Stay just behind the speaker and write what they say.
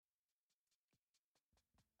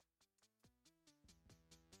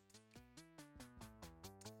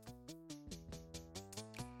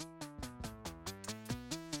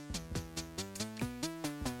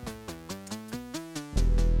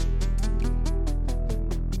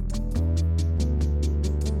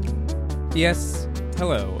Yes,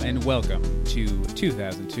 hello, and welcome to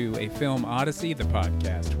 2002, A Film Odyssey, the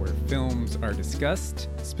podcast where films are discussed,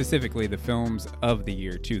 specifically the films of the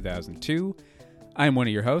year 2002. I'm one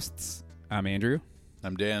of your hosts. I'm Andrew.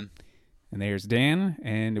 I'm Dan. And there's Dan,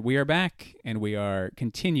 and we are back, and we are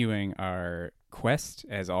continuing our quest,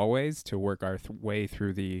 as always, to work our way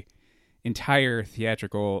through the entire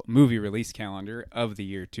theatrical movie release calendar of the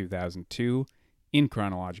year 2002 in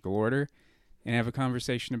chronological order, and have a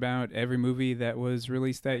conversation about every movie that was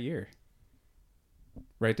released that year.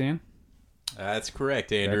 Right, Dan? That's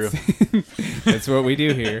correct, Andrew. That's what we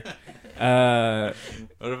do here.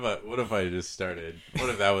 What if I just started?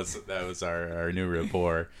 What if that was our new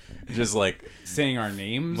rapport? Just like saying our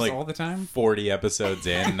names like all the time? 40 episodes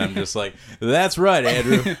in, and I'm just like, that's right,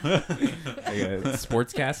 Andrew. Like a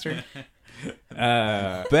sportscaster?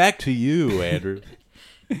 Back to you, Andrew.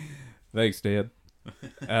 Thanks, Dad.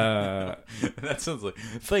 That sounds like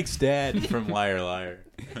thanks, Dad, from Liar Liar.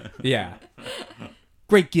 Yeah.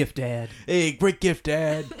 Great gift, Dad. Hey, great gift,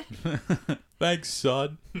 Dad. Thanks,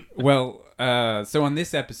 son. Well, so on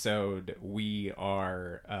this episode, we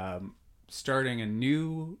are starting a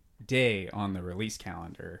new day on the release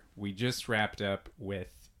calendar. We just wrapped up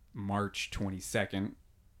with March 22nd,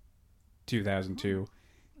 2002,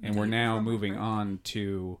 and we're now moving on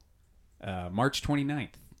to March 29th,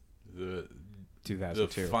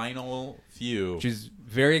 2002. The final few. Which is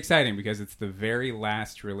very exciting because it's the very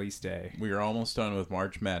last release day. We are almost done with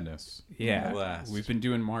March Madness. Yeah. We've been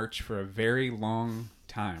doing March for a very long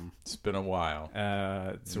time. It's been a while.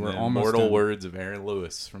 So we're almost immortal done. words of Aaron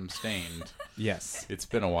Lewis from Stained. Yes. It's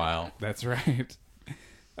been a while. That's right.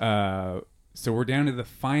 So we're down to the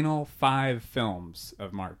final 5 films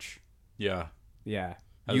of March. Yeah. Yeah.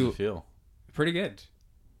 How does it feel? Pretty good.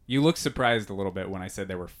 You looked surprised a little bit when I said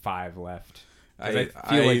there were 5 left. I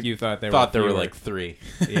feel like you thought there were like 3.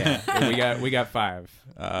 Yeah, we got 5.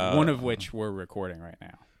 One of which we're recording right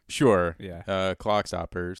now. Sure. Yeah.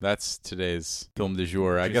 CLOCKSTOPPERs. That's today's film du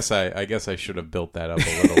jour. I guess I should have built that up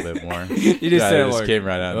a little bit more. You just said just came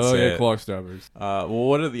right out and said it. CLOCKSTOPPERs. Well,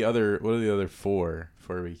 what are the other 4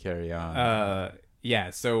 before we carry on? Yeah.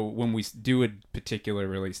 So when we do a particular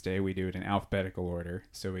release day, we do it in alphabetical order.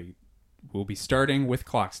 So we'll be starting with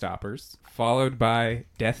CLOCKSTOPPERS, followed by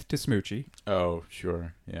Death to Smoochie. Oh,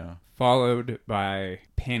 sure. Yeah. Followed by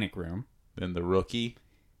Panic Room. Then The Rookie.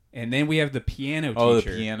 And then we have the Piano Teacher. Oh, the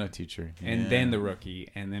Piano Teacher. Yeah. And then The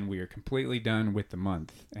Rookie. And then we are completely done with the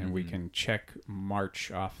month. And we can check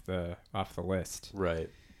March off the list.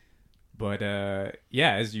 Right. But,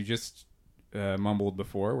 yeah, as you just mumbled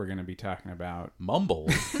before, we're going to be talking about...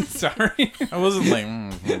 Mumbled? Sorry. I wasn't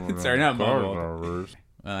like... Sorry, not mumbled.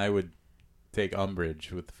 I would take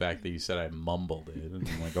umbrage with the fact that you said I mumbled it. And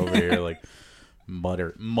I'm like over here like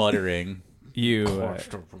muttering. You...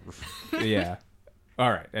 yeah.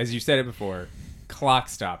 All right. As you said it before,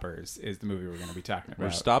 CLOCKSTOPPERS is the movie we're going to be talking about.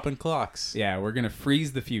 We're stopping clocks. Yeah, we're going to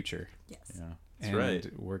freeze the future. Yes. Yeah, that's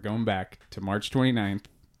right. We're going back to March 29th,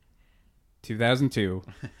 2002,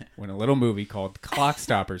 when a little movie called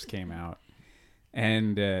CLOCKSTOPPERS came out.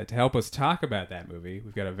 And to help us talk about that movie,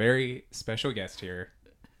 we've got a very special guest here.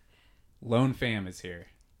 Lone Fam is here.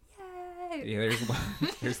 Yay! Yeah,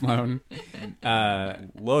 there's Lone.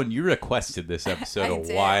 Lone, you requested this episode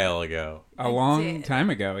a while ago. A long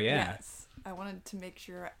time ago, yeah. Yes. I wanted to make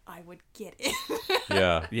sure I would get it.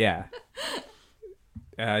 Yeah. Yeah.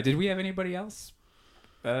 Did we have anybody else?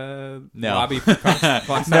 No. Lobby for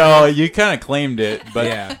CLOCKSTOPPERS? No, you kind of claimed it, but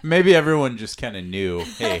yeah. Maybe everyone just kind of knew,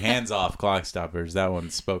 hey, hands off CLOCKSTOPPERS. That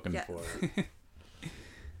one's spoken for.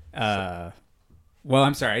 Well,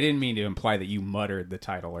 I'm sorry. I didn't mean to imply that you muttered the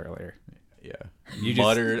title earlier. Yeah. You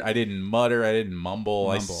muttered. I didn't mutter. I didn't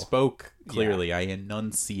mumble. I spoke clearly. Yeah. I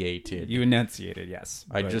enunciated. You enunciated, yes.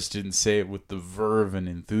 I just didn't say it with the verve and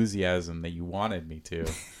enthusiasm that you wanted me to.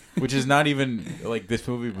 Which is not even, like, this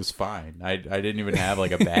movie was fine. I didn't even have,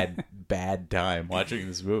 like, a bad time watching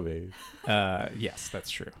this movie. Yes,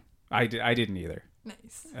 that's true. I didn't either.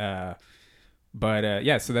 Nice. But,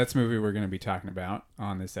 yeah, so that's the movie we're going to be talking about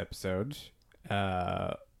on this episode.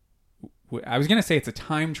 I was going to say it's a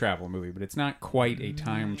time travel movie, but it's not quite a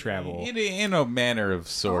time travel. In a manner of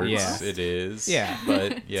sorts, Yeah. it is. Yeah.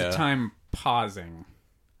 But, yeah. It's a time pausing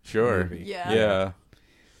movie. Yeah. Yeah.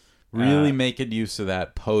 Really making use of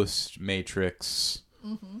that post-Matrix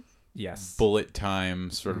yes. bullet time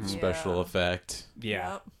sort of special effect.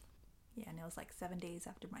 Yeah. Yep. Yeah, and it was like 7 days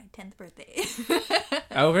after my 10th birthday.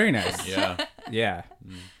 Oh, very nice. Yeah. Yeah.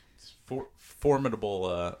 It's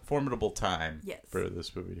formidable time Yes. for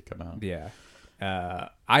this movie to come out. Yeah.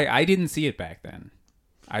 I didn't see it back then.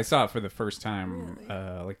 I saw it for the first time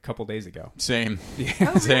Really? like a couple days ago. Same.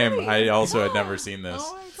 Oh, Same. really? I also had never seen this.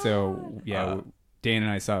 Oh my God. So yeah, Dan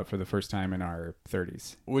and I saw it for the first time in our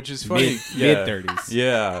 30s, Which is funny. mid 30s,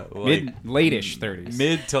 Yeah. Like, late-ish 30s.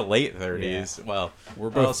 mid to late 30s. Well,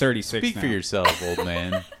 We're both 36 Speak now. for yourself, old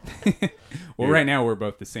man. Well, right now we're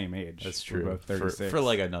both the same age. That's We're true. both 36. For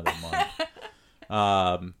like another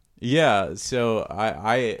month. Yeah, so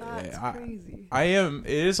That's crazy. I am.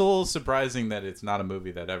 It is a little surprising that it's not a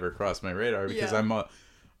movie that ever crossed my radar because Yeah.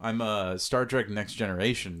 I'm a Star Trek Next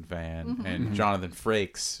Generation fan, and Jonathan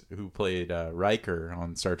Frakes, who played Riker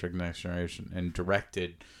on Star Trek Next Generation and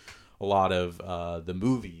directed a lot of the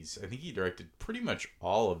movies. I think he directed pretty much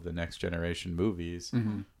all of the Next Generation movies.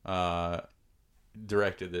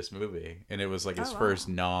 Directed this movie, and it was like his first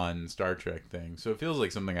non-Star Trek thing, so it feels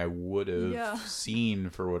like something I would have seen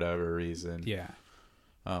for whatever reason,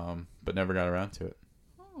 but never got around to it.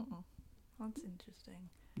 Oh, that's interesting.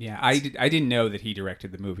 Yeah, I didn't know that he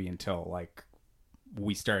directed the movie until like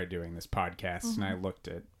we started doing this podcast, and I looked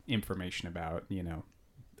at information about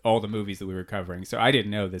all the movies that we were covering. So I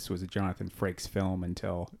didn't know this was a Jonathan Frakes film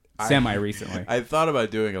until semi recently. I thought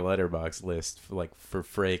about doing a letterbox list for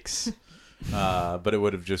Frakes. But it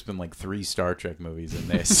would have just been like 3 Star Trek movies in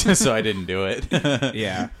this, so I didn't do it.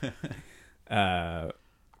 Yeah. So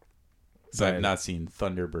I've not seen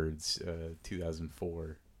Thunderbirds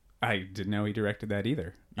 2004. I didn't know he directed that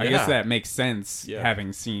either. I Yeah. guess that makes sense, Yeah.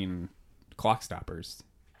 having seen Clockstoppers.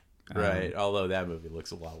 Right, although that movie looks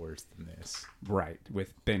a lot worse than this. Right,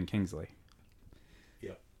 with Ben Kingsley.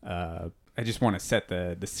 Yep. I just want to set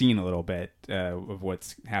the scene a little bit of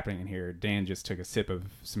what's happening in here. Dan just took a sip of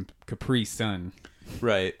some Capri Sun.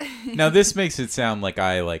 Right. Now this makes it sound like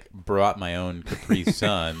I brought my own Capri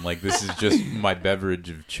Sun. Like this is just my beverage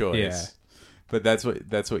of choice. Yeah. But that's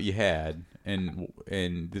what you had, and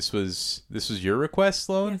this was your request,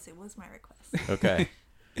 Sloan? Yes, it was my request. Okay.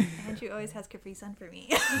 Andrew always has Capri Sun for me.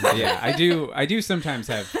 Yeah, I do sometimes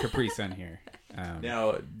have Capri Sun here.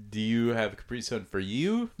 Now, do you have Capri Sun for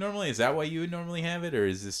you normally? Is that why you would normally have it, or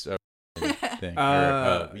is this a thing?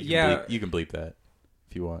 You can bleep that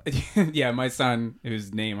if you want. Yeah, my son,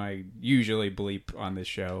 whose name I usually bleep on this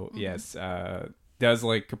show, yes, does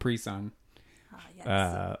like Capri Sun.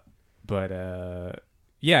 Yes. But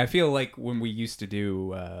yeah, I feel like when we used to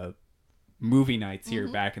do movie nights here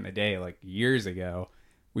back in the day, like years ago,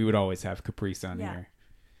 we would always have Capri Sun here.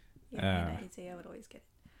 Yeah, and Isaiah would always get it.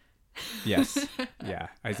 Yes. Yeah.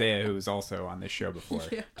 Isaiah, who was also on this show before,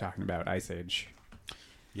 talking about Ice Age.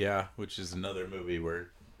 Yeah, which is another movie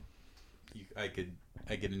where I could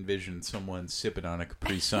envision someone sipping on a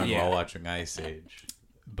Capri Sun while watching Ice Age.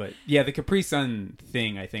 But yeah, the Capri Sun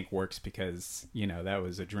thing I think works because, that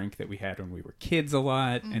was a drink that we had when we were kids a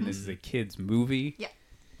lot, and this is a kids movie.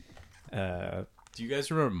 Yeah. Do you guys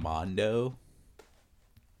remember Mondo?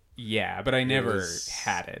 Yeah, but I never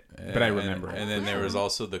had it. But I remember it. And then there was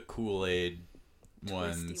also the Kool-Aid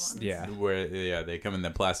ones. ones. Yeah. Where they come in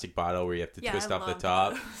the plastic bottle where you have to twist I off the love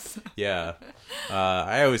top. those. Yeah.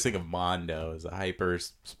 I always think of Mondo as a hyper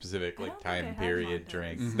specific I don't think I time had period Mondo.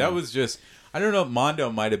 drink. That was just, I don't know,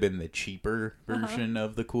 Mondo might have been the cheaper version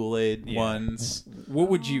of the Kool-Aid ones.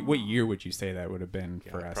 What year would you say that would have been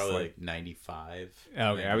for us? Probably like 95.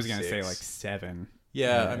 Okay, I was gonna say 96. like 7.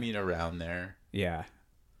 Yeah, I mean around there. Yeah.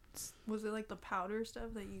 Was it like the powder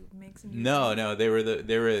stuff that you mix and No, they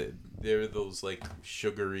were those like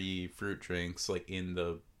sugary fruit drinks like in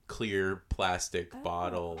the clear plastic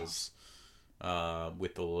bottles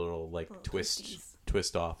with the little like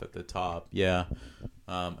twist off at the top. Yeah.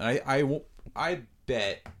 And I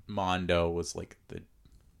bet Mondo was like the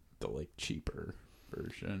like cheaper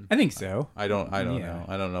version. I think so. I don't know.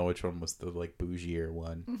 I don't know which one was the like bougier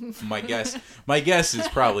one. My guess is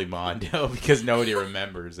probably Mondo because nobody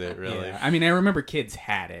remembers it really. Yeah. I mean, I remember kids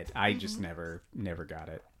had it. I just never got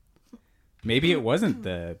it. Maybe it wasn't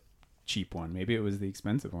the cheap one. Maybe it was the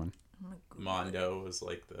expensive one. Mondo was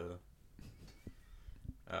like the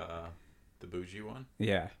bougie one.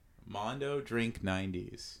 Yeah. Mondo drink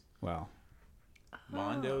 90s. Well.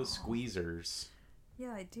 Mondo squeezers.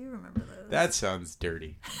 Yeah, I do remember those. That sounds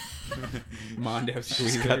dirty. Mondo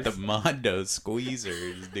She's squeezers. got the Mondo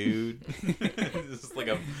squeezers, dude. Just like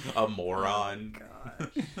a moron.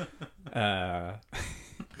 Gosh.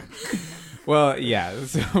 Well, yeah.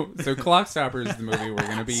 So Clockstoppers is the movie we're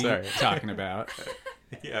going to be talking about.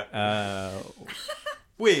 Yeah.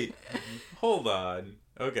 Wait. Hold on.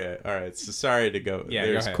 Okay. All right. So sorry to go. Yeah,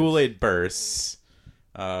 There's go ahead. Kool-Aid bursts,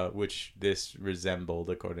 which this resembled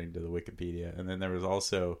according to the Wikipedia, and then there was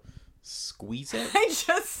also Squeeze It? I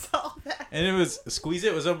just saw that. And it was Squeeze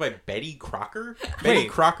It was owned by Betty Crocker. Betty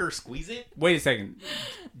Crocker Squeeze It. Wait a second.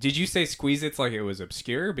 Did you say Squeeze It's like it was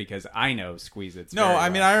obscure? Because I know Squeeze It's. No, I well.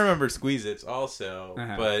 mean I remember Squeeze It's also,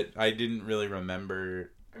 Uh-huh. but I didn't really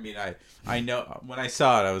remember. I mean, I know when I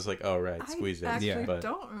saw it, I was like, oh right, Squeeze It. I actually Yeah.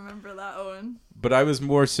 don't remember that one. But I was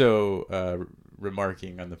more so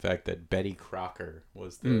remarking on the fact that Betty Crocker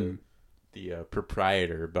was the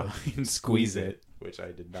proprietor behind Squeeze It, which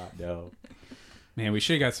I did not know. Man, we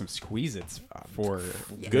should have got some Squeeze-Its for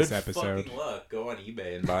Good this episode. fucking luck. Go on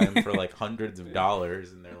eBay and buy them for like hundreds of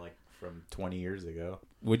dollars, and they're like from 20 years ago.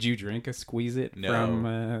 Would you drink a Squeeze-It No. from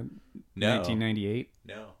No. 1998?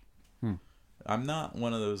 No. Hmm. I'm not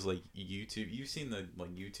one of those like YouTube. You've seen the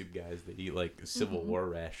like YouTube guys that eat like Civil War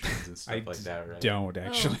rations and stuff like that, right? Don't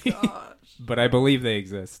actually, Oh, gosh. but I believe they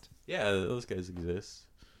exist. Yeah, those guys exist.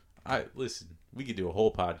 Listen. We could do a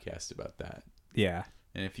whole podcast about that, Yeah,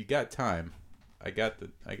 and if you got time, I got the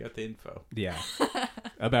info. yeah.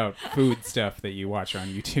 About food stuff that you watch on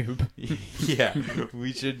YouTube. Yeah,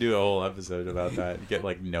 we should do a whole episode about that and get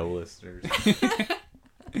like no listeners.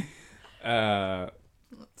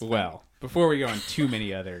 Well, before we go on too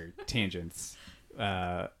many other tangents,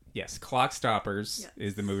 yes, Clockstoppers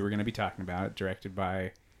is the movie we're going to be talking about, directed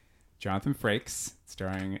by Jonathan Frakes,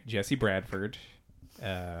 starring Jesse Bradford.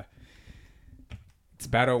 It's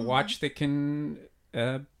about a watch that can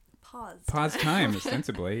pause time,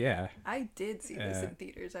 ostensibly, yeah. I did see this in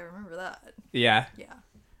theaters. I remember that. Yeah. Yeah.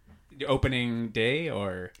 Opening day,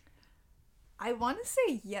 or... I want to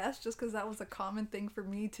say yes, just because that was a common thing for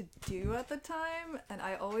me to do at the time, and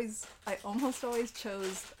I almost always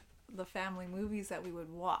chose the family movies that we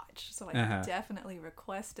would watch, so I definitely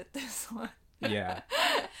requested this one. Yeah.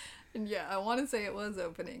 And yeah, I want to say it was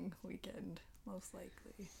opening weekend, most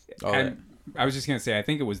likely. And I was just going to say, I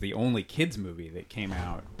think it was the only kids movie that came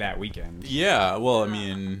out that weekend. Yeah, well, I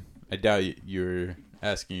mean, I doubt you're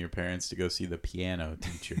asking your parents to go see The Piano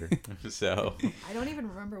Teacher. So I don't even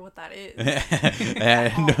remember what that is.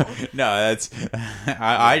 no, that's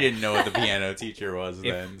I didn't know what The Piano Teacher was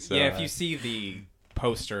then. So yeah, if you see the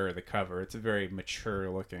poster or the cover, it's a very mature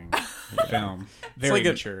looking film. Very like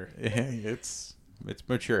mature. It's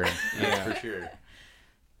mature. That's for sure.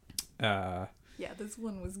 Yeah, this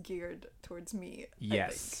one was geared towards me.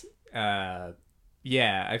 Yes.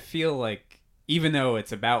 Yeah, I feel like even though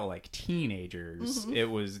it's about like teenagers, it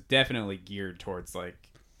was definitely geared towards like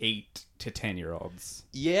 8 to 10-year-olds.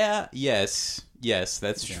 Yeah, yes,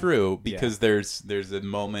 that's true, because there's a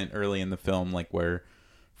moment early in the film like where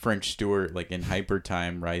Frank Stewart, like in Hyper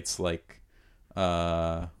Time, writes like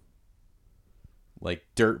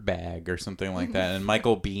dirtbag or something like that, and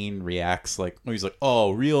Michael Biehn reacts like, he's like,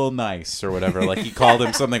 oh, real nice or whatever, like he called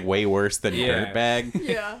him something way worse than dirtbag.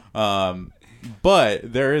 Yeah.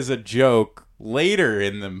 But there is a joke later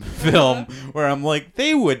in the film where I'm like,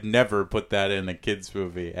 they would never put that in a kids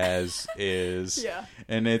movie as is. Yeah.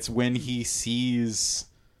 And it's when he sees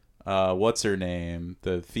what's her name,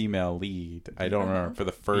 the female lead, I don't remember, for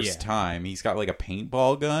the first time. He's got like a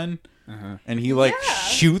paintball gun, and he like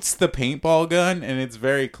shoots the paintball gun, and it's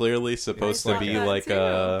very clearly supposed to be like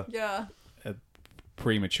a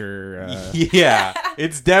premature yeah,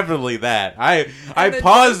 it's definitely that. I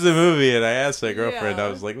paused the movie and I asked my girlfriend, I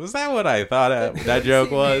was like, was that what I thought that joke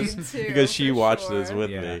was? Because she watched this with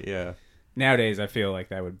me. Yeah. Nowadays I feel like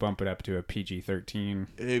that would bump it up to a PG-13.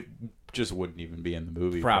 It just wouldn't even be in the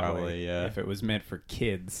movie probably, yeah, if it was meant for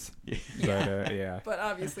kids. But yeah. But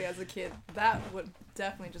obviously as a kid that would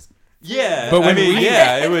definitely just But when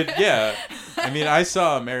it would. Yeah, I mean, I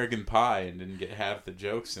saw American Pie and didn't get half the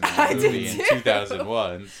jokes in that movie in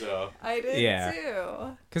 2001. So I did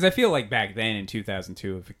too. Because I feel like back then in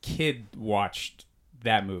 2002, if a kid watched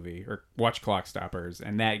that movie or watched Clockstoppers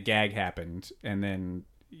and that gag happened, and then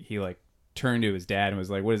he like turned to his dad and was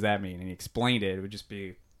like, "What does that mean?" and he explained it, it would just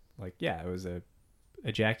be like, "Yeah, it was a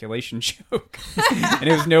ejaculation joke," and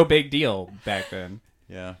it was no big deal back then.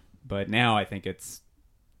 Yeah, but now I think it's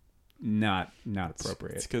not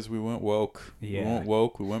appropriate. It's because we went woke. Yeah. We went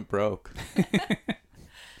woke. We went broke.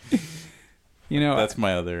 That's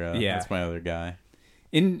my other. That's my other guy.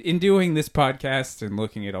 In doing this podcast and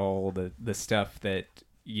looking at all the stuff that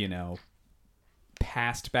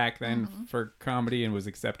passed back then for comedy and was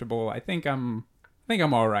acceptable, I think I'm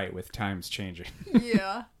all right with times changing.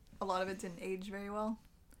 Yeah, a lot of it didn't age very well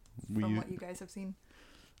from what you guys have seen.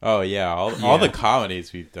 Oh yeah, all the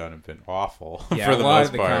comedies we've done have been awful. Yeah, for the a lot most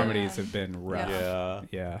of the part. comedies have been rough.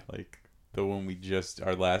 Yeah. Like the one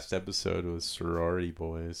our last episode was Sorority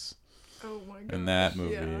Boys. Oh my god. And that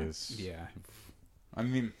movie is. Yeah. I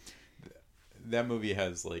mean, that movie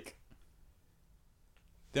has like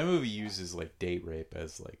That movie uses like date rape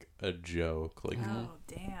as like a joke. Like, Oh,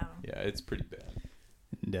 damn. yeah, it's pretty bad.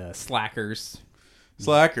 And Slackers.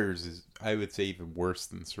 Slackers is, I would say, even worse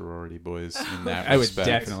than Sorority Boys in that I would respect.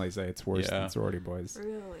 definitely say it's worse Yeah. than Sorority Boys.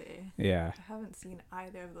 Really? Yeah. I haven't seen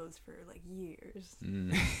either of those for like years.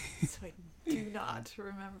 Mm. So I do not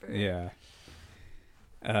remember. Yeah.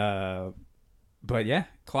 But yeah,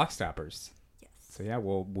 Clockstoppers. Yes. So yeah,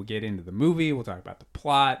 we'll get into the movie. We'll talk about the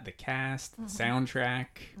plot, the cast, the soundtrack.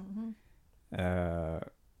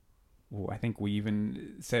 Well, I think we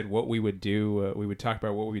even said what we would do. We would talk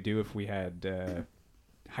about what we would do if we had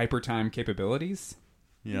hyper time capabilities.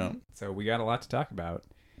 Yeah. So we got a lot to talk about.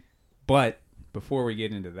 But before we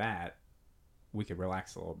get into that, we could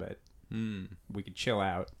relax a little bit. We could chill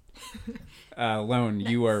out. Lone,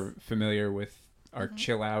 you are familiar with our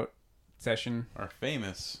chill out session? Our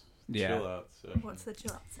famous Yeah. chill out session. What's the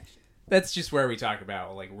chill out session? That's just where we talk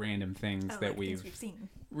about like random things that like we've things seen.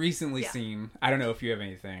 recently Yeah. seen. I don't know if you have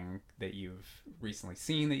anything that you've recently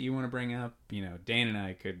seen that you want to bring up. You know, Dan and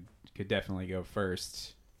I could definitely go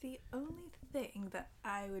first. The only thing that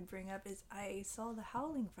I would bring up is I saw The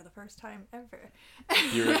Howling for the first time ever.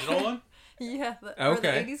 The original one? Yeah. Or the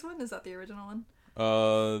Okay. 80s one? Is that the original one?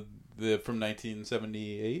 The from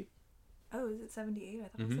 1978. Oh, is it 78? I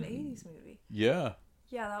thought it was an 80s movie. Yeah.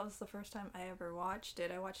 Yeah, that was the first time I ever watched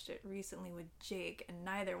it. I watched it recently with Jake, and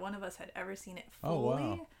neither one of us had ever seen it fully.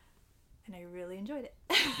 Oh, wow. And I really enjoyed it.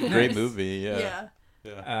 Great movie. Yeah. Yeah.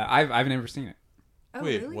 Yeah. I've never seen it. Oh,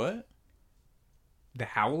 Wait, really? what? The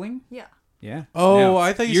Howling? Yeah. Yeah. Oh, No.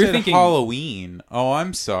 I thought you You're said thinking- Halloween. Oh,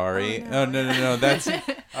 I'm sorry. Oh, Oh, no. no. That's all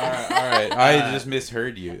right. I just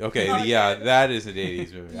misheard you. Okay, Oh, yeah, good. that is an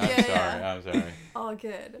 80s movie. I'm Yeah, sorry. yeah. I'm sorry. All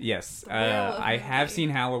good. Yes. The werewolf I have movie. seen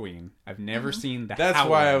Halloween. I've never seen the That's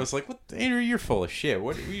Howling. why I was like, "What, Andrew? You're full of shit.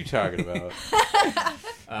 What are you talking about?"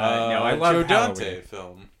 No, I love Joe Halloween. Dante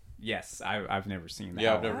film. Yes, I've never seen that.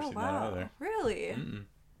 Yeah, I've never Oh, seen that wow. either. Really? Mm-mm.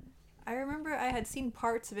 I remember I had seen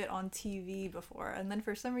parts of it on TV before, and then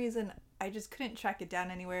for some reason I just couldn't track it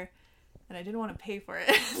down anywhere, and I didn't want to pay for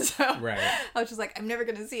it. So Right. I was just like, I'm never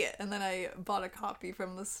going to see it. And then I bought a copy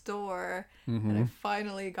from the store, Mm-hmm. and I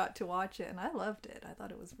finally got to watch it, and I loved it. I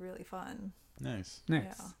thought it was really fun. Nice. Nice.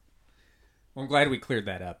 Yeah. Well, I'm glad we cleared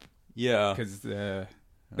that up Yeah. because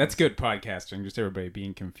that's good podcasting. Just everybody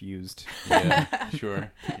being confused. Yeah.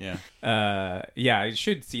 Sure. Yeah. Yeah, I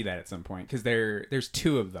should see that at some point because there's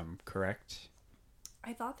two of them, correct?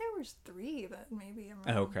 I thought there was 3, but maybe I'm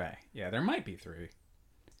wrong. Okay. Yeah, there might be 3.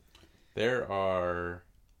 There are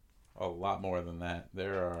a lot more than that.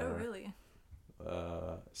 There Oh, are really?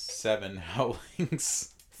 7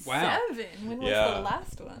 Howlings. Wow. 7? When was Yeah. the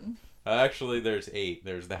last one? Actually, there's 8.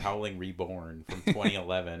 There's The Howling Reborn from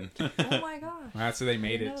 2011. Oh my gosh. Wow, so they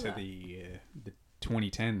made didn't it know to that. the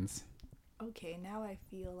 2010s. Okay, now I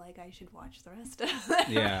feel like I should watch the rest of them.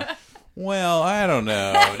 Yeah. Well, I don't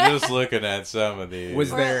know. Just looking at some of these.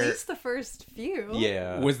 Was Or there- at least the first few.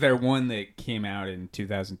 Yeah. Was there one that came out in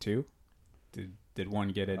 2002? Did one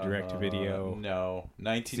get a direct to video? No.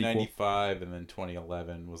 1995 and then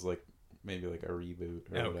 2011 was like maybe like a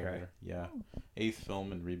reboot or Okay. whatever. Yeah. 8th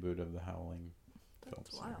film and reboot of the Howling film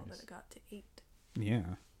That's wild series. that it got to 8. Yeah.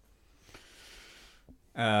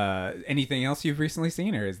 Anything else you've recently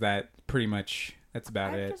seen, or is that pretty much that's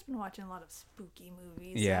about I've it? just been watching a lot of spooky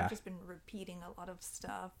movies. Yeah. I've just been repeating a lot of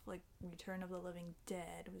stuff. Like Return of the Living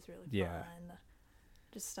Dead was really Yeah. fun.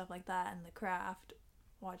 Just stuff like that. And The Craft.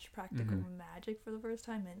 Watched Practical Mm-hmm. Magic for the first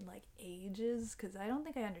time in like ages because I don't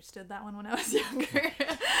think I understood that one when I was younger.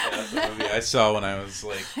 Yeah, that's a movie I saw when I was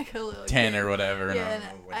like Like a little 10 kid. or whatever. And Yeah, I and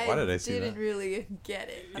was like, why did I see didn't that? really get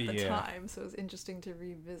it at the Yeah. time, so it was interesting to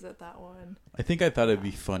revisit that one. I think I thought it'd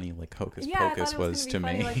be funny like Hocus Yeah, I Pocus thought it was was gonna to be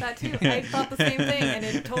funny me. like that too. I thought the same thing, and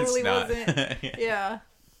it totally It's not. wasn't. Yeah,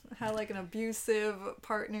 had like an abusive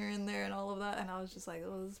partner in there and all of that, and I was just like,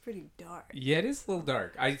 oh, this is pretty dark. Yeah, it is a little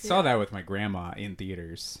dark. I saw Yeah. that with my grandma in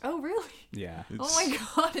theaters. Oh, really? Yeah. Oh my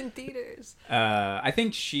god, in theaters. I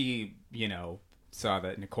think she, saw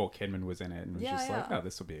that Nicole Kidman was in it and was Yeah, just like, yeah. oh,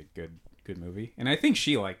 this will be a good movie. And I think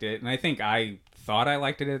she liked it, and I think I thought I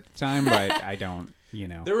liked it at the time, but I don't,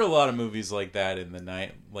 There were a lot of movies like that in the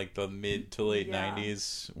like the mid to late Yeah.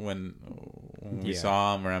 90s when we Yeah.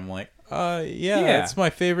 saw them, where I'm like, Yeah. it's my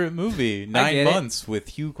favorite movie. 9 get it. Months with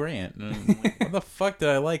Hugh Grant. And I'm like, what the fuck did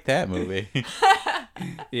I like that movie?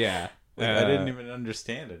 Yeah. I didn't even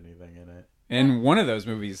understand anything in it. And one of those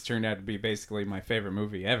movies turned out to be basically my favorite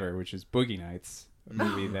movie ever, which is Boogie Nights, a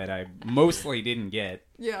movie that I mostly didn't get,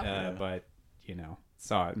 Yeah. but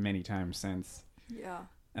saw it many times since. Yeah.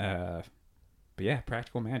 But yeah,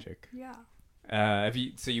 Practical Magic. Yeah.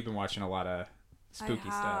 So you've been watching a lot of spooky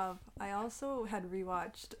stuff. I also had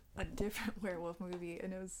rewatched a different werewolf movie,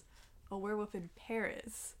 and it was A Werewolf in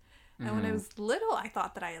Paris. And when I was little, I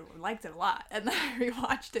thought that I liked it a lot. And then I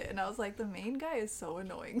rewatched it, and I was like, the main guy is so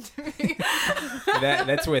annoying to me.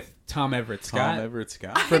 That's with Tom Everett Scott. Tom Everett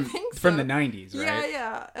Scott? From the 90s, right?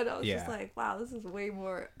 Yeah. And I was just like, wow, this is way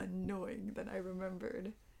more annoying than I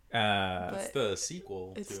remembered. It's the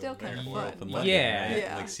sequel. It's to still kind of Werewolf fun. in London, Yeah. right?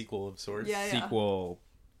 Yeah. Like sequel of sorts. Yeah. Sequel.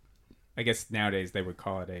 I guess nowadays they would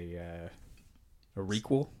call it a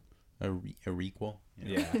requel. A requel.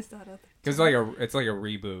 Yeah. Is that a Because it's like a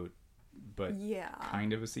reboot, but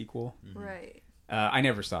kind of a sequel. Right. I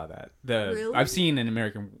never saw that. Really? I've seen An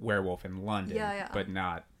American Werewolf in London, but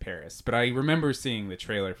not Paris. But I remember seeing the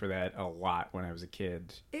trailer for that a lot when I was a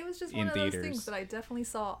kid. It was just in one of theaters. those things that I definitely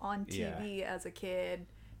saw on TV as a kid,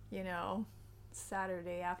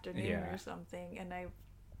 Saturday afternoon or something. And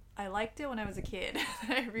I liked it when I was a kid.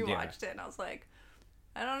 I rewatched it, and I was like,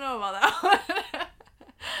 I don't know about that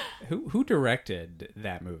one. Who directed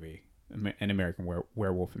that movie, An American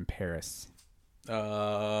Werewolf in Paris?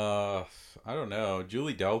 I don't know.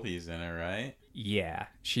 Julie Delpy's in it, right? Yeah,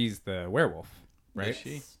 she's the werewolf, right? Is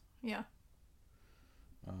she? Yeah.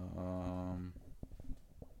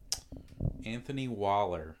 Anthony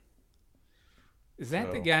Waller. Is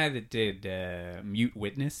that the guy that did Mute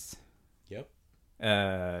Witness? Yep.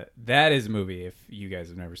 That is a movie, if you guys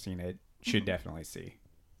have never seen it, should definitely see.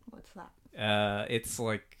 What's that?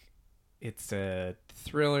 It's a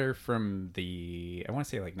thriller from the, I want to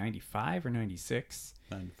say like 95 or 96.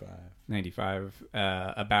 95.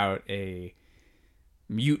 About a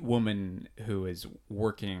mute woman who is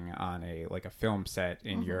working on a film set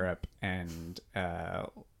in Europe, and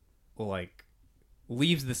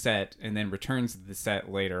leaves the set and then returns to the set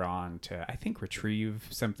later on to, I think, retrieve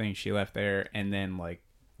something she left there, and then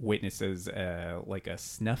witnesses a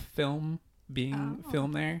snuff film being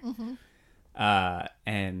filmed there.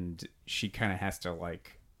 And she kind of has to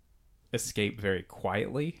escape very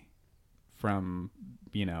quietly from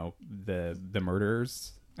the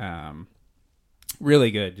murderers.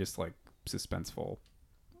 Really good, just suspenseful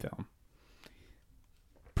film.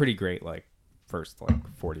 Pretty great, first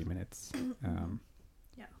 40 minutes.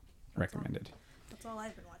 Yeah, recommended. That's all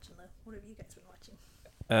I've been watching though. What have you guys been watching?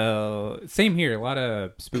 Same here. A lot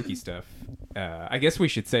of spooky stuff. I guess we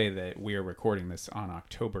should say that we are recording this on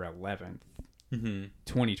October 11th,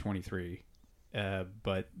 2023.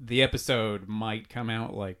 But the episode might come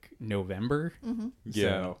out November.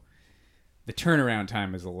 So the turnaround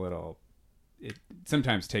time is it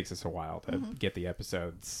sometimes takes us a while to get the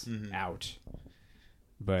episodes out.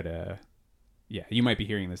 But yeah, you might be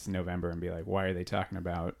hearing this in November and be like, why are they talking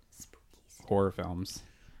about horror films?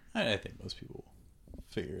 I think most people will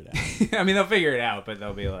figure it out. I mean, they'll figure it out, but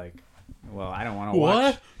they'll be like, well, I don't want to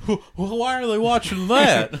watch. What? Well, why are they watching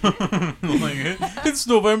that? It's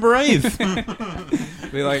November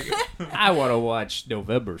 8th. Be like, I want to watch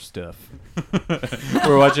November stuff.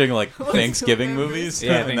 We're watching Thanksgiving movies.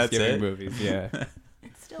 Yeah, and that's Thanksgiving it. movies. Yeah,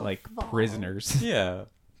 It's still fall. Prisoners. Yeah,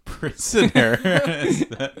 Prisoner.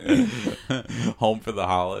 Home for the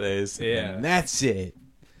holidays. Yeah, and that's it.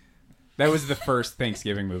 That was the first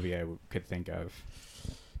Thanksgiving movie I could think of.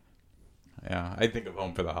 Yeah, I think of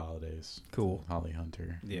Home for the Holidays. Cool. Holly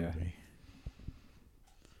Hunter movie.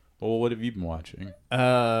 Well, what have you been watching?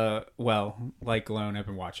 Well, like Lone, I've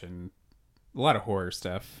been watching a lot of horror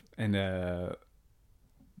stuff, and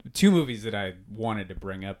two movies that I wanted to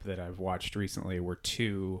bring up that I've watched recently were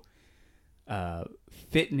two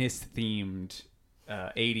fitness-themed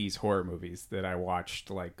 80s horror movies that I watched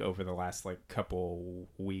over the last couple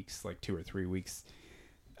weeks, 2 or 3 weeks.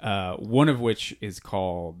 One of which is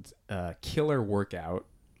called Killer Workout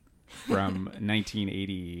from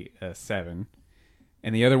 1987,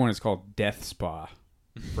 and the other one is called Death Spa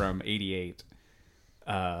from 88.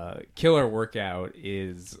 Killer Workout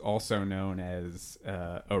is also known as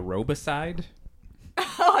Aerobicide.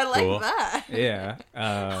 Oh, I like that. Yeah.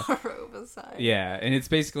 Aerobicide. Yeah, and it's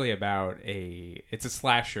basically it's a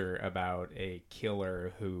slasher about a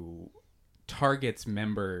killer who targets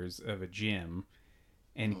members of a gym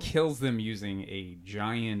and kills them using a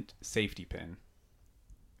giant safety pin.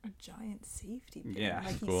 A giant safety pin? Yeah.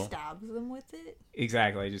 He stabs them with it?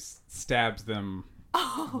 Exactly, just stabs them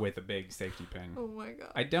with a big safety pin. Oh my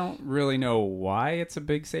god. I don't really know why it's a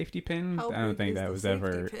big safety pin. How I don't big think is that the was safety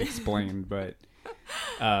ever pin? explained, but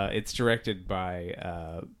it's directed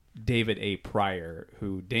by David A. Pryor,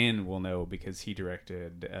 who Dan will know because he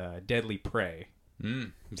directed Deadly Prey.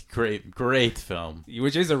 Great film.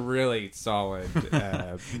 Which is a really solid...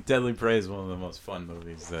 Deadly Prey is one of the most fun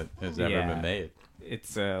movies that has ever been made.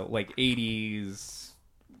 It's 80s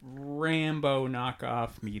Rambo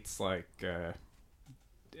knockoff meets like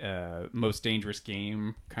Most Dangerous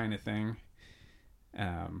Game kind of thing.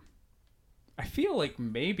 I feel like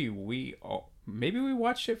maybe we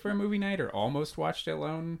watched it for a movie night or almost watched it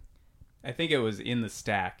alone. I think it was in the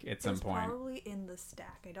stack at some point. Probably in the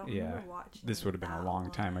stack. I don't remember watching. This would have been a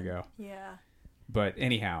long time ago. Yeah. But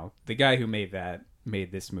anyhow, the guy who made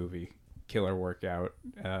this movie, Killer Workout.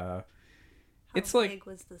 It's like, how big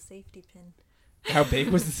was the safety pin? How big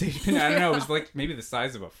was the safety pin? I don't know. It was like maybe the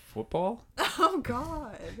size of a football. Oh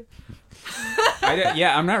God.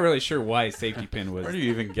 I'm not really sure why safety pin was. Where do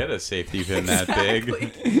you even get a safety pin that big?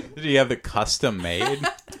 Did you have it custom made?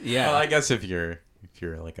 Yeah. Well, I guess if you're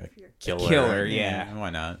like a killer, yeah, why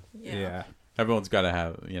not? Yeah. Everyone's got to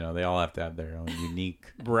have, they all have to have their own unique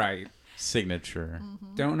signature.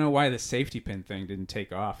 Mm-hmm. Don't know why the safety pin thing didn't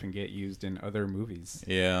take off and get used in other movies.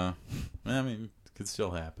 Yeah. I mean, it could still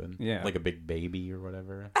happen. Yeah. Like a big baby or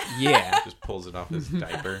whatever. Yeah. Just pulls it off his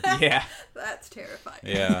diaper. Yeah. That's terrifying.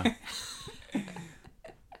 Yeah.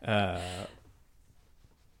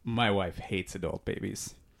 My wife hates adult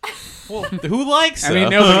babies. Well, who likes them? I mean,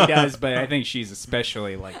 nobody does, but I think she's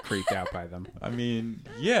especially like creeped out by them. I mean,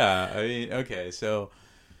 yeah. I mean, okay, so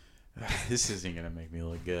this isn't gonna make me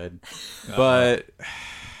look good, but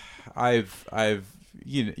I've I'm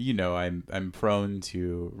prone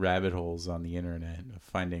to rabbit holes on the internet,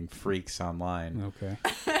 finding freaks online. Okay.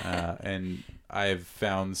 And I've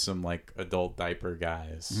found some like adult diaper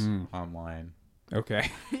guys online.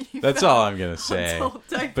 Okay. That's all I'm gonna say.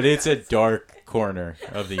 But it's a dark corner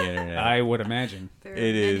of the internet. I would imagine. There are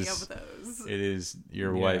It many is. of those. It is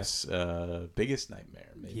your wife's biggest nightmare.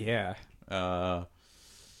 Maybe. Yeah.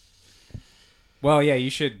 Well, yeah, you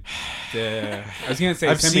should. I was gonna say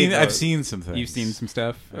I've seen some things. You've seen some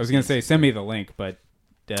stuff. I was gonna say send me the link, but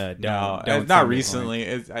don't not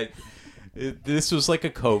recently. This was like a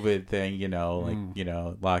COVID thing,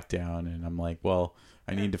 lockdown, and I'm like, well,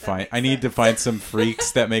 I need to find some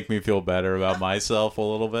freaks that make me feel better about myself a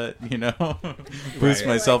little bit, boost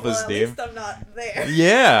my self-esteem. At least I'm not there.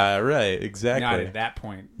 Yeah, right, exactly. Not at that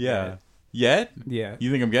point. Yeah. Yet? Yeah.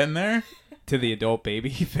 You think I'm getting there? To the adult baby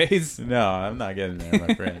phase? No, I'm not getting there,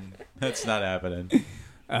 my friend. That's not happening.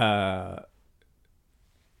 Well,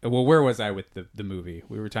 where was I with the movie?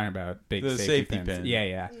 We were talking about big safety pins. pin.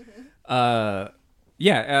 Yeah.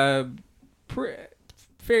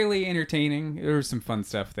 Fairly entertaining. There was some fun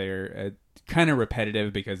stuff there. Kind of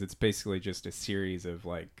repetitive because it's basically just a series of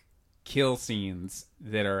like kill scenes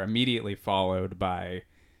that are immediately followed by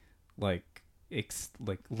like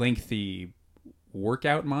lengthy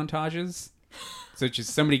workout montages. So it's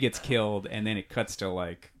just somebody gets killed and then it cuts to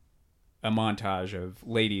like a montage of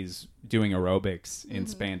ladies doing aerobics in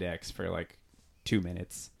spandex for like 2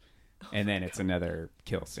 minutes, and then it's another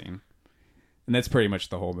kill scene, and that's pretty much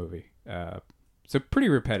the whole movie. So pretty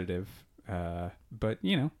repetitive, but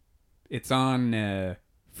it's on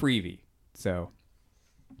Freevee, so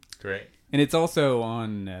Great. and it's also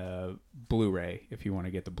on Blu-ray if you want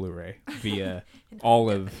to get the Blu-ray via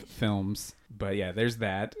Olive Films. But yeah, there's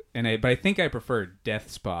that, but I think I prefer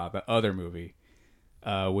Death Spa, the other movie,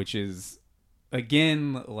 which is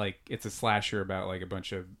again like it's a slasher about like a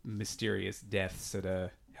bunch of mysterious deaths at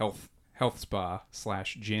a health spa /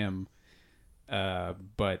 gym.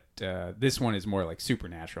 But this one is more like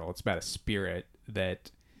supernatural. It's about a spirit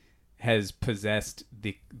that has possessed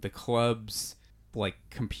the club's like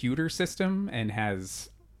computer system and has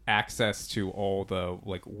access to all the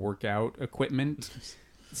like workout equipment.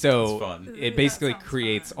 So fun. it basically That sounds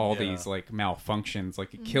creates fun. all these like malfunctions.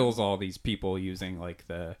 Like it kills all these people using like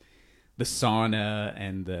the sauna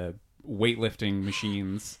and the weightlifting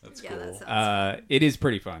machines. That's Yeah, cool. that sounds fun. It is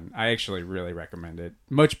pretty fun. I actually really recommend it.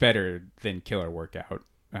 Much better than Killer Workout.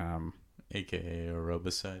 AKA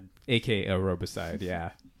Aerobicide. AKA Aerobicide,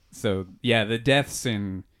 yeah. So, yeah, the deaths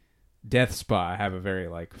in Death Spa have a very,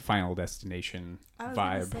 like, Final Destination I was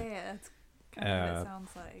vibe. gonna say that's kind of what it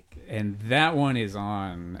sounds like. And that one is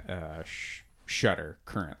on Shudder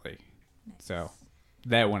currently. Nice. So,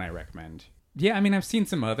 that one I recommend. Yeah, I mean, I've seen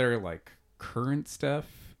some other, like, current stuff.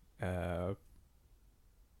 I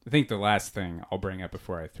think the last thing I'll bring up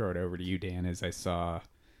before I throw it over to you, Dan, is I saw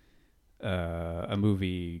a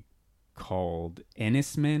movie called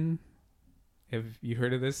Ennismen. Have you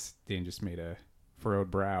heard of this? Dan just made a furrowed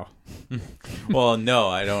brow. Well, no,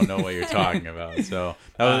 I don't know what you're talking about. So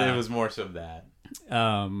it was more so that.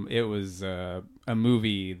 It was a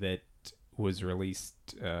movie that was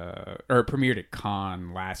released or premiered at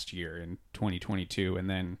Cannes last year in 2022, and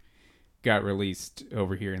then got released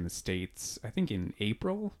over here in the States, I think in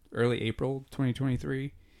early April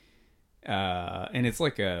 2023. And it's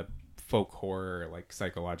like a folk horror, like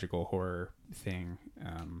psychological horror thing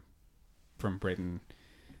from Britain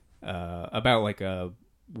about like a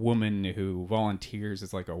woman who volunteers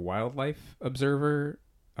as like a wildlife observer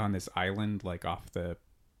on this island like off the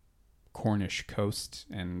Cornish coast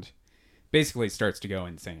and basically starts to go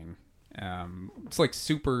insane. It's like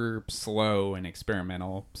super slow and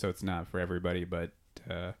experimental, so it's not for everybody, but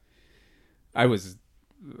I was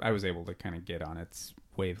able to kind of get on its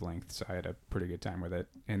wavelength, so I had a pretty good time with it.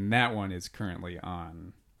 And that one is currently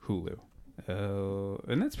on Hulu.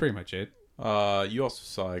 And that's pretty much it. You also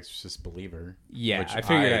saw Exorcist Believer. Yeah, I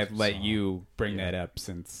figured I'd let you bring that up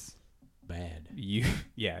since bad.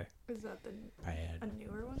 Yeah. Is that a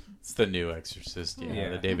newer one? It's the new Exorcist, Yeah.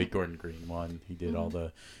 The David Gordon Green one. He did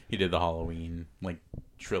he did the Halloween like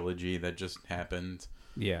trilogy that just happened.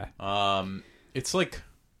 Yeah. It's like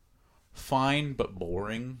fine but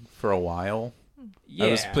boring for a while. Yeah.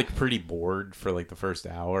 I was like pretty bored for like the first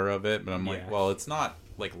hour of it, but I'm like, Yeah. well, it's not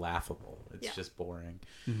like laughable. It's Yeah. just boring.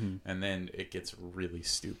 Mm-hmm. And then it gets really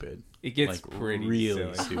stupid. It gets like pretty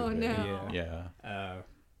really silly. stupid. Oh, no. Yeah.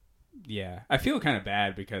 Yeah. I feel kind of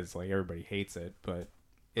bad because like everybody hates it, but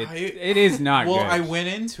it is not well, good. I went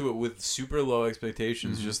into it with super low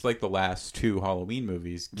expectations, just like the last two Halloween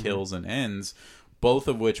movies, Kills and Ends, both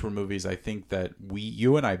of which were movies I think that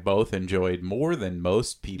you and I both enjoyed more than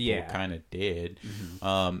most people kind of did.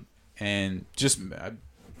 And just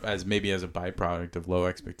as maybe as a byproduct of low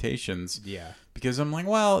expectations. Yeah. Because I'm like,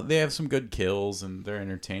 well, they have some good kills and they're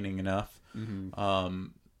entertaining enough.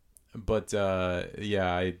 But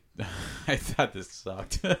I I thought this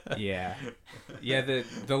sucked. Yeah.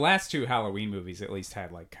 The last two Halloween movies at least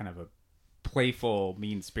had like kind of a playful,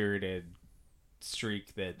 mean-spirited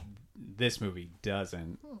streak that this movie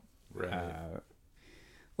doesn't. Right.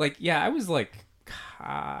 I was like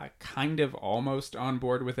kind of almost on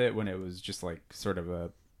board with it when it was just like sort of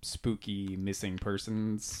a spooky missing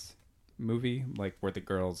persons movie, like where the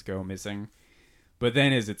girls go missing. But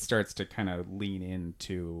then as it starts to kind of lean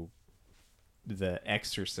into the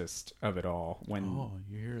Exorcist of it all, when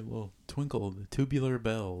you hear a little twinkle of the tubular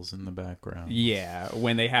bells in the background. Yeah,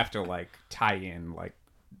 when they have to like tie in like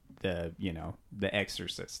the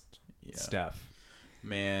Exorcist stuff.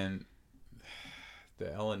 Man,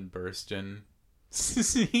 the Ellen Burstyn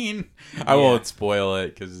scene. I won't spoil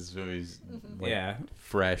it because this movie's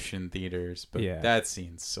fresh in theaters, but that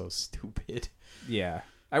scene's so stupid. Yeah.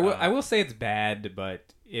 I will say it's bad, but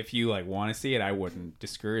if you like want to see it, I wouldn't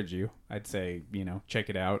discourage you. I'd say, check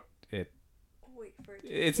it out.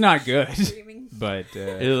 It's not good, but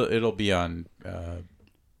it'll be on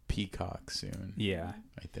Peacock soon. Yeah,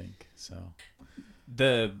 I think so.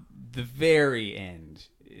 The very end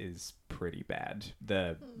is pretty bad.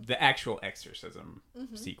 The actual exorcism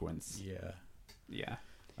sequence. Yeah.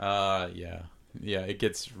 It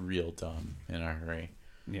gets real dumb in a hurry.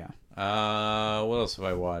 Yeah. What else have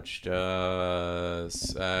I watched? I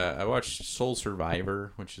watched Soul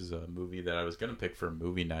Survivor, which is a movie that I was gonna pick for a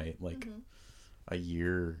movie night like a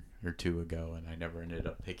year or two ago, and I never ended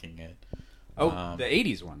up picking it. Oh, the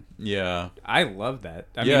 80s one. Yeah. I love that.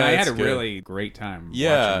 I mean, I had a really great time watching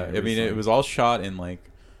it. I mean, it was all shot in like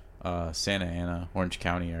Santa Ana, Orange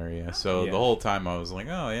County area. So the whole time I was like,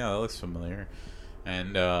 oh yeah, that looks familiar.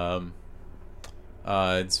 And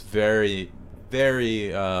it's very,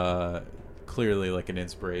 very clearly like an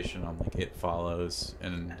inspiration on like It Follows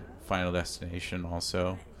and Final Destination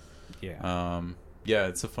also. Yeah,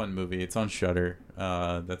 it's a fun movie. It's on Shudder.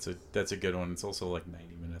 That's a good one. It's also like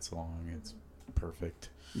 90 minutes long. It's perfect.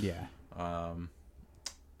 Yeah.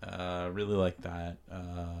 Really like that.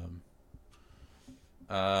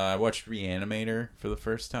 I watched Reanimator for the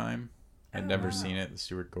first time. I'd never seen it, the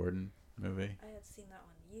Stuart Gordon movie. I had seen that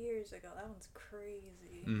one years ago. That one's crazy.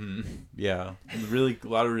 Yeah, a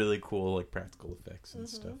lot of really cool like practical effects and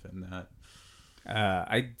stuff in that.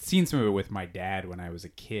 I'd seen some of it with my dad when I was a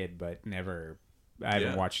kid, but I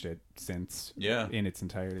haven't watched it since. In its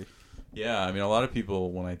entirety. Yeah, I mean, a lot of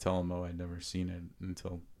people when I tell them, I'd never seen it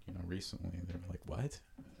until recently, they're like, "What?"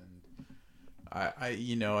 And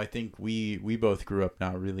I think we both grew up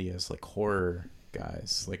not really as like horror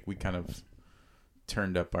guys. Like we kind of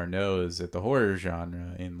turned up our nose at the horror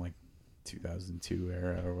genre in like 2002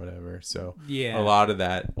 era or whatever. So a lot of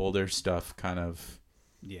that older stuff kind of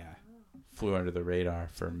flew under the radar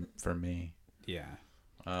for me. Yeah.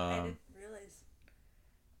 I didn't realize.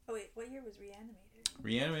 Oh wait, what year was Reanimator?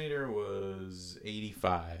 Reanimator was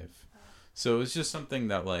 85. So it was just something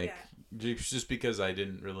that like just because I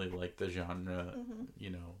didn't really like the genre,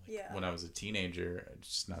 when I was a teenager, it's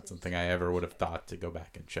just not something I ever would have thought to go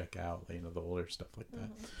back and check out, the older stuff like that.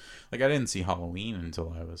 Like I didn't see Halloween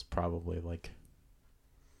until I was probably like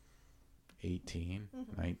 18,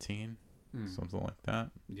 19, something like that.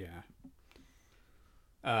 Yeah.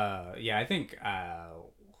 Yeah, I think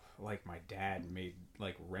like my dad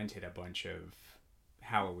rented a bunch of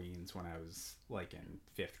Halloweens when I was like in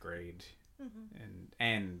 5th grade,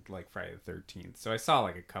 and like Friday the 13th. So I saw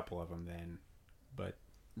like a couple of them then, but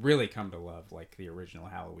really come to love like the original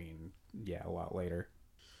Halloween, a lot later.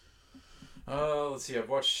 Let's see. I've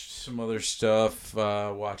watched some other stuff.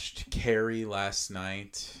 Watched Carrie last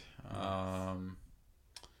night, and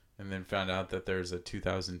then found out that there's a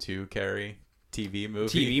 2002 Carrie TV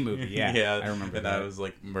movie. Yeah. Yeah, I remember and that. I was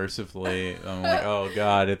like, mercifully, I'm like, oh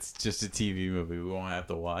god, it's just a TV movie. We won't have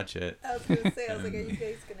to watch it. I was gonna say, are you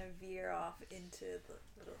guys gonna veer off into the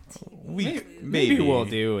little TV movie? Maybe we'll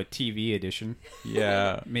do a TV edition.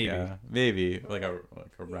 Yeah, maybe like a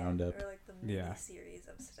roundup. Or like the movie series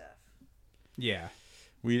of stuff. Yeah,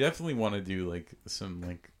 we definitely want to do like some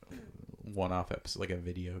like one-off episode, like a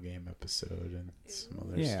video game episode and some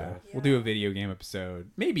other stuff. Yeah, we'll do a video game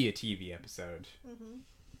episode, maybe a TV episode.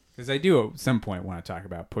 Because I do at some point want to talk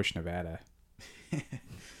about Push Nevada,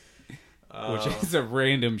 which is a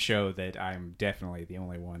random show that I'm definitely the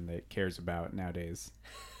only one that cares about nowadays.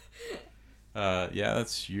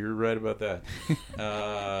 You're right about that.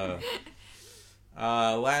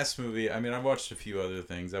 Last movie, I mean, I've watched a few other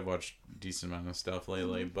things. I've watched a decent amount of stuff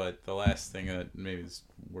lately, but the last thing that maybe is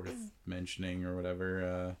worth mentioning or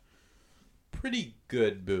whatever, pretty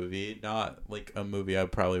good movie. Not like a movie I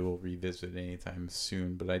probably will revisit anytime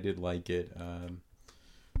soon, but I did like it.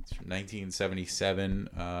 It's from 1977,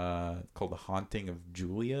 called The Haunting of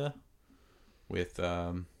Julia, with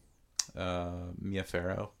Mia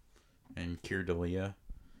Farrow and Keir Dullea.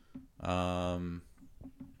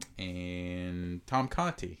 And Tom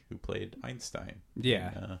Conti, who played Einstein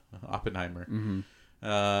in Oppenheimer.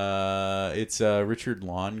 It's a Richard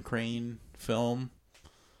Loncraine film,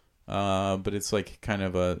 but it's like kind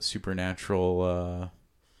of a supernatural.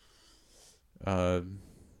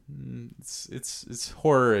 It's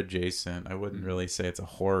horror adjacent. I wouldn't really say it's a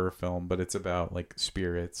horror film, but it's about like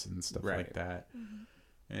spirits and stuff like that.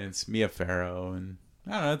 And it's Mia Farrow, and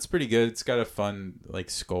I don't know, it's pretty good. It's got a fun like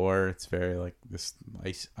score. It's very like this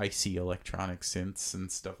icy electronic synths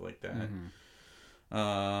and stuff like that.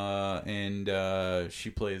 And she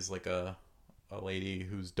plays like a lady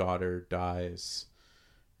whose daughter dies,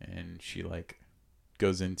 and she like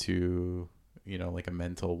goes into, you know, like a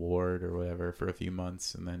mental ward or whatever for a few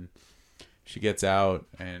months, and then she gets out,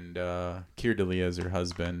 and Keir Dullea is her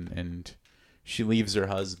husband, and she leaves her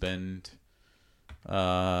husband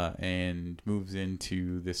and moves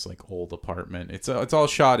into this like old apartment. It's all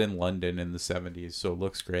shot in London in the 70s, so it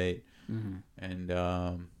looks great. And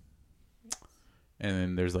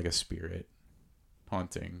then there's like a spirit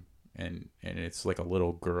haunting, and it's like a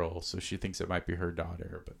little girl, so she thinks it might be her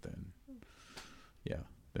daughter, but then it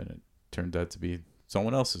turns out to be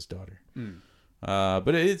someone else's daughter.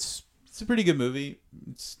 But it's a pretty good movie.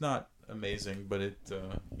 It's not amazing, but it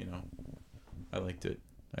I liked it.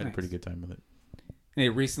 I had a pretty good time with it. And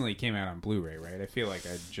it recently came out on Blu-ray, right? I feel like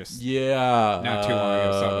I just not too long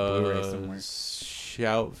ago saw the Blu-ray somewhere.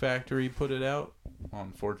 Shout Factory put it out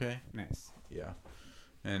on 4K. Nice. Yeah.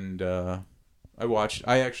 And I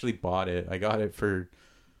actually bought it. I got it for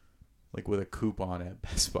like with a coupon at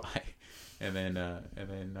Best Buy. And then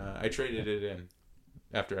I traded it in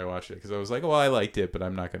after I watched it, because I was like, well, I liked it, but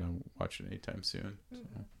I'm not going to watch it anytime soon. So.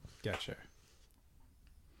 Gotcha.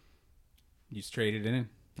 You just traded it in?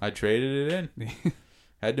 I traded it in.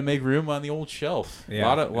 Had to make room on the old shelf.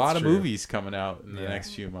 Yeah, a lot of movies coming out in the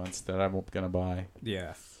next few months that I'm going to buy.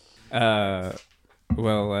 Yeah.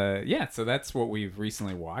 So that's what we've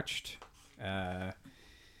recently watched.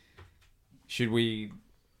 Should we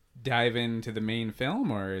dive into the main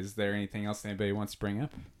film, or is there anything else anybody wants to bring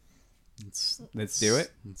up? Let's do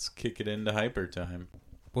it. Let's kick it into hyper time.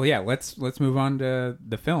 Well, yeah, let's move on to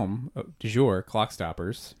the film du jour,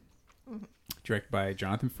 Clockstoppers, directed by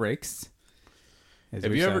Jonathan Frakes.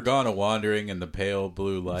 Have you ever gone a wandering in the pale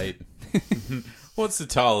blue light? What's the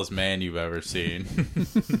tallest man you've ever seen?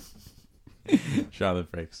 Jonathan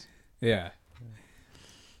Frakes. Yeah.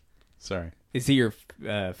 Sorry. Is he your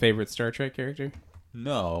favorite Star Trek character?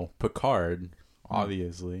 No, Picard,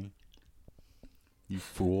 obviously. You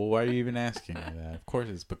fool. Why are you even asking me that? Of course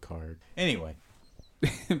it's Picard. Anyway.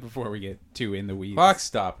 Before we get too in the weeds.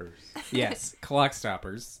 Clockstoppers. Yes,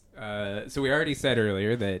 Clockstoppers. So we already said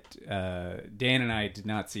earlier that Dan and I did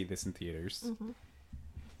not see this in theaters.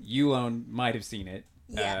 You, Lone, might have seen it.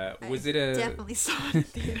 Yeah, I definitely saw it in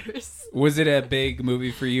theaters. Was it a big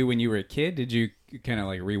movie for you when you were a kid? Did you kind of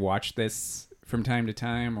like rewatch this from time to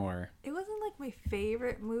time, or? It wasn't like my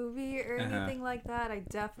favorite movie or anything like that. I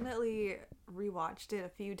definitely rewatched it a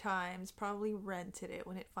few times, probably rented it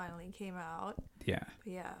when it finally came out. Yeah.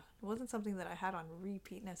 But yeah, it wasn't something that I had on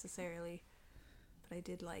repeat necessarily, but I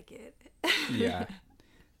did like it. Yeah.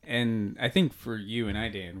 And I think for you and I,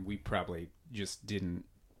 Dan, we probably just didn't,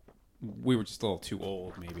 we were just a little too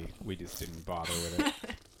old, maybe. We just didn't bother with it.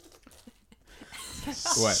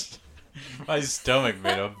 What? My stomach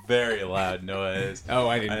made a very loud noise. Oh,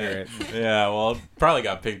 I didn't hear it. Yeah, well, it probably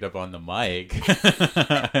got picked up on the mic.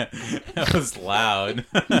 It was loud.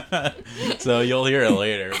 So you'll hear it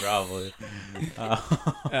later, probably. You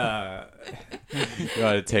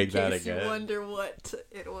want to take that again? You wonder what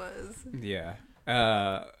it was. Yeah.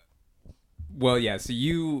 Well, yeah, so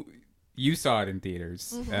you saw it in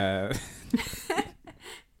theaters.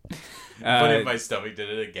 But if my stomach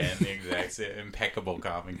did it again, the exact same impeccable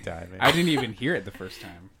calming timing. I didn't even hear it the first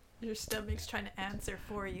time. Your stomach's trying to answer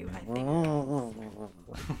for you, I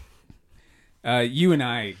think. You and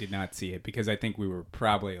I did not see it because I think we were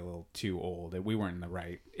probably a little too old. We weren't in the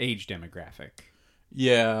right age demographic.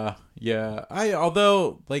 Yeah.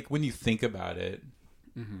 Although, like, when you think about it,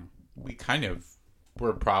 we kind of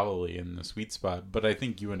were probably in the sweet spot. But I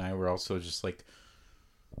think you and I were also just, like,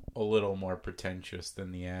 a little more pretentious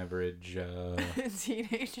than the average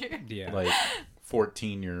teenager. Yeah. Like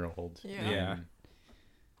 14-year-old. Yeah.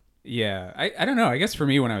 I don't know. I guess for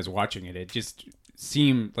me when I was watching it, it just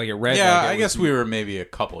seemed like it read. Yeah, like I guess we were maybe a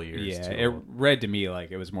couple years. Yeah, too it old. read to me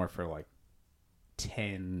like it was more for like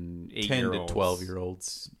 10 to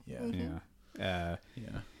 12-year-olds. Yeah. Yeah.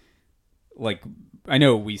 Yeah. Like I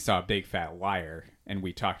know we saw Big Fat Liar and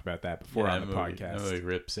we talked about that before on the podcast. That movie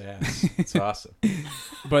rips ass. It's awesome.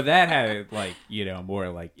 But that had like, more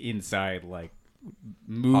like inside like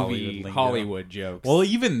movie Hollywood jokes. Well,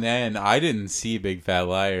 even then, I didn't see Big Fat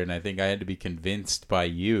Liar, and I think I had to be convinced by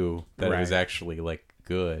you that it was actually like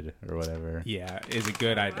good or whatever. Yeah, is it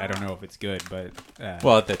good? I don't know if it's good, but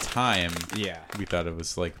well, at the time, yeah, we thought it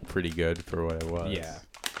was like pretty good for what it was.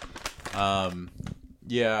 Yeah.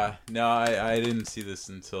 Yeah. No, I didn't see this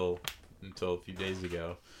until a few days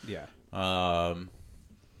ago. Yeah. How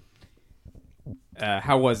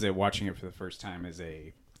was it watching it for the first time as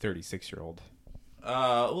a 36-year-old?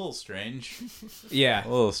 A little strange. Yeah. A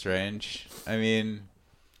little strange. I mean,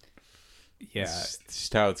 yeah, it's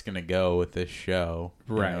just how it's gonna go with this show.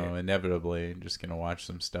 Right. Inevitably, I'm just gonna watch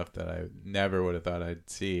some stuff that I never would have thought I'd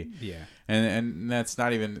see. Yeah. And that's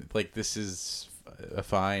not even like, this is a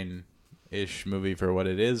fine-ish movie for what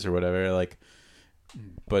it is or whatever. Like,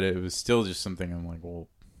 but it was still just something I'm like, well,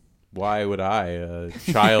 why would I, a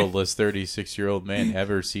childless 36-year-old man,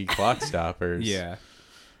 ever see Clockstoppers? Yeah.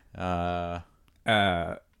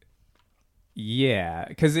 Yeah,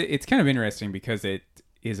 because it's kind of interesting because it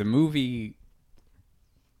is a movie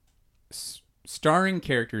starring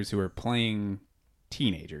characters who are playing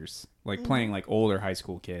teenagers, like playing like older high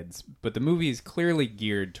school kids, but the movie is clearly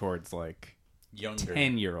geared towards like younger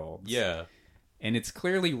 10-year-olds. Yeah. And it's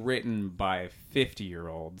clearly written by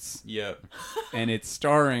 50-year-olds. Yep. And it's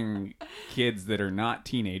starring kids that are not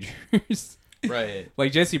teenagers. Right.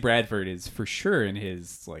 Like Jesse Bradford is for sure in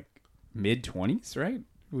his like mid-20s, right?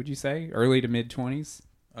 Would you say early to mid-20s?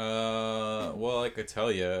 Well, I could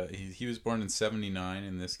tell you, he was born in 1979,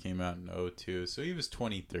 and this came out in 2002, so he was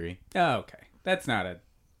 23. Oh, okay. That's not a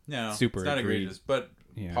super it's not agreed. egregious, but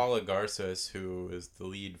Yeah. Paula Garces, who is the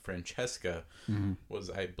lead Francesca, was,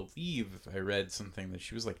 I believe, I read something that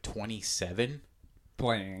she was like 27,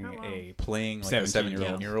 playing Oh, wow. playing like 17-year-old.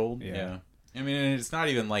 a 17-year-old. Yeah. I mean, and it's not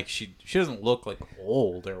even like she doesn't look like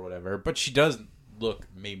old or whatever, but she does look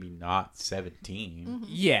maybe not 17.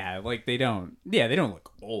 Yeah, like they don't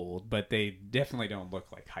look old, but they definitely don't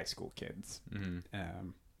look like high school kids.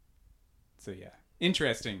 So yeah,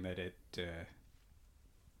 interesting that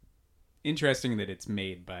it's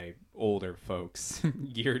made by older folks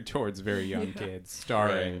geared towards very young kids,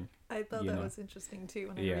 starring. I thought you that know. was interesting too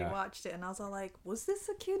when I Yeah. rewatched it, and I was all like, was this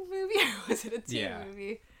a kid movie or was it a teen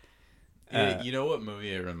movie? You know what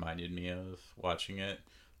movie it reminded me of watching it?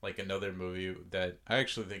 Like another movie that I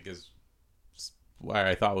actually think is why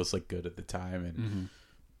I thought was like good at the time, and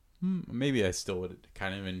maybe I still would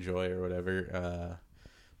kind of enjoy or whatever.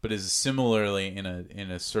 But is similarly in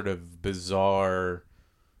a sort of bizarre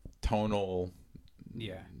tonal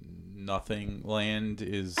nothing land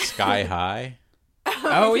is Sky High.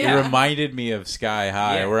 Oh yeah, It reminded me of Sky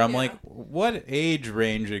High, Yeah. where I'm like, what age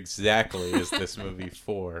range exactly is this movie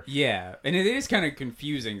for? Yeah, and it is kind of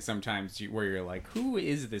confusing sometimes where you're like, who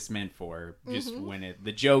is this meant for? Just when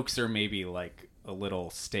the jokes are maybe like a little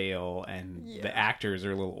stale and the actors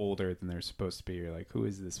are a little older than they're supposed to be. You're like, who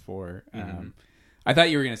is this for? I thought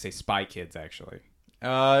you were gonna say Spy Kids, actually.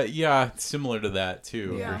 Yeah, similar to that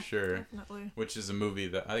too, Yeah, for sure. definitely. Which is a movie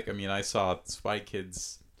that I saw Spy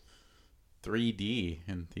Kids 3D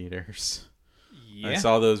in theaters. Yeah. I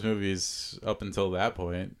saw those movies up until that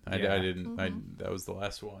point. I didn't. Mm-hmm. That was the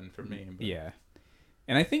last one for me. But. Yeah.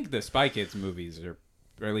 And I think the Spy Kids movies are,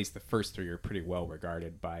 or at least the first three, are pretty well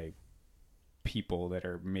regarded by people that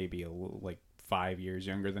are maybe a little, like 5 years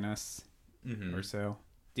younger than us or so.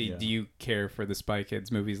 Do you care for the Spy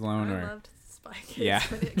Kids movies, Lone? I Or loved Spy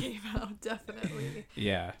Kids when it came out, definitely.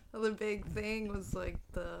 Yeah. The big thing was like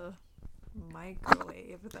the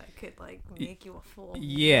microwave that could like make you a full meal.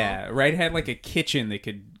 Yeah, right? It had like a kitchen that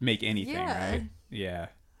could make anything, Yeah. right? Yeah.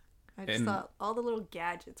 I just thought all the little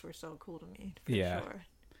gadgets were so cool to me, for sure.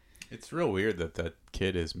 It's real weird that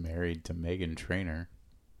kid is married to Meghan Trainor.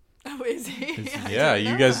 Oh, is he? Yeah,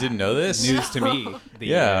 you guys didn't know this? News to me.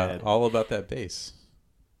 All about that bass.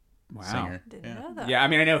 Wow. Singer. Didn't know that. Yeah, I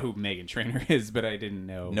mean, I know who Meghan Trainor is, but I didn't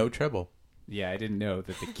know. No treble. Yeah, I didn't know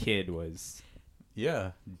that the kid was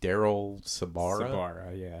Yeah, Daryl Sabara.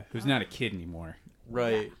 Sabara, yeah. Who's not a kid anymore.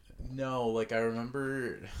 Right. No, like I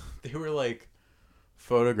remember they were like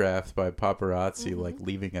photographed by paparazzi like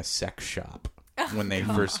leaving a sex shop when they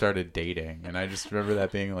first started dating, and I just remember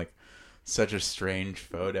that being like such a strange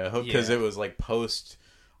photo because it was like post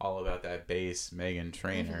all about that bass Meghan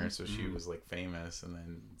Trainor, so she was like famous, and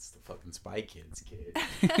then it's the fucking Spy Kids kid.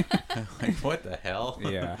 Like, what the hell?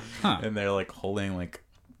 Yeah. Huh. And they're like holding like,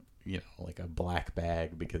 you know, like a black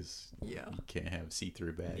bag because you can't have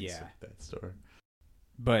see-through bags at that store.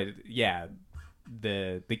 But yeah,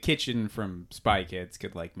 the kitchen from Spy Kids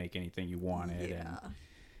could like make anything you wanted.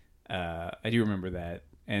 And I do remember that,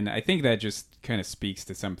 and I think that just kind of speaks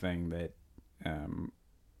to something that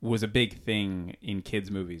was a big thing in kids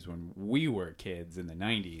movies when we were kids in the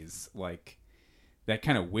 90s, like that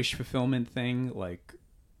kind of wish fulfillment thing, like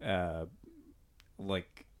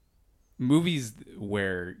movies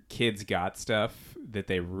where kids got stuff that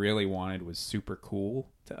they really wanted was super cool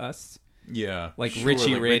to us. Yeah, like sure,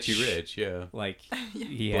 Richie like Rich. Richie Rich, yeah. Like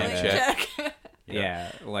he Blank had check.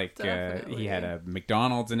 yeah, like he had a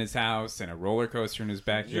McDonald's in his house and a roller coaster in his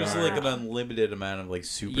backyard. There's like an unlimited amount of like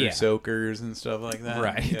super soakers and stuff like that.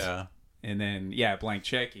 Right. Yeah. And then Blank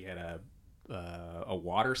Check. He had a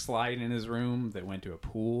water slide in his room that went to a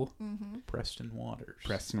pool. Mm-hmm. Preston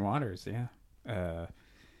Waters. Yeah.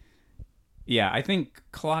 Yeah, I think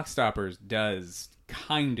Clockstoppers does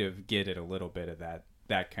kind of get at a little bit of that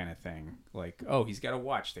kind of thing. Like, oh, he's got a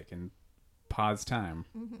watch that can pause time.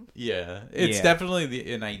 Mm-hmm. Yeah, it's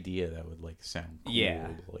definitely an idea that would like sound cool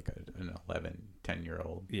to like an 11,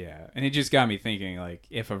 10-year-old. Yeah, and it just got me thinking, like,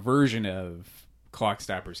 if a version of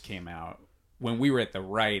Clockstoppers came out when we were at the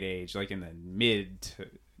right age, like in the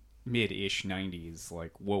mid-ish 90s,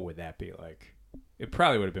 like, what would that be like? It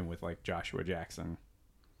probably would have been with like Joshua Jackson.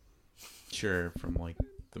 Sure, from like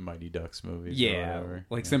the Mighty Ducks movies. Yeah, or whatever.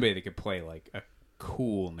 like somebody that could play like a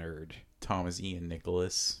cool nerd. Thomas Ian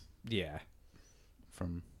Nicholas. Yeah.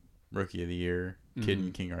 From Rookie of the Year, Kid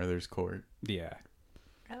in King Arthur's Court. Yeah.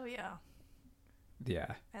 Oh yeah.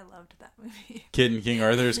 Yeah. I loved that movie. Kid in King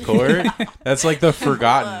Arthur's Court? That's like the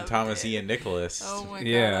forgotten Thomas Ian Nicholas. Oh my god,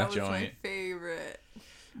 that was my favorite.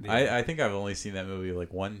 Yeah. I think I've only seen that movie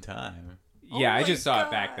like one time. Yeah, I just saw God.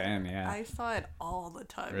 it back then, yeah. I saw it all the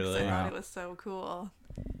time. Really? I thought it was so cool.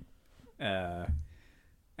 I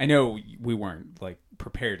know we weren't like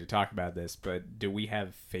prepared to talk about this, but do we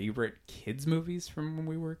have favorite kids movies from when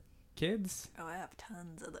we were kids? Oh, I have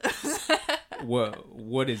tons of those.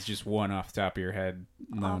 What is just one off the top of your head?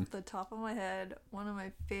 Off the top of my head, one of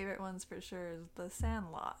my favorite ones for sure is The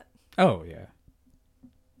Sandlot. Oh yeah.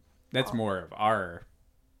 That's more of our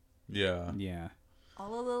Yeah.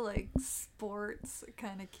 All of the like sports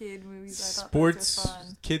kind of kid movies. I thought those were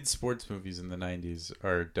fun. Kids sports movies in the 90s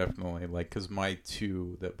are definitely like, because my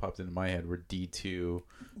two that popped into my head were D2,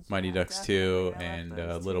 Mighty Ducks 2, and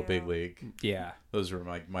Little Big League. Yeah. Those were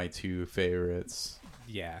my two favorites.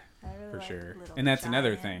 Yeah, really for sure. Little And that's Giants.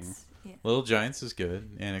 another thing. Yeah. Little Giants is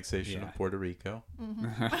good. Annexation of Puerto Rico.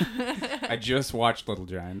 Mm-hmm. I just watched Little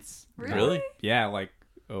Giants. Really? Yeah, like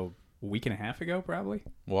a week and a half ago, probably.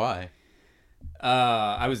 Why?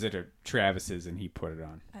 I was at Travis's and he put it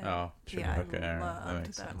on. Oh, sure. Yeah, Okay, I that loved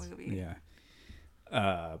makes that sense. movie.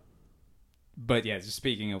 Yeah. But yeah, just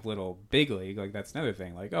speaking of Little Big League, like that's another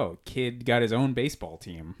thing. Like, oh, kid got his own baseball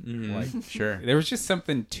team. Like, sure. There was just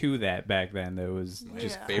something to that back then that was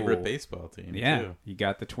just cool. Favorite baseball team. Yeah, too. you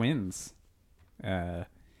got the Twins. I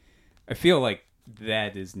feel like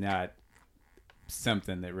that is not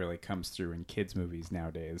something that really comes through in kids movies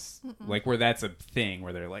nowadays. Like where that's a thing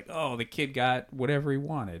where they're like, oh, the kid got whatever he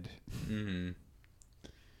wanted.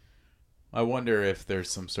 I wonder if there's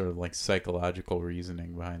some sort of like psychological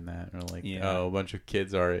reasoning behind that, or like, oh, a bunch of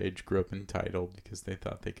kids our age grew up entitled because they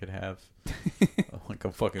thought they could have like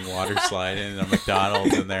a fucking water slide in a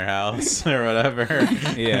McDonald's in their house or whatever.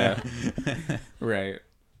 Yeah, right.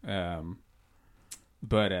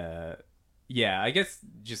 But yeah, I guess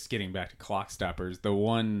just getting back to Clockstoppers, the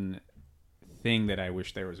one thing that I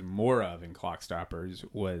wish there was more of in Clockstoppers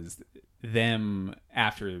was them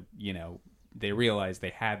after, they realized they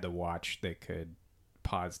had the watch that could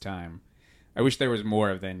pause time. I wish there was more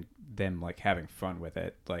of them like having fun with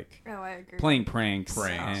it, like I agree. playing pranks.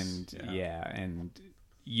 And and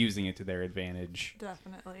using it to their advantage.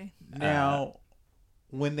 Definitely. Now,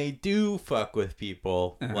 when they do fuck with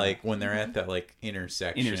people, like when they're at that like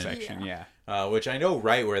intersection, which I know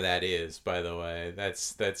right where that is, by the way.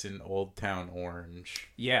 That's in Old Town Orange.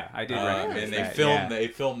 Yeah, I did recognize and that. they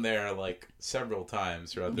filmed there like several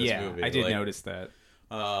times throughout this movie. I did notice that.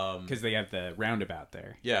 Because they have the roundabout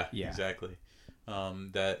there. Yeah, exactly.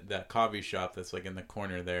 That coffee shop that's like in the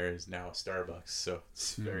corner there is now a Starbucks, so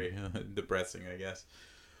it's very depressing, I guess.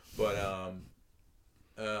 But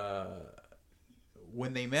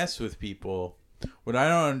when they mess with people, what I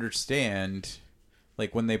don't understand,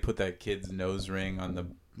 like when they put that kid's nose ring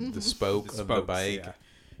on the spoke of the bike,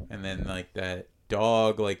 and then like that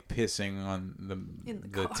dog like pissing on the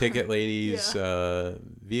ticket lady's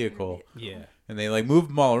vehicle, and they like move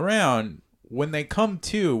them all around. When they come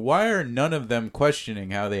to, why are none of them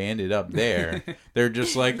questioning how they ended up there? They're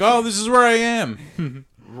just like, oh, this is where I am.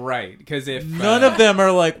 Right, because if none of them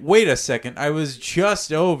are like, wait a second, I was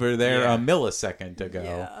just over there a millisecond ago.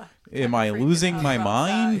 Yeah. Am I losing my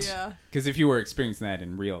mind? Because if you were experiencing that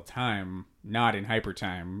in real time, not in hyper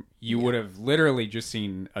time, you would have literally just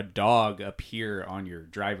seen a dog appear on your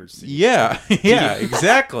driver's seat. Yeah,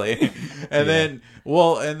 exactly. And then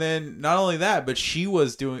not only that, but she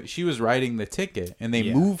was writing the ticket, and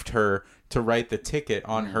they moved her to write the ticket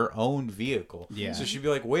on her own vehicle. Yeah. So she'd be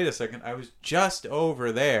like, wait a second, I was just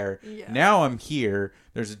over there. Yeah. Now I'm here.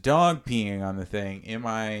 There's a dog peeing on the thing. Am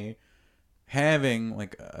I having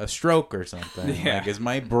like a stroke or something? Yeah. Like, is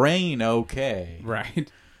my brain okay? Right.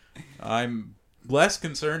 I'm less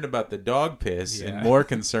concerned about the dog piss and more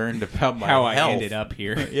concerned about my how health. I ended up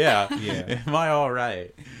here. Yeah. Am I all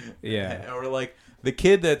right? Yeah. Or like the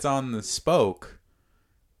kid that's on the spoke.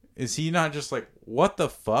 Is he not just like, what the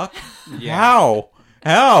fuck? Yeah.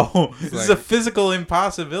 How? This is a physical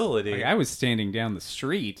impossibility. Like, I was standing down the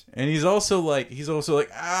street. And he's also like,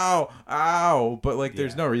 ow. But like,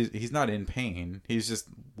 there's no reason. He's not in pain. He's just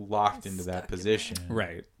locked into that position.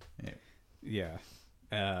 Right. Yeah.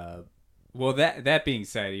 Well, that being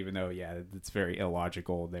said, even though, it's very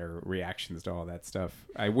illogical, their reactions to all that stuff,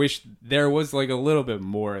 I wish there was like a little bit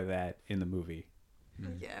more of that in the movie.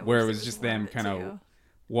 Yeah. Where it was just them kind of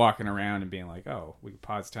walking around and being like, oh, we can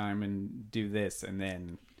pause time and do this, and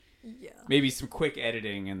then maybe some quick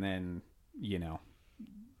editing, and then you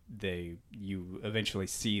eventually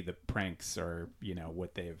see the pranks or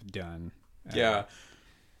what they've done.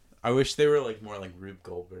 I wish they were like more like Rube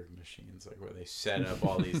Goldberg machines, like where they set up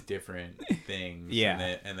all these different things,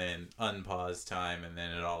 and then unpause time, and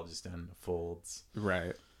then it all just unfolds.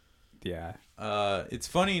 Right. Yeah. It's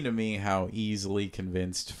funny to me how easily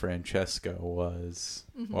convinced Francesca was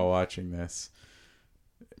while watching this.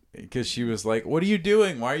 Because she was like, what are you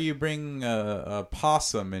doing? Why are you bringing a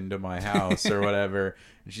possum into my house or whatever?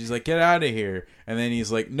 And she's like, get out of here. And then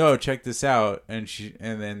he's like, no, check this out. And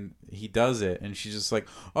then he does it. And she's just like,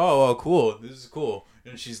 oh, cool. This is cool.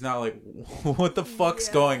 And she's not like, what the fuck's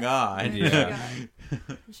going on? Yeah.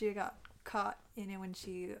 She got caught in it when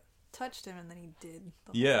she touched him, and then he did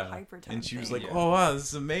the whole hyper time and she was thing. like, oh wow, this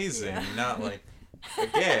is amazing. Not like,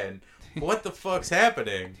 again, what the fuck's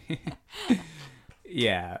happening?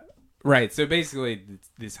 Yeah, right. So basically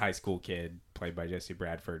this high school kid played by Jesse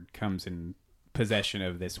Bradford comes in possession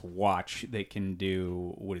of this watch that can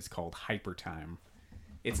do what is called hyper time.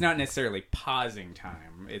 It's not necessarily pausing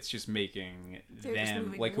time, it's just making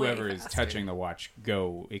them, like whoever is touching the watch,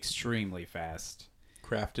 go extremely fast.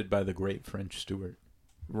 Crafted by the great French Stewart.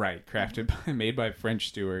 Right, made by French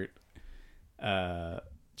Stewart.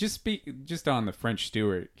 Just on the French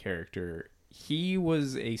Stewart character, he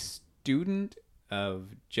was a student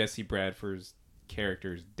of Jesse Bradford's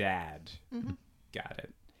character's dad. Got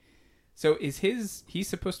it. So he's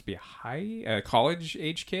supposed to be a college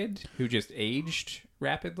age kid who just aged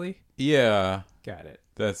rapidly? Yeah. Got it.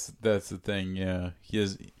 That's the thing, yeah. He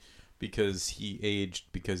is, because he aged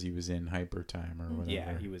because he was in hyper time or whatever.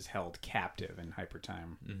 Yeah, he was held captive in hyper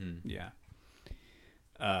time. Yeah.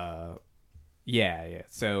 Yeah.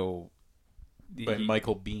 So by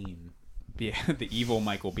Michael Biehn. Yeah, the evil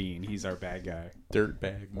Michael Biehn. He's our bad guy.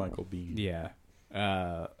 Dirtbag Michael Biehn. Yeah.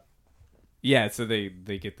 Yeah, so they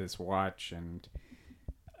get this watch, and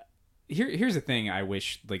here's the thing I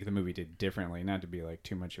wish like the movie did differently, not to be like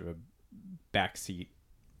too much of a backseat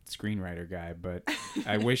screenwriter guy, but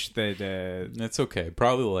I wish that it's okay.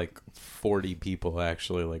 Probably like 40 people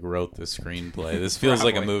actually like wrote the screenplay. This feels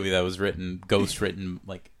like a movie that was ghostwritten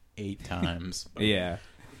like 8 times. Yeah.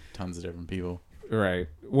 Tons of different people. Right.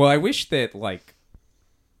 Well, I wish that like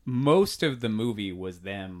most of the movie was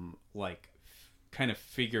them like kind of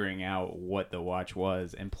figuring out what the watch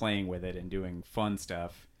was and playing with it and doing fun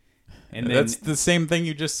stuff. And then, that's the same thing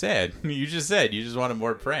you just said. You just said you just wanted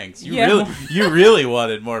more pranks. You Yeah. really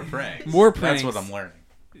wanted more pranks. More pranks. That's what I'm learning.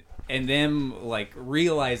 And them like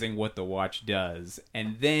realizing what the watch does,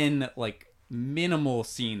 and then like minimal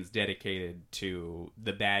scenes dedicated to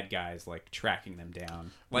the bad guys like tracking them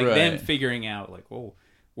down, like them figuring out like, oh,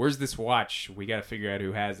 where's this watch? We got to figure out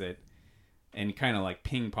who has it, and kind of like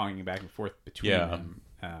ping ponging back and forth between them.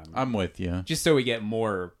 I'm with you. Just so we get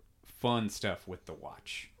more fun stuff with the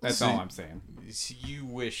watch. That's all I'm saying. So you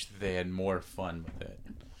wish they had more fun with it,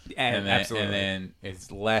 Absolutely. And then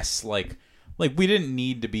it's less like we didn't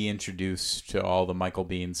need to be introduced to all the Michael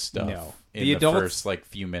Biehn stuff in the first like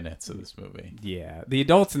few minutes of this movie. Yeah, the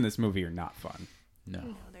adults in this movie are not fun.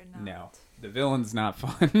 No, they're not. No, the villain's not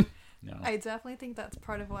fun. No. I definitely think that's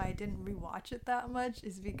part of why I didn't rewatch it that much,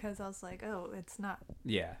 is because I was like, oh, it's not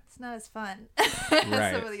as fun as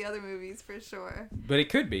some of the other movies for sure. But it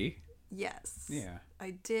could be. Yes. Yeah.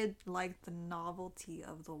 I did like the novelty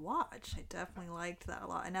of the watch. I definitely liked that a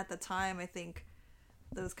lot. And at the time, I think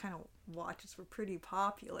those kind of watches were pretty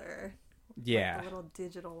popular. Yeah. Like the little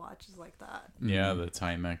digital watches like that. Yeah, the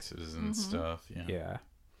Timexes and stuff. Yeah.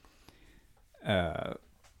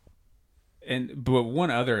 But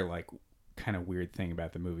one other like kind of weird thing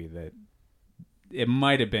about the movie that it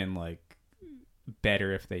might have been like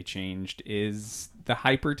better if they changed is the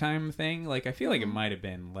hyper time thing. Like I feel like it might have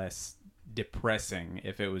been less depressing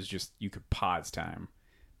if it was just you could pause time,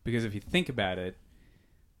 because if you think about it,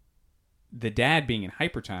 the dad being in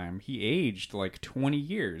hyper time, he aged like 20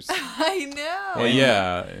 years. I know. Well,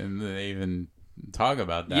 yeah, and they even talk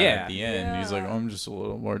about that at the end. Yeah. He's like, I'm just a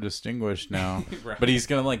little more distinguished now. Right. But he's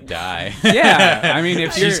gonna like die. Yeah, I mean,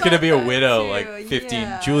 if she's you're gonna be a that widow, too, like 15.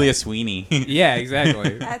 yeah. Julia Sweeney. yeah,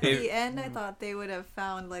 exactly. At the end, I thought they would have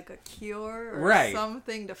found like a cure or Right.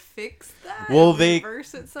 something to fix that. Well, and they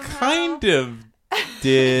reverse it somehow. kind of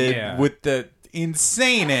did Yeah. with the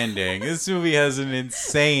insane ending. This movie has an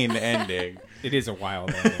insane ending. It is a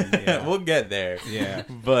wild ending. Yeah. We'll get there. Yeah.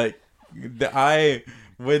 But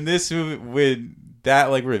when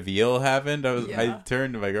that like reveal happened, I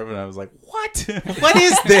turned to my girlfriend and I was like, "What? What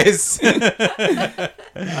is this?"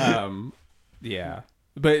 Yeah.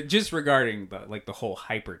 But just regarding the whole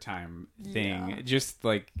hyper time thing, just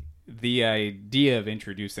like the idea of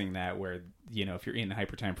introducing that where, you know, if you're in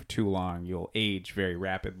hyper time for too long, you'll age very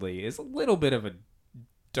rapidly is a little bit of a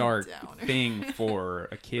dark Downer. thing for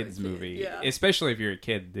a kid's movie. Yeah. Especially if you're a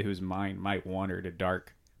kid whose mind might wander to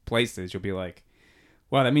dark places. You'll be like,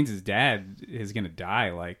 wow, that means his dad is going to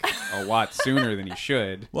die like a lot sooner than he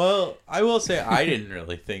should. Well, I will say I didn't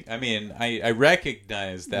really think. I mean, I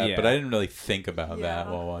recognized that, but I didn't really think about that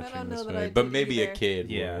while watching this movie. But maybe a kid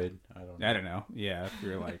would. I don't know. Yeah, if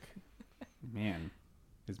you're like, man,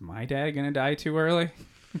 is my dad going to die too early?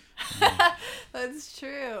 That's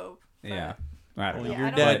true. Yeah. I don't know.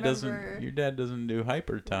 Your dad doesn't do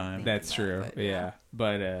hyper time. That's true. It, yeah.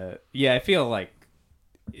 But I feel like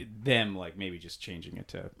them like maybe just changing it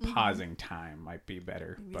to pausing time might be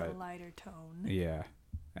better. Maybe but a lighter tone. yeah.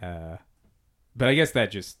 But I guess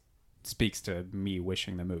that just speaks to me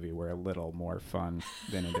wishing the movie were a little more fun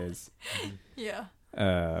than it is. Yeah.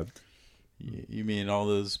 You mean all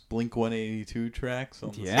those Blink-182 tracks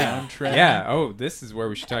on the Yeah. soundtrack? Yeah. Oh, this is where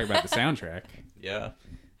we should talk about the soundtrack. Yeah.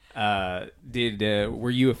 Were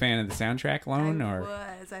you a fan of the soundtrack, Lone?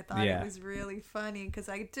 I thought it was really funny because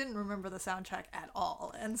I didn't remember the soundtrack at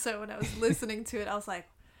all, and so when I was listening to it, I was like,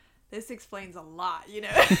 "This explains a lot," you know.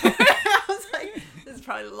 I was like, "This is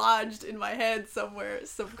probably lodged in my head somewhere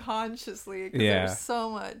subconsciously because there's so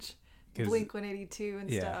much Blink-182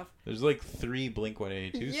 and stuff." There's like 3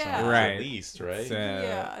 Blink-182 songs right. at least, right?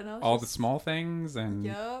 And all the small things and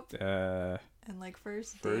and like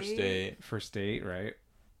First Date, right?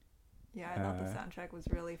 Yeah, I thought the soundtrack was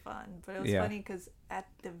really fun. But it was funny because at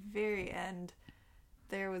the very end,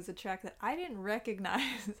 there was a track that I didn't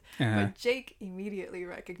recognize, but Jake immediately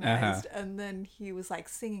recognized. And then he was like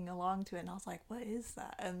singing along to it. And I was like, what is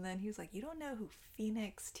that? And then he was like, you don't know who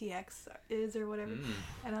Phoenix TX is or whatever?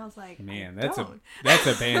 And I was like, man, that's a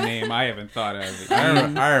band name I haven't thought of. I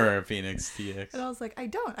remember Phoenix TX. And I was like, I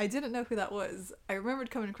didn't know who that was. I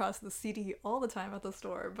remembered coming across the CD all the time at the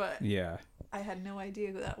store, but yeah, I had no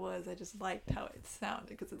idea who that was. I just liked how it sounded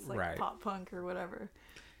because it's like pop punk or whatever.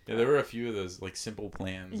 Yeah, there were a few of those like Simple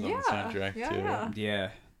Plans on the soundtrack too. Yeah,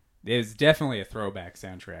 it was definitely a throwback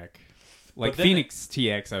soundtrack. Like Phoenix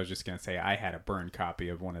TX, I was just gonna say I had a burned copy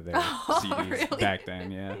of one of their CDs back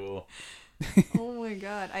then. Yeah. Cool. Oh my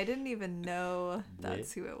god, I didn't even know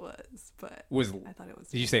that's who it was, but I thought it was.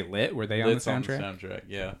 Did you say Lit? Were they Lit's on the soundtrack? On the soundtrack,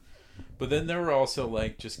 yeah. But then there were also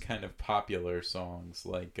like just kind of popular songs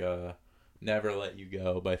like Never Let You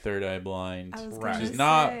Go by Third Eye Blind, which is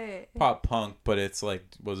not pop punk, but it's a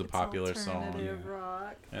popular song.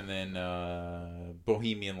 Rock. And then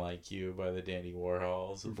Bohemian Like You by the Dandy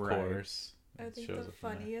Warhols, of course. I think the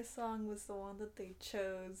funniest song was the one that they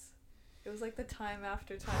chose. It was like the Time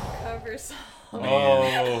After Time cover song.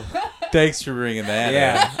 Oh, thanks for bringing that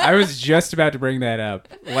up. I was just about to bring that up.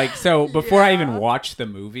 Like, so before I even watched the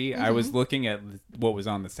movie, I was looking at what was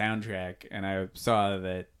on the soundtrack, and I saw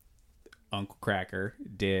that Uncle Kracker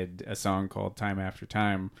did a song called Time After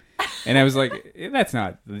Time. And I was like, that's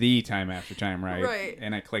not the Time After Time, right? Right.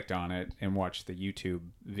 And I clicked on it and watched the YouTube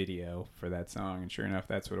video for that song. And sure enough,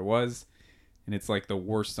 that's what it was. And it's like the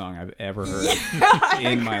worst song I've ever heard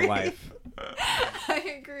in my life.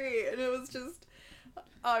 I agree. And it was just,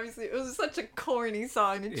 obviously, it was such a corny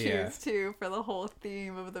song to choose, too, for the whole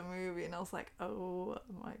theme of the movie. And I was like, oh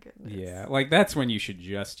my goodness. Yeah, like that's when you should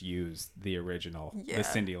just use the original, the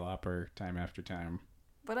Cyndi Lauper Time After Time.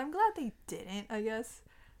 But I'm glad they didn't, I guess.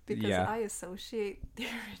 Because I associate the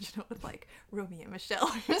original with like Romeo and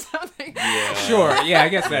Michelle or something. Yeah. Sure, yeah, I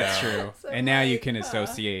guess that's true. So and now you can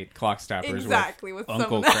associate Clockstoppers with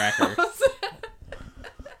Uncle Kracker.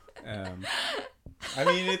 I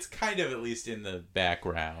mean, it's kind of at least in the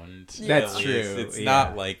background. That's true. It's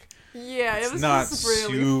not like it was not just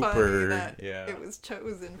really super. Funny that it was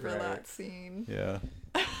chosen for that scene. Yeah.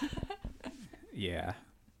 Yeah.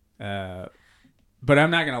 But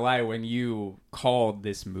I'm not going to lie, when you called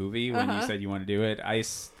this movie, when you said you want to do it, I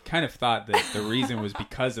kind of thought that the reason was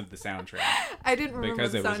because of the soundtrack. I didn't remember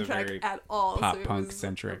the soundtrack at all. Pop-punk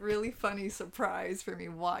centric. A really funny surprise for me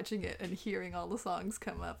watching it and hearing all the songs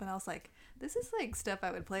come up. And I was like, this is like stuff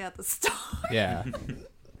I would play at the store. Yeah.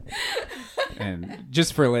 And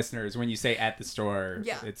just for listeners, when you say at the store,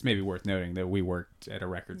 it's maybe worth noting that we worked at a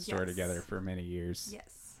record store together for many years.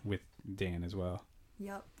 Yes. With Dan as well.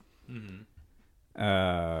 Yep. Mm-hmm.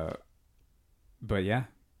 But yeah,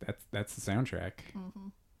 that's the soundtrack. Mm-hmm.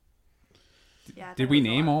 Yeah. Did we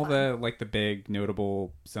name all the the big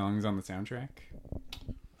notable songs on the soundtrack?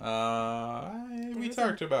 We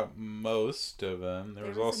talked about most of them. There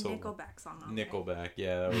was also a Nickelback song on Nickelback,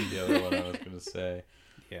 that was the other one I was going to say.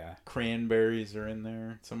 Yeah. Cranberries are in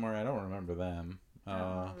there somewhere. I don't remember them. I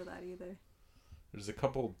don't remember that either. There's a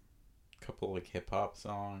couple like hip hop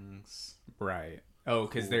songs. Right. Oh,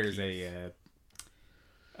 because there's a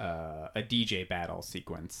DJ battle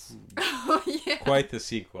sequence. Oh yeah. Quite the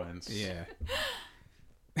sequence. Yeah.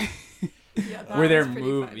 Where they're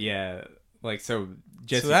moved. Yeah. Like so.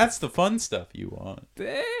 Jesse, so that's the fun stuff you want.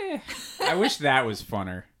 I wish that was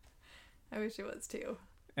funner. I wish it was too.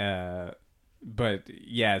 But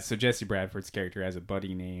yeah, so Jesse Bradford's character has a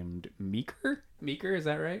buddy named Meeker. Meeker, is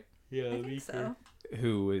that right? Yeah, I think so.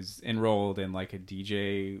 Who is enrolled in like a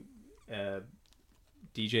DJ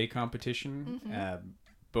competition. Mm-hmm.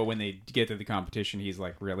 But when they get to the competition, he's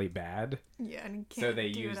like really bad. Yeah, and he can't. So they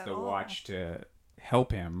use the watch to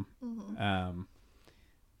help him. Mm-hmm.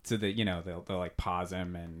 So that they'll like pause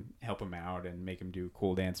him and help him out and make him do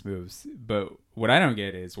cool dance moves. But what I don't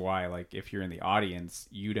get is why, like, if you're in the audience,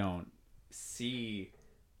 you don't see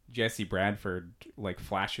Jesse Bradford, like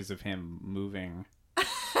flashes of him moving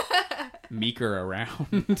Meeker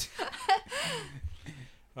around.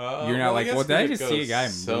 You're not like, well, did I just see a guy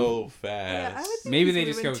move so fast? Yeah, I would say maybe they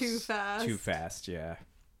just go too fast. Too fast, yeah.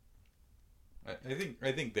 I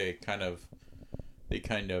think they kind of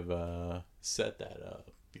set that up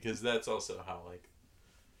because that's also how like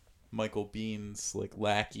Michael Bean's like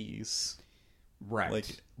lackeys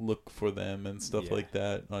like look for them and stuff like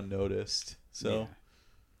that unnoticed. So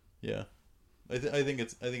yeah. I think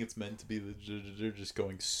it's meant to be that they're just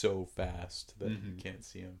going so fast that you can't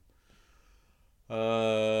see them.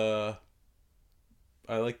 I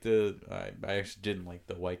actually didn't like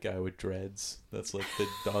the white guy with dreads. That's like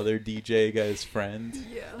the other DJ guy's friend.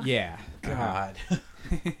 Yeah. Yeah. God.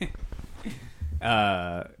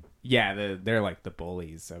 Yeah, they're like the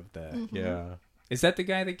bullies of the. Yeah. Is that the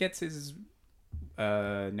guy that gets his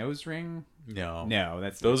nose ring? No,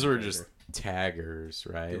 that's those were Taser. just taggers,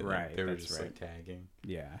 right? Like, Right, they were that's just right. like tagging.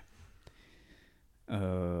 Yeah.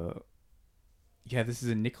 Yeah, this is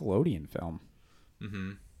a Nickelodeon film.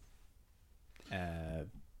 Mm-hmm.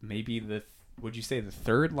 Maybe would you say the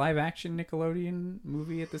third live action Nickelodeon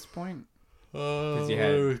movie at this point? You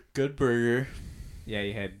had Good Burger. Yeah,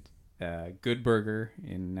 you had Good Burger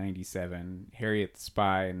in 97, Harriet the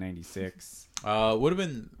Spy in 96. Would have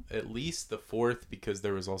been at least the fourth because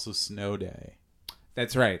there was also Snow Day.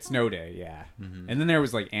 That's right, Snow Day, yeah. Mm-hmm. And then there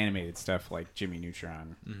was like animated stuff like Jimmy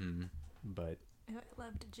Neutron. Mm-hmm. But I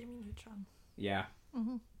loved Jimmy Neutron. yeah,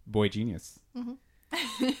 Mm-hmm. Boy Genius. Mm-hmm.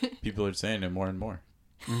 People are saying it more and more.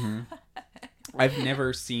 Mm-hmm. I've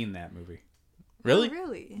never seen that movie. Really? Oh,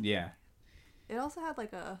 really? Yeah. It also had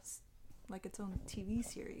like its own TV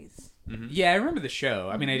series. Mm-hmm. Yeah, I remember the show.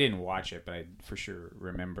 I mean, I didn't watch it, but I for sure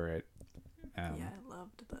remember it. Yeah, I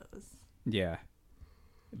loved those. Yeah.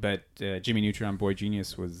 But Jimmy Neutron, Boy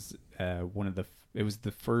Genius was one of the. It was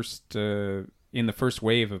the first in the first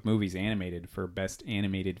wave of movies animated for Best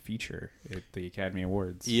Animated Feature at the Academy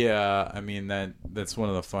Awards. Yeah, I mean that's one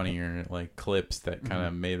of the funnier like clips that kind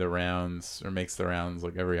of made the rounds or makes the rounds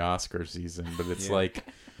like every Oscar season. But it's like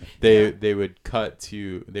they would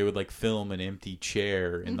like film an empty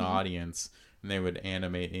chair in the audience and they would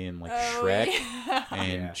animate in like Shrek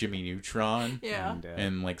and Jimmy Neutron. Yeah.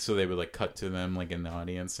 And like so they would like cut to them like in the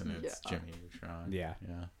audience and it's Jimmy Neutron. Yeah.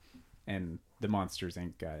 Yeah. And the Monsters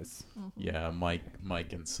Inc. guys. Yeah, Mike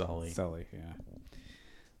and Sully. Sully,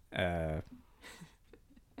 yeah.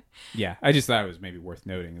 Yeah, I just thought it was maybe worth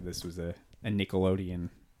noting that this was a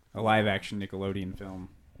live action Nickelodeon film,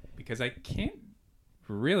 because I can't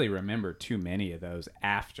really remember too many of those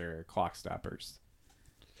after Clockstoppers.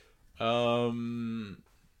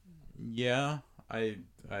 Yeah,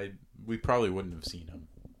 we probably wouldn't have seen them.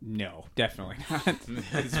 No, definitely not.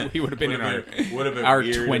 'Cause we would have been in our our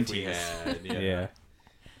 20s.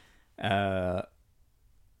 Yeah.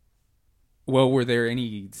 Well, were there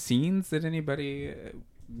any scenes that anybody,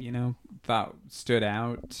 thought stood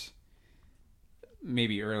out?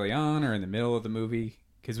 Maybe early on or in the middle of the movie?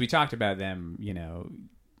 Because we talked about them,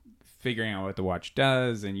 figuring out what the watch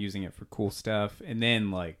does and using it for cool stuff, and then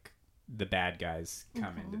like the bad guys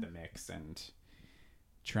come into the mix and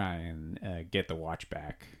try and get the watch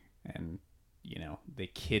back, and they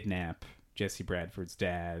kidnap Jesse Bradford's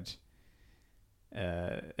dad,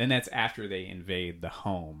 and that's after they invade the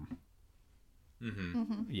home.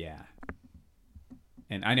 Yeah.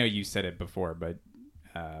 And I know you said it before, but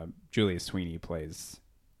Julia Sweeney plays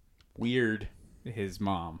Weird. his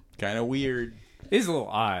mom. Kind of weird. It is a little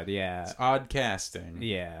odd, yeah. It's odd casting.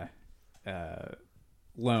 Yeah.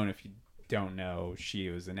 Lone, if you don't know, she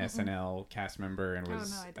was an SNL cast member and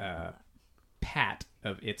was I didn't know that. Pat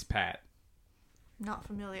of It's Pat. Not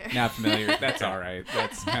familiar. Not familiar. That's all right.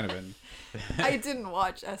 That's kind of an... I didn't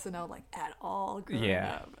watch SNL like at all growing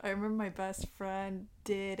Yeah. up. I remember my best friend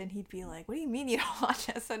did, and he'd be like, "What do you mean you don't watch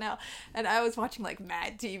SNL?" And I was watching like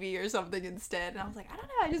Mad TV or something instead, and I was like, "I don't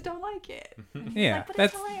know, I just don't like it." Yeah, Like, but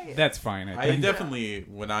it's hilarious. that's fine. I I think. definitely,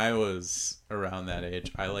 when I was around that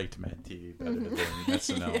age, I liked Mad TV better than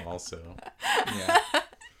SNL also. Yeah.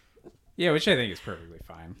 Yeah, which I think is perfectly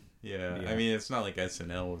fine. Yeah. Yeah. I mean, it's not like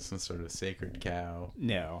SNL was some sort of sacred cow.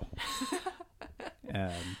 No.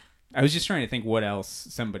 I was just trying to think what else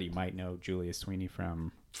somebody might know Julia Sweeney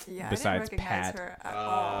from. Yeah, besides I didn't recognize Pat. her at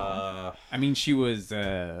all. I mean, she was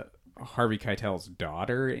Harvey Keitel's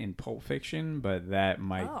daughter in Pulp Fiction, but that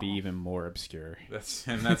might be even more obscure. That's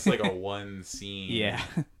like a one scene. Yeah.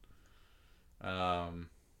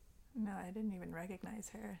 No, I didn't even recognize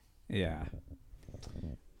her. Yeah.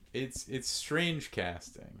 It's strange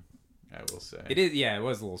casting, I will say. It is. Yeah, it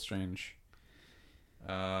was a little strange.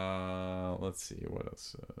 Let's see what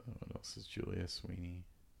else. What else is Julia Sweeney?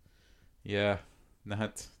 Yeah,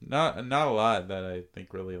 not a lot that I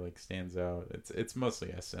think really like stands out. It's mostly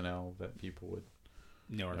SNL that people would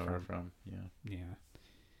know her from. Yeah.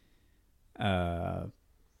 Yeah.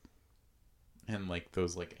 And like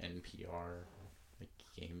those like NPR like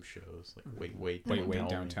game shows, like wait,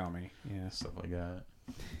 Don't tell me. Yeah. Stuff like that.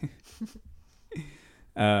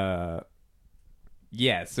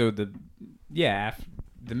 Yeah. So the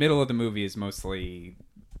middle of the movie is mostly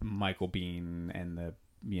Michael Biehn and the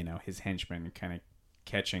his henchmen kind of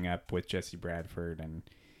catching up with Jesse Bradford and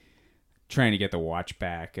trying to get the watch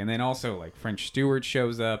back, and then also like French Stewart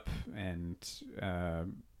shows up and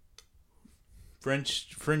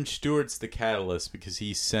French Stewart's the catalyst because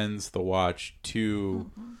he sends the watch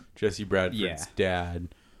to Jesse Bradford's dad,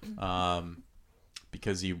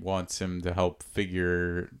 because he wants him to help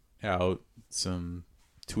figure out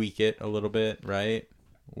tweak it a little bit, right?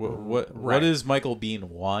 What does Michael Biehn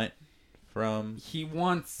want from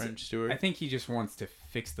French Stewart? I think he just wants to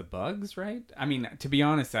fix the bugs, right? I mean, to be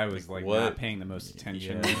honest, I was not paying the most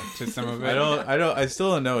attention to some of it. I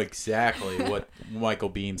still don't know exactly what Michael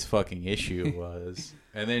Bihn's fucking issue was.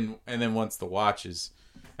 And then once the watch is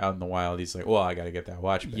out in the wild, he's like, well, I got to get that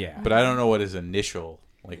watch back. Yeah. But I don't know what his initial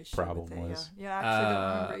problem was. Yeah, I actually don't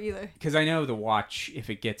remember either. Because I know the watch, if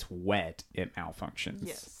it gets wet, it malfunctions.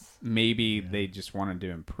 Yes. Maybe they just wanted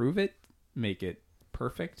to improve it, make it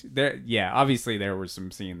perfect. Obviously there were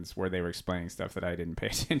some scenes where they were explaining stuff that I didn't pay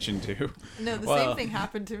attention to. No, same thing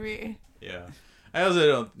happened to me. Yeah. I also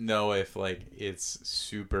don't know if it's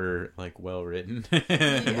super well written.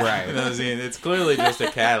 Right. It's clearly just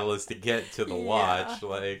a catalyst to get to the watch.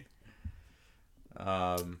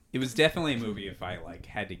 It was definitely a movie if I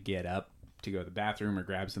had to get up to go to the bathroom or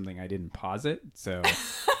grab something, I didn't pause it. So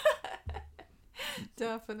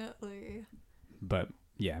definitely. But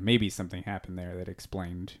yeah, maybe something happened there that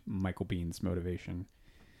explained Michael Bihn's motivation.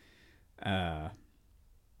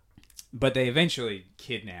 But they eventually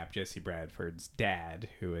kidnap Jesse Bradford's dad,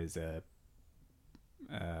 who is a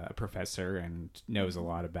professor and knows a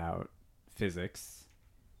lot about physics.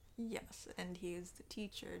 Yes, and he is the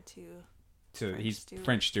teacher he's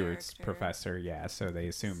French Stewart's professor, yeah. So they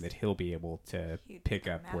assume that he'll be able to pick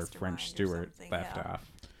up where French Stewart left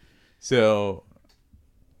off. So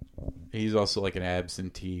he's also an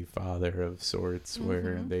absentee father of sorts,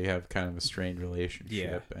 where they have kind of a strained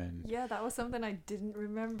relationship. And that was something I didn't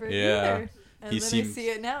remember either. And I see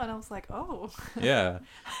it now, and I was like, oh. Yeah,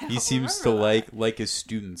 he seems to like his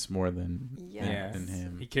students more than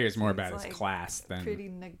him. He cares more about his class than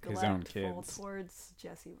his own kids. Towards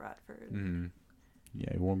Jesse Bradford. Mm-hmm. Yeah,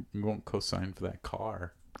 he won't co-sign for that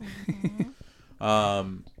car.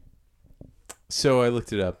 So I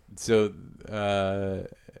looked it up. So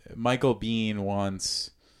Michael Biehn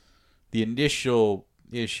wants, the initial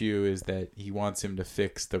issue is that he wants him to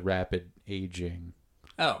fix the rapid aging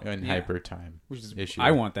and hyper time issue.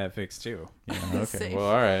 I want that fixed too. Yeah, okay. Well,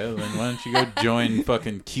 all right. Then why don't you go join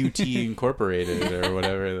fucking QT Incorporated or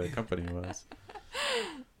whatever the company was?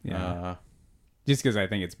 Yeah. Just because I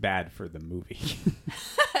think it's bad for the movie.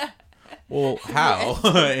 Well, how?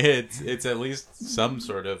 It's at least some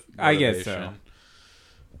sort of motivation. I guess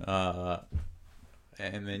so.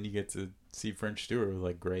 And then you get to see French Stewart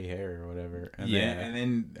with gray hair or whatever. And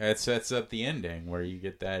then it sets up the ending where you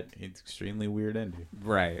get that extremely weird ending.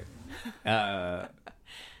 Right. So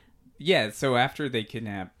after they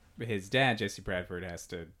kidnap his dad, Jesse Bradford has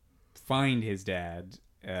to find his dad.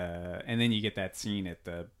 And then you get that scene at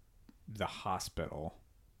the hospital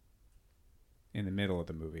in the middle of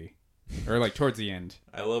the movie. Or towards the end.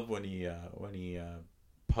 I love when he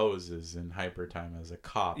poses in hyper time as a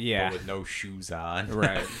cop, but with no shoes on,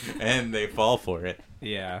 right? And they fall for it.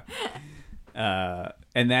 Yeah.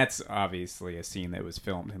 And that's obviously a scene that was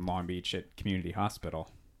filmed in Long Beach at Community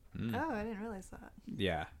Hospital. Oh, I didn't realize that.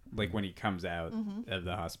 Yeah, when he comes out of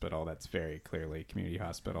the hospital, that's very clearly Community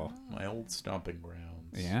Hospital. My old stomping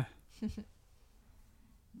grounds. Yeah.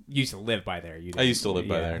 You used to live by there. I used to live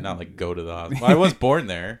by there, not go to the hospital. I was born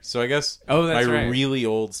there, so I guess that's my right. really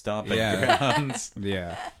old stomping grounds.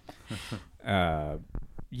 Yeah.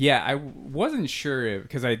 I wasn't sure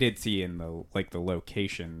because I did see in the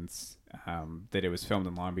locations that it was filmed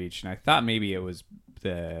in Long Beach, and I thought maybe it was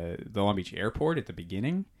the Long Beach airport at the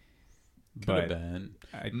beginning. Could have been.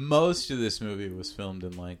 Most of this movie was filmed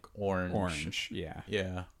in Orange. Orange, yeah.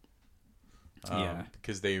 Yeah.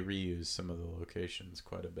 Because they reuse some of the locations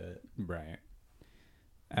quite a bit. Right.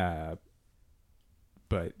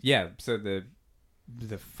 But yeah, so the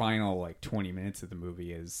final 20 minutes of the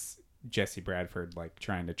movie is Jesse Bradford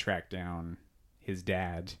trying to track down his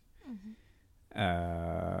dad,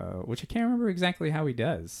 which I can't remember exactly how he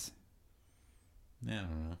does. Yeah, I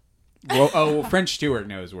don't know. Well, French Stewart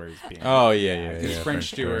knows where he's being. Oh yeah. Because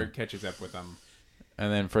French Stewart catches up with him,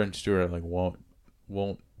 and then French Stewart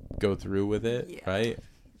won't go through with it, right?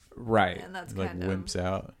 Right. And that's wimps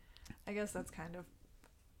out. I guess that's kind of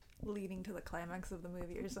leading to the climax of the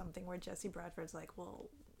movie or something, where Jesse Bradford's well,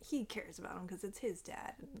 he cares about him because it's his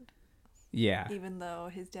dad. And even though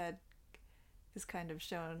his dad is kind of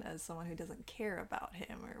shown as someone who doesn't care about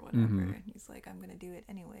him or whatever, he's I'm going to do it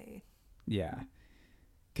anyway. Yeah.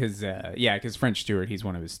 Because French Stewart, he's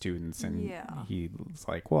one of his students, and he's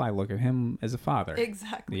well, I look at him as a father.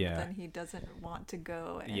 Exactly. Yeah. But then he doesn't want to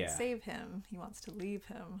go and save him. He wants to leave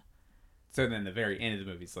him. So then the very end of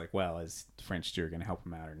the movie is like, well, is French Stewart going to help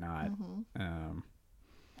him out or not?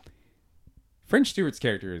 French Stewart's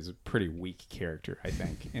character is a pretty weak character, I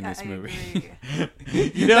think, in this movie.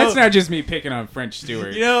 That's not just me picking on French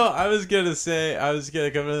Stewart. I was going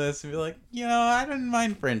to come to this and be like, I didn't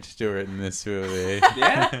mind French Stewart in this movie.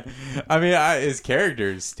 Yeah? I mean, his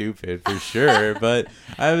character is stupid for sure, but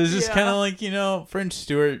I was just kind of like, French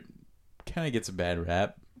Stewart kind of gets a bad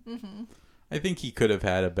rap. Mm-hmm. I think he could have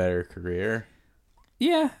had a better career.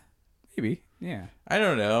 Yeah, maybe. Yeah. I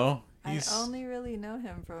don't know. I only really know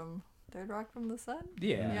him from Third Rock from the Sun.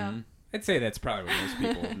 Yeah. I'd say that's probably what most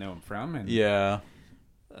people know him from. And,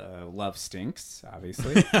 Love Stinks,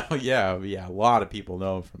 obviously. Oh, yeah. A lot of people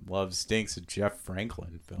know him from Love Stinks, a Jeff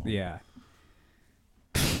Franklin film. Yeah.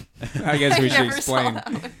 I guess we should explain.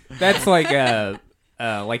 That's like an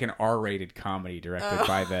R-rated comedy directed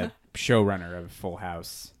by the showrunner of Full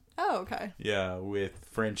House. Oh, okay. Yeah, with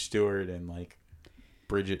French Stewart and like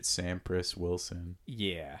Bridget Sampras Wilson.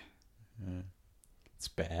 Yeah. It's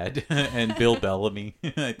bad. And Bill Bellamy,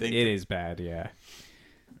 I think. It is bad, yeah.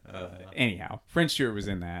 Anyhow, French Stewart was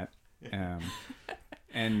in that.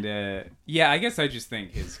 I guess I just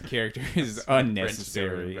think his character is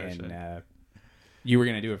unnecessary. And you were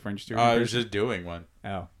going to do a French Stewart I was just doing one.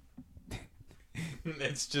 Oh.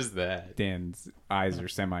 It's just that. Dan's eyes are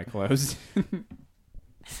semi-closed.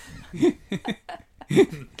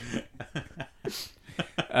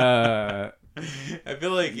 I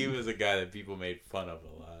feel like he was a guy that people made fun of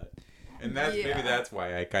a lot, and maybe that's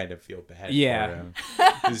why I kind of feel bad for him.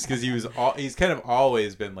 Just because he's kind of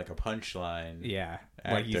always been like a punchline. Yeah,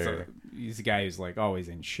 actor. Like he's a guy who's like always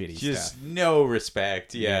in shitty just stuff. No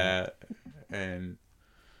respect. Yeah, and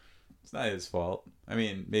it's not his fault. I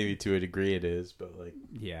mean, maybe to a degree it is, but like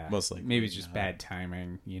most likely maybe it's just bad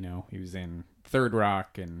timing. He was in Third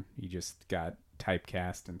Rock and he just got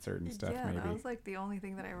typecast in certain stuff. Yeah, maybe that was like the only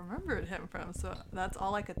thing that I remembered him from. So that's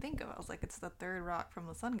all I could think of. I was like, it's the Third Rock from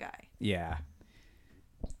the Sun guy. Yeah.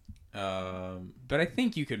 But I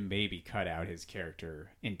think you could maybe cut out his character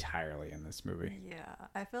entirely in this movie. Yeah,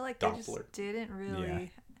 I feel like they just didn't really. Yeah.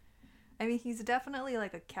 I mean, he's definitely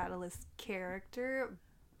like a catalyst character,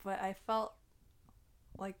 but I felt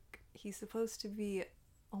like he's supposed to be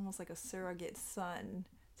almost like a surrogate son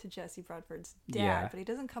to Jesse Bradford's dad, but he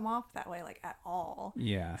doesn't come off that way like at all.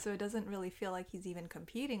 Yeah. So it doesn't really feel like he's even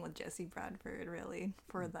competing with Jesse Bradford really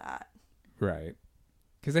for that. Right.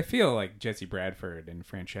 Because I feel like Jesse Bradford and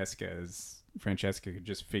Francesca could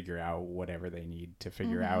just figure out whatever they need to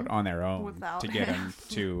figure out on their own to get him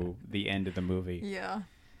to the end of the movie. Yeah.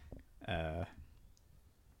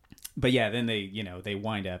 But yeah, then they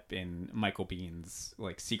wind up in Michael Bihn's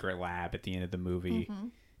like secret lab at the end of the movie,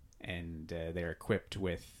 and they're equipped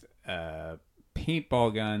with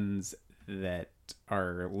paintball guns that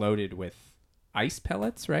are loaded with ice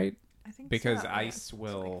pellets, right? I think because so, ice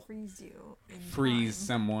will like freeze you. Freeze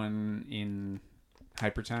someone in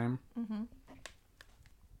hypertime.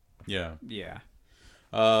 Yeah. Yeah.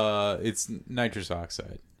 It's nitrous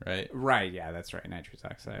oxide, right? Right. Yeah, that's right. Nitrous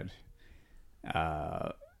oxide.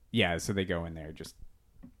 Yeah. So they go in there just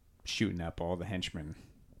shooting up all the henchmen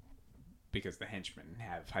because the henchmen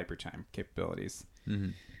have hypertime capabilities.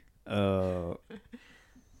 Trying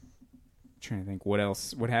to think what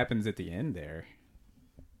else. What happens at the end there?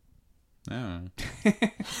 Oh.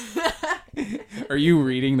 Are you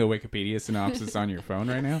reading the Wikipedia synopsis on your phone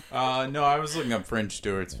right now? No, I was looking up French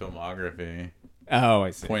Stewart's filmography. Oh,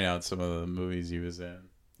 I see. Point out some of the movies he was in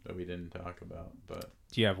that we didn't talk about. But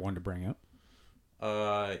do you have one to bring up?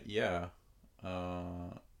 Yeah.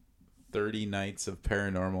 30 Nights of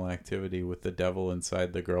Paranormal Activity with the Devil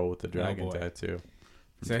Inside the Girl with the Dragon Tattoo.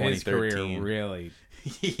 So his career really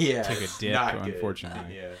took a dip,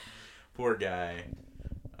 unfortunately. Yeah. Poor guy.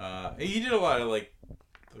 He did a lot of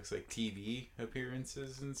looks like TV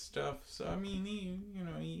appearances and stuff. So I mean,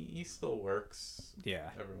 he still works. Yeah.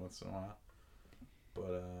 Every once in a while.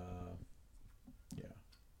 But yeah.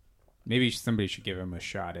 Maybe somebody should give him a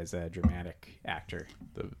shot as a dramatic actor.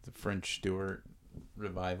 The French Stewart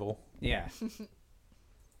revival. Yeah.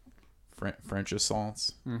 French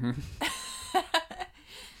assaults.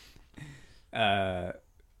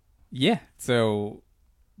 Yeah. So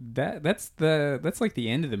that's like the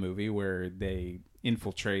end of the movie where they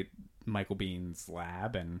infiltrate Michael Bihn's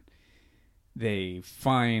lab and they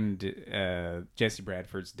find Jesse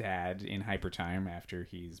Bradford's dad in hypertime after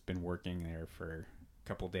he's been working there for a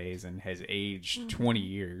couple days and has aged 20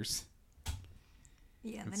 years.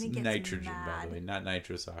 Yeah, and then he gets nitrogen, mad. by the way, not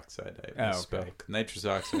nitrous oxide. I misspoke. Okay. Nitrous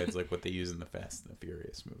oxide is like what they use in the Fast and the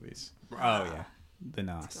Furious movies. Oh yeah, the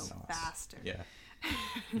NOS. Go faster. Yeah.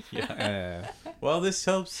 Yeah. Well, this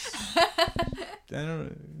helps. I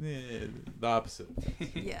don't know. The opposite.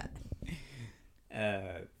 Yeah.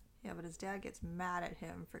 Yeah, but his dad gets mad at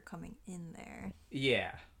him for coming in there.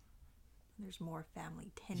 Yeah. There's more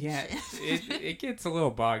family tension. Yeah, it gets a little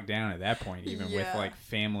bogged down at that point, even with like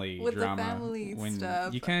family with drama. The family when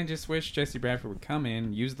stuff. You kind of just wish Jesse Bradford would come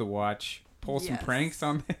in, use the watch, pull some pranks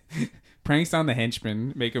on the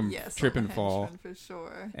henchman, make him trip and fall. For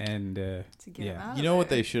sure. And to get him out you know what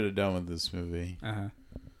they should have done with this movie?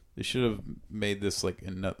 They should have made this like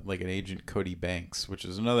an Agent Cody Banks, which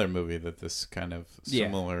is another movie that this kind of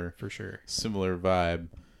similar for sure similar vibe.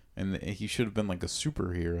 And he should have been like a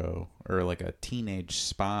superhero or like a teenage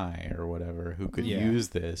spy or whatever who could use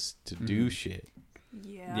this to do shit.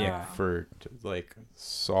 Yeah. For to like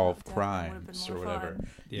solve crimes or whatever.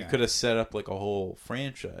 Yeah. You could have set up like a whole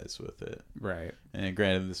franchise with it. Right. And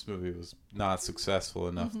granted, this movie was not successful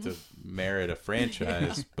enough to merit a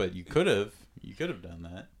franchise, but you could have done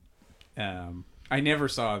that. I never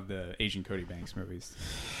saw the Agent Cody Banks movies.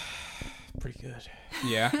 Pretty good.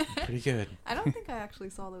 Yeah. Pretty good. I don't think I actually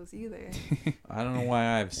saw those either. I don't know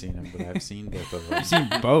why I've seen them, but I've seen both of them. I've seen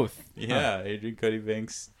both. Yeah, Agent Cody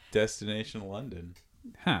Banks' Destination London.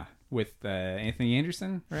 Huh. With Anthony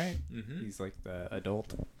Anderson, right? Mm-hmm. He's like the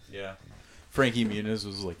adult. Yeah. Frankie Muniz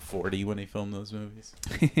was like 40 when he filmed those movies.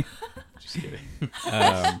 Just kidding.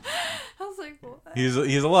 I was like, what? He's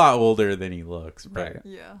a lot older than he looks. Right.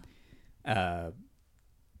 Yeah.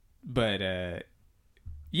 But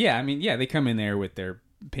yeah, I mean, yeah, they come in there with their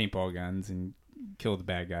paintball guns and kill the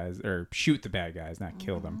bad guys, or shoot the bad guys, not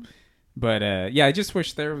kill them. But yeah, I just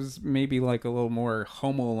wish there was maybe like a little more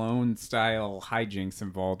Home Alone style hijinks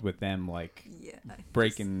involved with them, like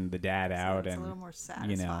breaking the dad out, and a little more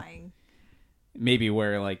satisfying. Maybe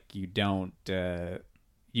where like you don't,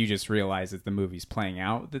 you just realize as the movie's playing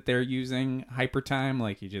out that they're using hyper time,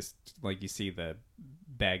 like you see the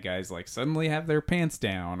bad guys like suddenly have their pants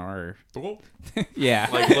down, or yeah,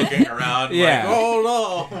 like looking around. Yeah. Like,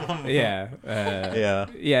 oh no. Yeah.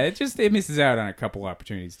 Yeah. It misses out on a couple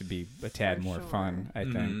opportunities to be a tad more fun, I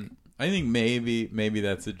think. I think maybe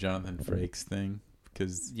that's a Jonathan Frakes thing,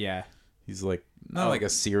 because he's like not like a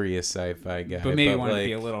serious sci-fi guy, but maybe want like, to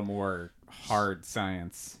be a little more hard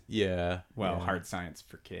science. Hard science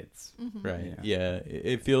for kids. Right. Yeah.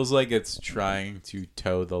 It feels like it's trying to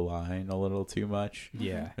toe the line a little too much.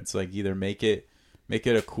 Yeah. It's like either make it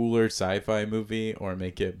a cooler sci-fi movie or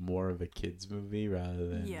make it more of a kids movie rather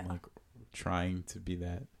than like trying to be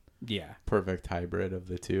that perfect hybrid of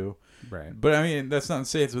the two. Right. But I mean, that's not to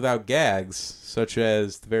say it's without gags, such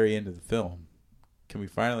as the very end of the film. Can we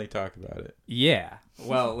finally talk about it? Yeah.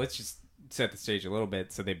 Well, let's just set the stage a little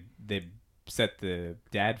bit. So they set the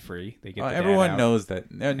dad free. They get everyone knows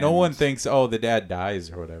that. No one thinks, the dad dies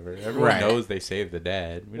or whatever. Everyone knows they saved the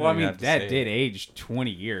dad. Well, I mean, dad did age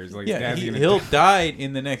 20 years. Like, he'll die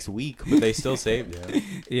in the next week, but they still saved him.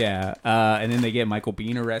 Yeah. And then they get Michael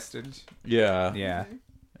Biehn arrested. Yeah. Yeah.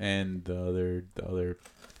 And the other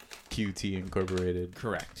QT Incorporated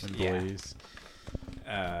employees.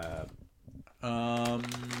 Yeah.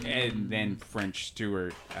 And then French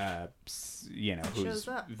Stewart, who's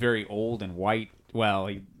very old and white. Well,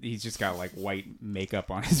 he's just got like white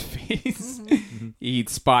makeup on his face. He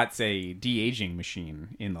spots a de-aging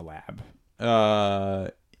machine in the lab.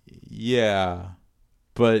 Yeah,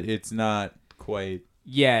 but it's not quite.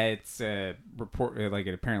 Yeah, it's a report. Like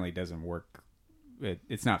it apparently doesn't work.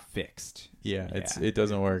 It's not fixed. Yeah, it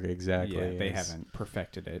doesn't work exactly. Yeah, they haven't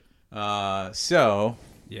perfected it. So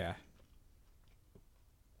yeah.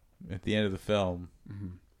 At the end of the film,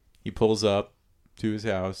 he pulls up to his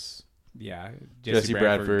house. Yeah, Jesse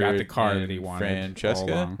Bradford got the car that he wanted.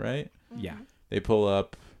 Francesca, right? Yeah, they pull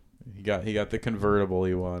up. He got the convertible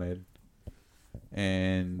he wanted,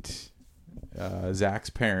 and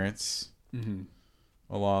Zach's parents,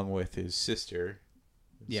 along with his sister,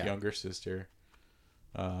 his younger sister,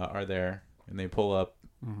 are there, and they pull up,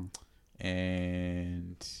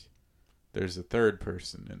 and there's a third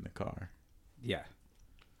person in the car. Yeah.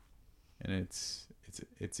 And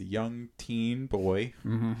it's a young teen boy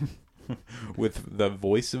with the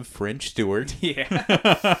voice of French Stewart. Yeah.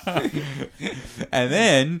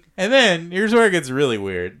 and then here's where it gets really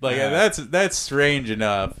weird. Like that's strange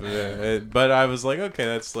enough, but I was like, okay,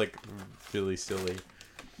 that's like really silly.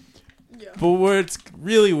 Yeah. But what's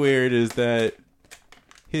really weird is that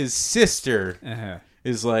his sister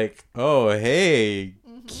is like, oh hey,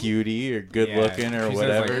 cutie or good looking or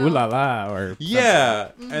whatever. Says like, ooh la la or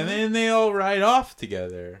something. And then they all ride off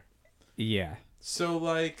together. Yeah. So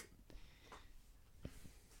like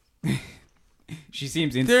She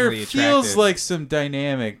seems instantly attractive. There feels like some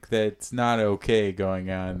dynamic that's not okay going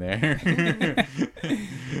on there.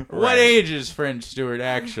 What age is French Stewart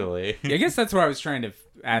actually? I guess that's what I was trying to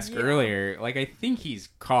ask earlier. Like, I think he's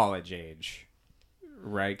college age,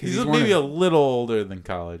 right? He's maybe a little older than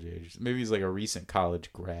college age. Maybe he's like a recent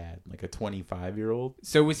college grad, like a 25-year-old.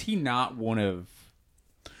 So was he not one of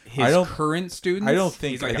his current students? I don't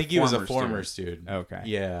think. Like I think he was a former student. Okay.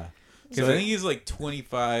 Yeah. So I think he's like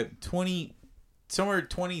 25, 20, somewhere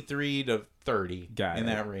 23 to 30 in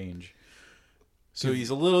that range. So he's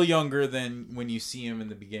a little younger than when you see him in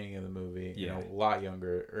the beginning of the movie. You know, a lot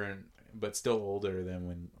younger, but still older than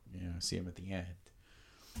when see him at the end.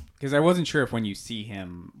 Because I wasn't sure if when you see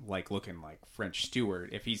him like looking like French Stewart,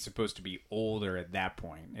 if he's supposed to be older at that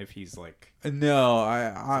point. If he's like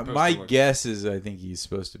my guess is I think he's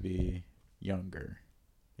supposed to be younger.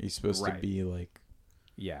 He's supposed to be like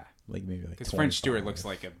like maybe like because French Stewart looks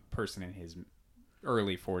like a person in his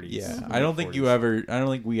early 40s. Yeah, I don't think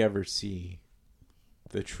we ever see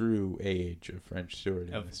the true age of French Stewart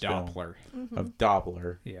in this Doppler. Film. Of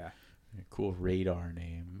Doppler. Yeah. Cool radar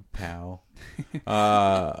name, pal.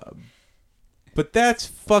 But that's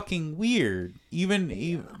fucking weird. Even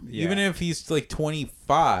if he's like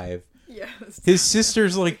 25, his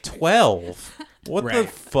sister's like 12. What the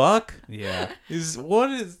fuck? Yeah. What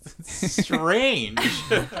is strange?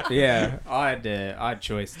 Yeah, odd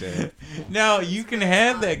choice to. Now you can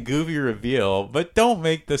have that goofy reveal, but don't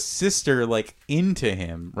make the sister like into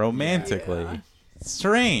him romantically. Yeah.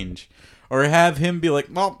 Strange. Or have him be like,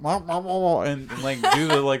 and like do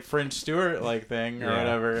the like French Stewart like thing or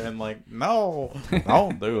whatever, and like, no,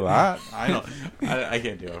 don't do that. I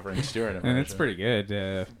can't do a French Stewart impression. And it's pretty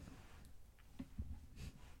good.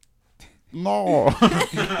 No.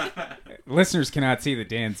 Listeners cannot see that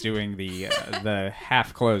Dan's doing the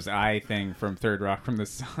half closed eye thing from Third Rock from the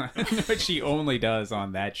Sun, which he only does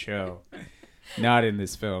on that show, not in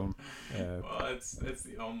this film. Well, that's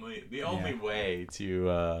the only way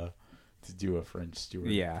to do a French Stewart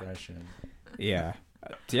impression. Yeah.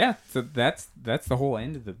 So that's the whole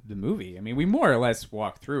end of the movie. I mean, we more or less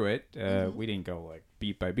walked through it. We didn't go like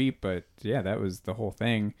beat by beat, but that was the whole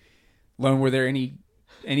thing. Lone, were there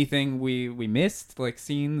anything we missed, like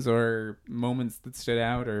scenes or moments that stood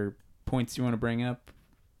out or points you want to bring up?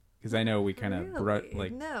 Because I know we kind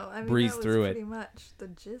of breezed through it. Pretty much the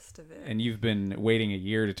gist of it. And you've been waiting a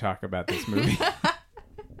year to talk about this movie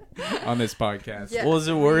on this podcast. Yes, was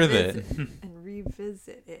it worth it? And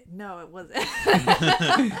revisit it. No, it wasn't. Well,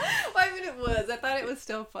 I mean, it was. I thought it was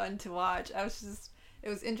still fun to watch. It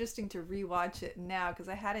was interesting to rewatch it now because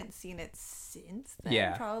I hadn't seen it since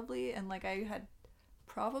then, probably. And like I had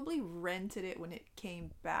probably rented it when it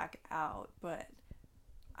came back out, but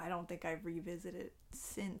I don't think I've revisited it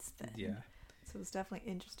since then. Yeah. So it was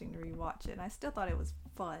definitely interesting to rewatch it. And I still thought it was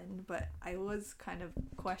fun, but I was kind of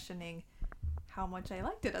questioning how much I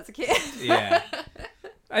liked it as a kid. Yeah.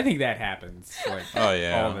 I think that happens like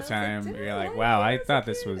all the time. Like, you're like, wow, I thought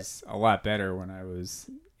this was a lot better when I was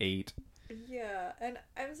 8. Yeah, and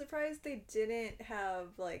I'm surprised they didn't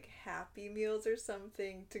have like Happy Meals or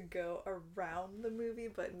something to go around the movie,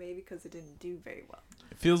 but maybe because it didn't do very well.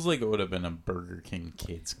 It feels like it would have been a Burger King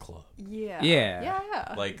Kids Club. Yeah.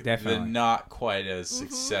 Yeah. Like definitely. the not quite as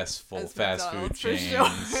successful as fast McDonald's, food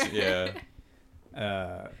chains. for sure.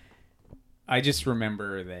 Yeah. I just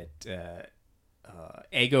remember that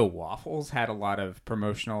Eggo Waffles had a lot of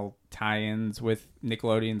promotional tie-ins with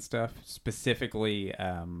Nickelodeon stuff, specifically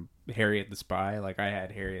Harriet the Spy. Like I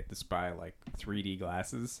had Harriet the Spy like 3D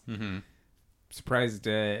glasses. Mm-hmm. Surprised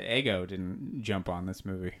Eggo didn't jump on this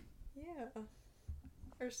movie. Yeah.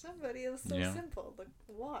 Or somebody. It was so simple to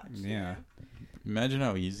watch. Yeah. Imagine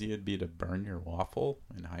how easy it'd be to burn your waffle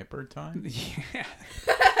in hyper time. Yeah.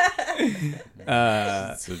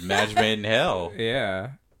 It's a match made in hell. Yeah.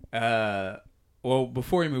 Well,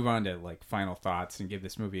 before we move on to like final thoughts and give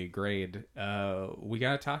this movie a grade, we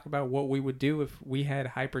got to talk about what we would do if we had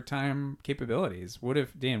hyper time capabilities. What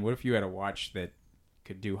if you had a watch that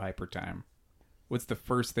could do hyper time? What's the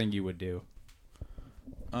first thing you would do?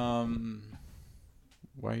 Why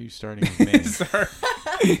are you starting with me? Sorry.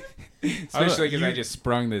 Especially because I just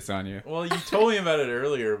sprung this on you. Well, you told me about it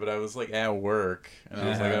earlier, but I was like at work, and I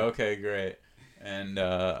was like, okay, great. And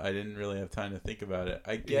I didn't really have time to think think about it.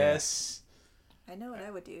 I guess... I know what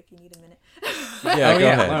I would do if you need a minute. Yeah, go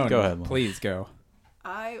ahead. Go ahead, Lone. Please go.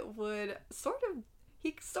 I would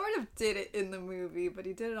he sort of did it in the movie, but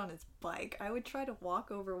he did it on his bike. I would try to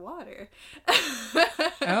walk over water.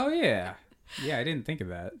 Oh, yeah. Yeah, I didn't think of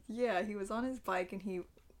that. Yeah, he was on his bike and he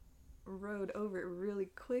rode over it really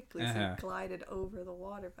quickly, so he glided over the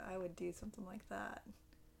water, but I would do something like that.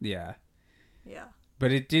 Yeah. Yeah.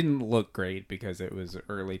 But it didn't look great because it was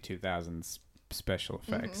early 2000s special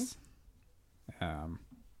effects.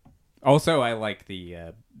 Also, I like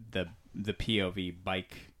the POV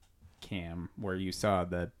bike cam where you saw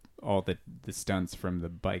all the stunts from the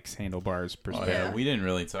bike's handlebars perspective. Oh, yeah. We didn't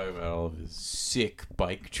really talk about all of his sick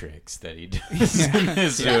bike tricks that he does in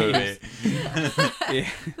this movie. Yeah.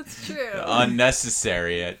 That's true.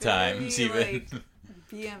 Unnecessary at Very, times, even. like,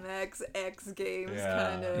 BMX X Games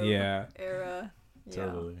kind of era.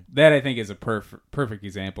 Totally. That I think is a perfect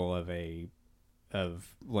example of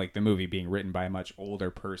like the movie being written by a much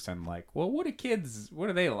older person. Like, well, what do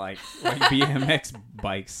they like? Like BMX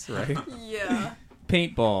bikes, right? Yeah.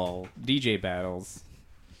 Paintball, DJ battles.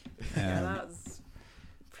 Yeah, that was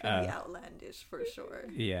pretty outlandish for sure.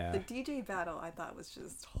 Yeah. The DJ battle I thought was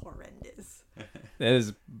just horrendous. That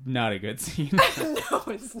is not a good scene. No,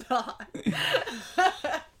 it's not.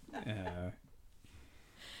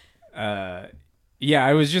 Yeah,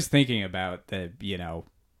 I was just thinking about the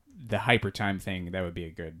hyper time thing. That would be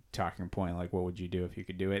a good talking point. Like, what would you do if you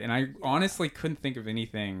could do it? And I honestly couldn't think of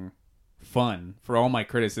anything fun for all my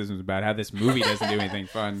criticisms about how this movie doesn't do anything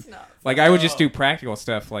fun. Like, I would just do practical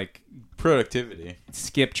stuff like productivity,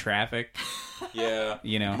 skip traffic. Yeah.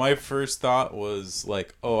 My first thought was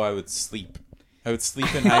like, I would sleep. I would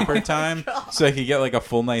sleep in hyper time so I could get like a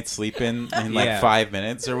full night's sleep in like 5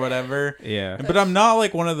 minutes or whatever. Yeah. But I'm not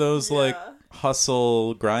like one of those like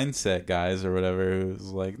hustle grind set guys or whatever who's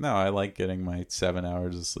like, no, I like getting my 7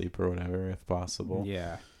 hours of sleep or whatever if possible.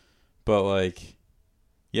 Yeah. But like,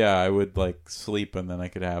 yeah, I would like sleep and then I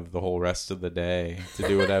could have the whole rest of the day to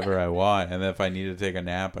do whatever I want. And then if I need to take a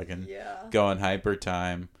nap, I can go in hyper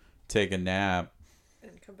time, take a nap,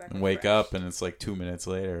 and come back and wake up and it's like 2 minutes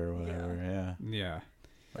later or whatever. Yeah.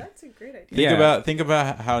 That's a great idea. Think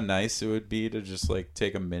about how nice it would be to just like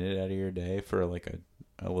take a minute out of your day for like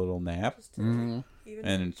a little nap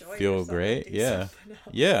and feel great. Yeah.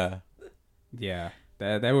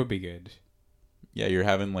 That would be good. Yeah, you're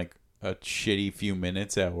having like a shitty few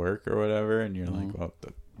minutes at work or whatever, and you're like, well,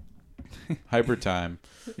 hyper time.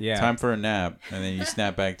 Yeah. Time for a nap. And then you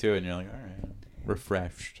snap back to it and you're like, all right,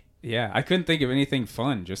 refreshed. Yeah, I couldn't think of anything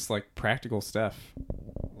fun, just like practical stuff.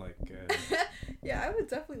 Like, yeah, I would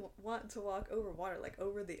definitely want to walk over water, like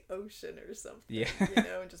over the ocean or something. Yeah.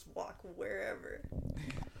 And just walk wherever.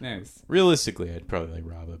 Nice. Realistically, I'd probably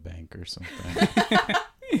like rob a bank or something.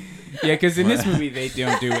 Yeah, because in this movie, they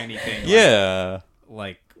don't do anything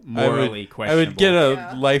like morally questionable. I would get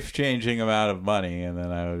a life-changing amount of money, and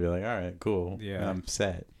then I would be like, all right, cool. Yeah. I'm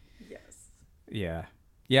set. Yes. Yeah.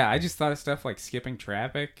 Yeah, I just thought of stuff like skipping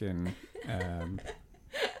traffic and,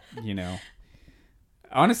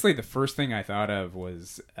 honestly, the first thing I thought of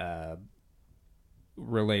was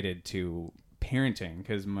related to parenting,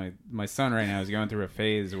 because my son right now is going through a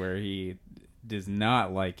phase where he does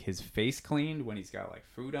not like his face cleaned when he's got like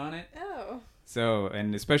food on it. Oh. So,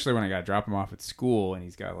 and especially when I got to drop him off at school and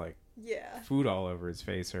he's got like food all over his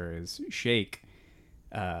face or his shake.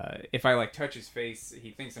 If I like touch his face,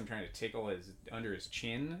 he thinks I'm trying to tickle under his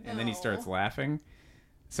chin, and then he starts laughing.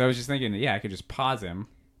 So I was just thinking, I could just pause him,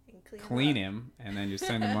 clean him, and then just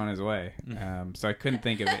send him on his way. So I couldn't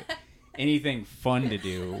think of anything fun to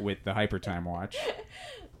do with the hyper time watch.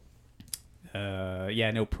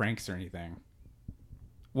 No pranks or anything.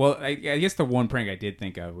 Well, I guess the one prank I did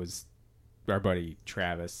think of was our buddy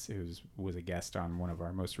Travis, who was a guest on one of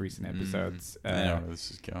our most recent episodes. I know where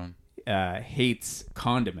this is going. Hates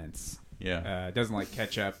condiments. Yeah. Doesn't like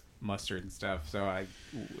ketchup, mustard, and stuff. So I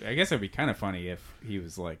guess it'd be kind of funny if he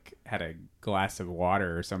was like had a glass of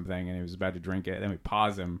water or something and he was about to drink it. Then we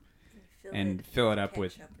pause him and fill it up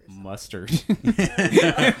with mustard.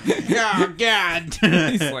 Oh, God.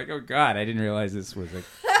 He's like, oh, God, I didn't realize this was a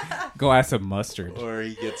glass of mustard. Or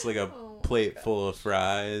he gets like a plate full of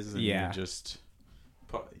fries and you just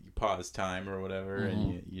pause time or whatever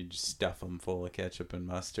and you just stuff them full of ketchup and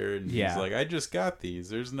mustard. And he's like, I just got these.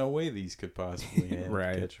 There's no way these could possibly have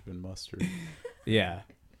ketchup and mustard. Yeah.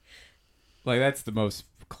 Like, that's the most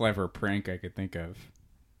clever prank I could think of.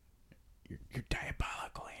 You're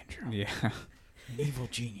diabolical, Andrew. Yeah. Evil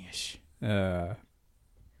genius.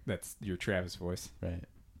 That's your Travis voice. Right.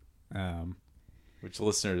 Which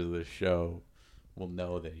listeners of the show will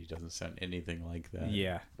know that he doesn't sound anything like that.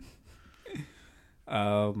 Yeah.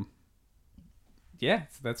 So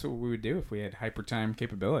that's what we would do if we had hyper time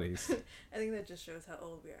capabilities. I think that just shows how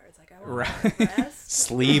old we are. It's like, I Right. want to rest.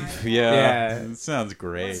 Sleep. Yeah. It sounds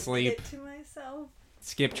great. Sleep. To myself.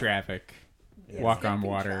 Skip traffic. Yeah, Walk on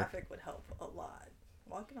skipping water. Traffic would help a lot.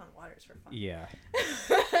 Walking on water is for fun. Yeah.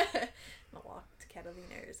 I'll walk to Catalina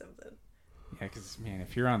or something. Yeah, because, man,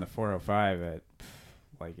 if you're on the 405 at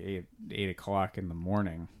like 8 o'clock in the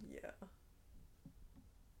morning. Yeah.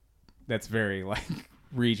 That's very like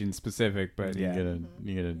region specific, but You yeah. gotta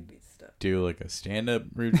You'd be stuck. do like a stand-up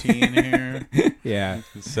routine here. Yeah.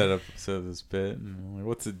 set up this bit. And I'm like,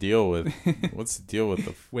 what's the deal with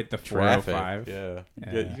the With the traffic? 405. Yeah.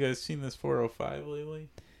 Yeah. You guys seen this 405 lately?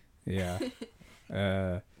 Yeah.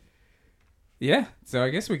 Yeah. So I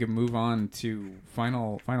guess we could move on to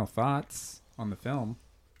final thoughts on the film.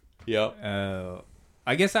 Yep.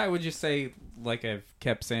 I guess I would just say, like I've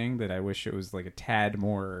kept saying, that I wish it was like a tad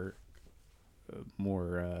more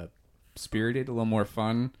spirited, a little more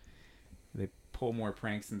fun. They pull more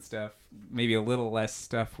pranks and stuff. Maybe a little less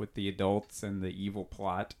stuff with the adults and the evil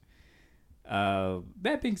plot.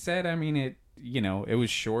 That being said, I mean, it was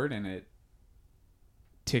short and it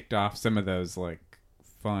ticked off some of those like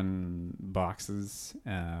fun boxes.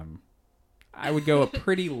 I would go a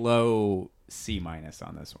pretty low C-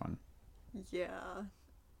 on this one. Yeah.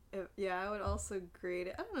 I would also grade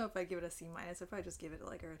it. I don't know if I give it a C-. I'd probably just give it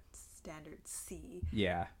like a standard C.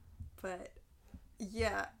 Yeah. But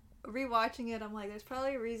yeah, rewatching it, I'm like, there's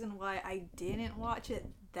probably a reason why I didn't watch it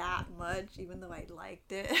that much, even though I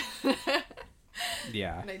liked it.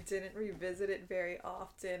 Yeah. And I didn't revisit it very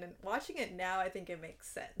often. And watching it now, I think it makes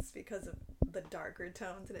sense because of the darker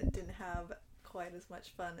tones, and it didn't have quite as much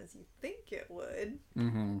fun as you think it would.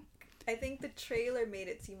 Mm-hmm. I think the trailer made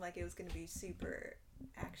it seem like it was going to be super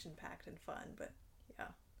action-packed and fun, but yeah.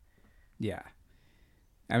 Yeah.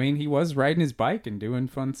 I mean, he was riding his bike and doing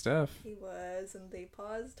fun stuff. He was, and they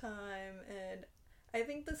paused time, and I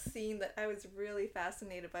think the scene that I was really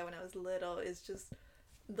fascinated by when I was little is just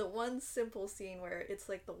the one simple scene where it's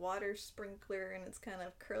like the water sprinkler and it's kind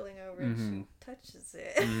of curling over and she touches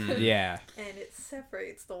it. Yeah. And it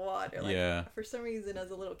separates the water. Like, Yeah. For some reason, as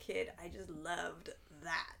a little kid, I just loved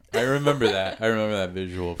that. I remember that. I remember that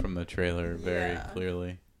visual from the trailer very Yeah.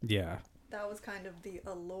 clearly. Yeah. That was kind of the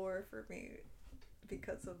allure for me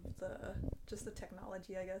because of the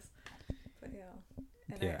technology, I guess. But yeah.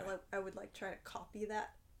 And Yeah. I would like try to copy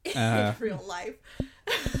that Uh-huh. in real life.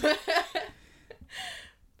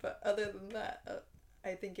 But other than that,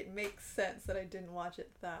 I think it makes sense that I didn't watch it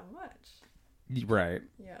that much. Right.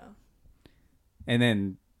 Yeah. And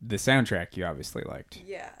then the soundtrack you obviously liked.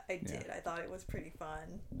 Yeah, I did. I thought it was pretty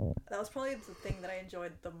fun. That was probably the thing that I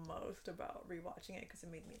enjoyed the most about rewatching it because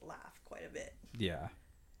it made me laugh quite a bit. Yeah.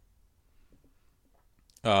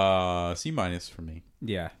 C- for me.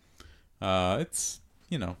 Yeah. It's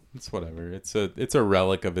it's whatever. It's a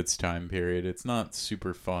relic of its time period. It's not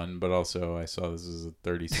super fun, but also I saw this as a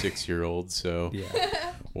 36-year-old, so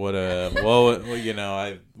Yeah.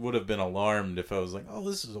 I would have been alarmed if I was like, oh,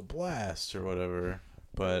 this is a blast or whatever.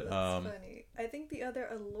 But That's funny. I think the other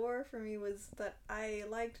allure for me was that I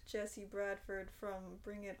liked Jesse Bradford from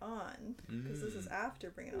Bring It On, because this is after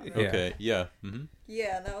Bring It On. Right? Yeah. okay, yeah. Mm-hmm.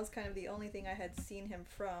 Yeah, that was kind of the only thing I had seen him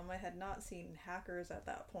from. I had not seen Hackers at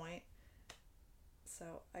that point. So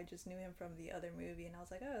I just knew him from the other movie, and I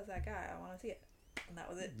was like, oh, it's that guy. I want to see it. And that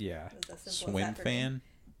was it. Yeah. It was as simple as Swim that for me. fan?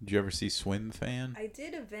 Did you ever see Swim fan? I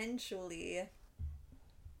did eventually.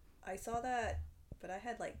 I saw that, but I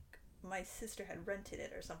had my sister had rented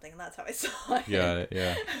it or something, and that's how I saw it. Got it,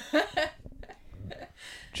 yeah.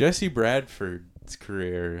 Jesse Bradford's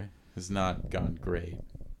career has not gone great.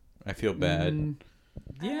 I feel bad.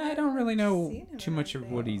 Yeah, I don't really know seen him too in much of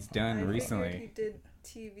anything. what he's done I recently. figured he did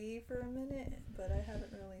TV for a minute, but I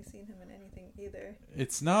haven't really seen him in anything either.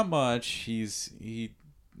 It's not much. He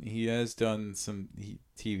has done some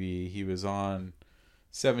TV. He was on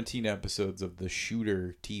 17 episodes of the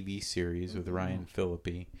Shooter TV series with Ryan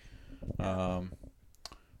Phillippe.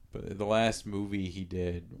 But the last movie he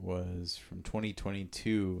did was from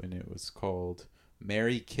 2022, and it was called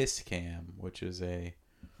Merry Kiss Cam, which is a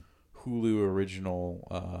Hulu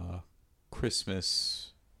original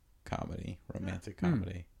Christmas comedy, romantic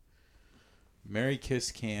comedy. Merry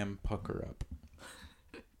Kiss Cam Pucker Up.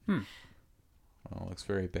 Well, it looks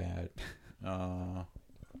very bad.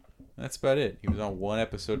 That's about it. He was on one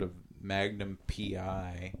episode of Magnum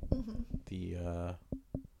P.I., the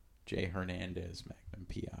Jay Hernandez Magnum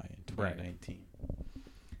P.I. in 2019.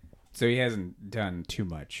 So he hasn't done too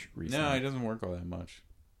much recently. No, he doesn't work all that much.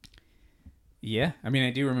 Yeah, I mean,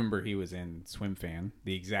 I do remember he was in Swim Fan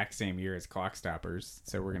the exact same year as Clockstoppers,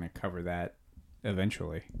 so we're going to cover that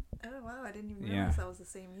eventually. Oh, wow, I didn't even realize that was the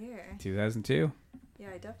same year. 2002. Yeah,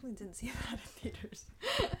 I definitely didn't see that in theaters.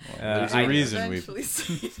 There's I a reason eventually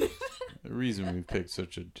seen it. the reason we picked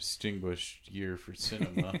such a distinguished year for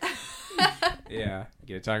cinema. Yeah,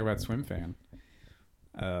 get to talk about Swim Fan.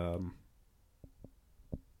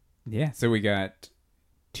 Yeah, so we got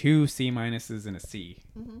 2 C- and a C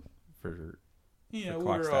for Yeah, for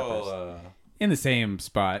we're Clockstoppers. all In the same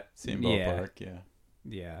spot. same ballpark. Yeah.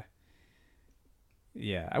 Yeah.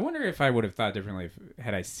 Yeah. I wonder if I would have thought differently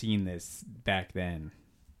had I seen this back then.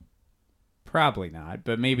 Probably not,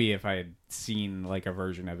 but maybe if I had seen like a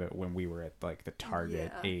version of it when we were at like the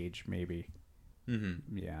target age, maybe.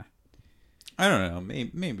 Mm-hmm. Yeah. I don't know.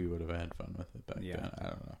 Maybe would have had fun with it back then. I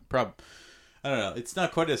don't know. I don't know. It's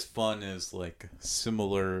not quite as fun as like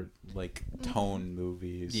similar like tone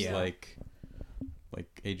movies, like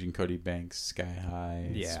Agent Cody Banks, Sky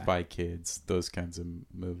High, Spy Kids, those kinds of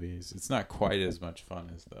movies. It's not quite as much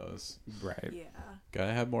fun as those. Right. Yeah.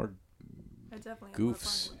 Gotta have more I definitely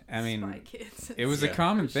goofs. I mean, Spy Kids it was a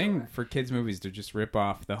common thing sure. for kids' movies to just rip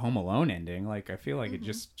off the Home Alone ending. Like, I feel like it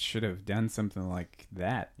just should have done something like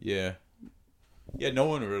that. Yeah. Yeah, no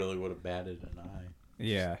one really would have batted an eye.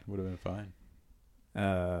 Yeah. Would have been fine.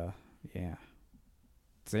 Yeah.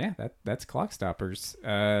 So yeah, that's Clockstoppers.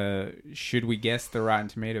 Should we guess the Rotten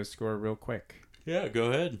Tomatoes score real quick? Yeah,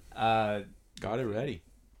 go ahead. Got it ready.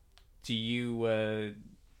 Do you,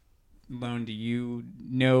 Lone, do you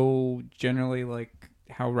know generally like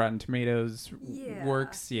how Rotten Tomatoes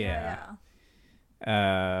works? Yeah.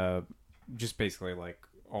 Just basically like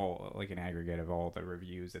all like an aggregate of all the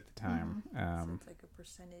reviews at the time. So it's like a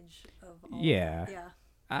percentage of all. Yeah. Yeah.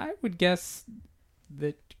 I would guess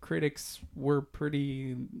that critics were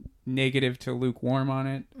pretty negative to lukewarm on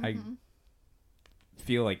it. I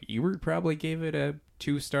feel like Ebert probably gave it a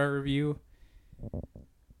 2-star review,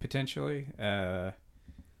 potentially. I'm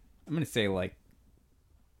going to say like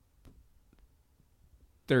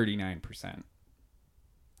 39%.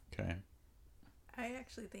 Okay. I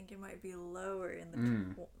actually think it might be lower in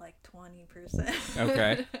the like 20%.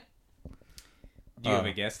 Okay. Do you have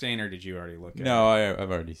a guess, Dane, or did you already look at it? No,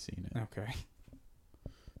 I've already seen it. Okay.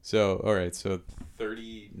 So, all right, so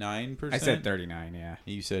 39%? I said 39, yeah.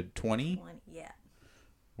 You said 20? 20, yeah.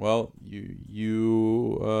 Well,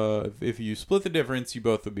 if you split the difference, you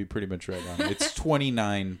both would be pretty much right on it. It's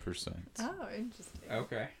 29%. Oh, interesting.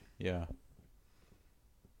 Okay. Yeah.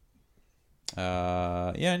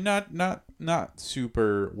 Yeah, not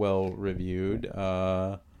super well reviewed.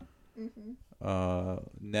 Nell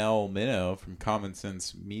Minow from Common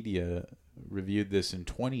Sense Media reviewed this in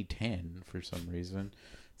 2010 for some reason.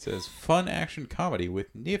 It says fun action comedy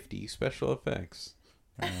with nifty special effects.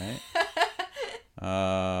 All right.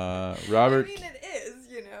 Robert. I mean, it is,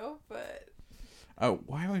 but. Oh,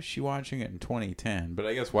 why was she watching it in 2010? But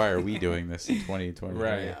I guess why are we doing this in 2020?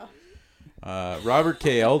 Right. Yeah. Robert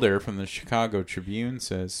K. Elder from the Chicago Tribune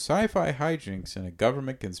says sci-fi hijinks and a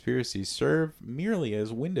government conspiracy serve merely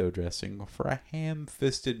as window dressing for a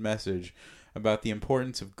ham-fisted message about the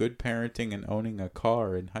importance of good parenting and owning a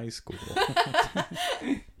car in high school.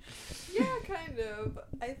 Yeah, kind of.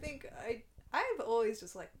 I think I've always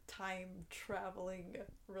just like time traveling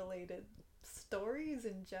related stories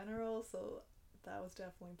in general, so that was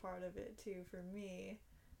definitely part of it too for me.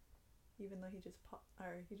 Even though he just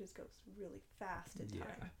goes really fast in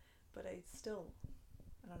time, but I still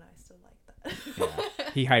like that. Yeah.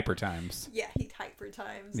 He hyper times. Yeah, he hyper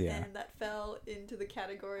times, Yeah. and that fell into the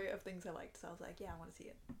category of things I liked. So I was like, yeah, I want to see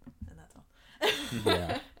it, and that's all.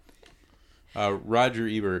 Yeah. Roger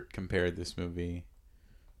Ebert compared this movie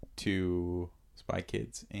to Spy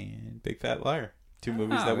Kids and Big Fat Liar, two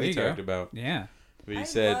movies that we talked about. Yeah. But I he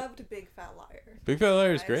said loved Big Fat Liar. Big Fat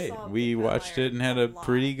Liar is I great. saw We Big Fat watched Liar it and had a lot.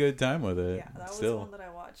 pretty good time with it. Yeah, that was still. the one that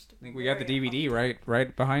I watched. I think we got the very DVD often.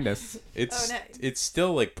 right behind us. It's Oh, nice. it's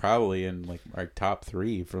still like probably in like our top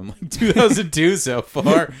 3 from like 2002 so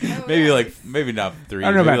far. Maybe nice. like maybe not 3. I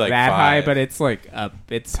don't know maybe about like that 5. high, but it's like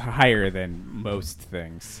it's higher than most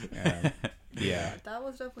things. Yeah. That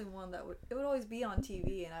was definitely one that would always be on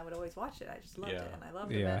TV, and I would always watch it. I just loved it, and I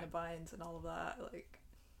loved Amanda Bynes and all of that. Like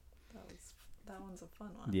that one's a fun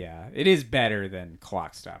one. Yeah, it is better than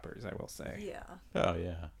Clockstoppers, I will say. Yeah. Oh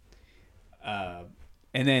yeah.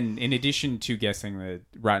 And then, in addition to guessing the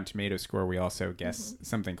Rotten Tomato score, we also guess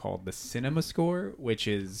something called the Cinema Score, which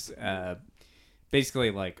is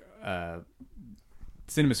basically like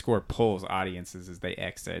Cinema Score pulls audiences as they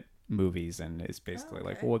exit movies, and is basically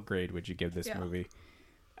like, what grade would you give this movie?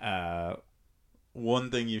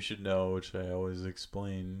 One thing you should know, which I always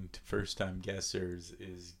explain to first-time guessers,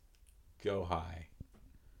 is go high.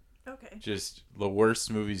 Okay. Just the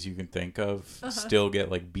worst movies you can think of still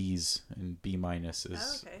get like B's and B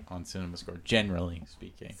minuses on Cinema Score, generally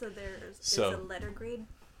speaking. So it's a letter grade?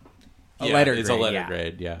 It's a letter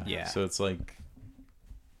grade, yeah. Yeah. So it's like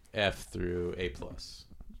F through A+.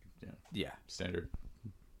 Yeah. Standard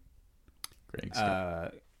grading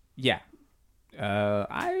scale. Yeah.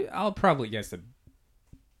 I'll probably guess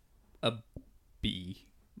a B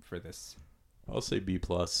for this. I'll say B+.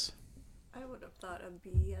 I would have thought a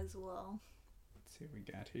B as well. Let's see what we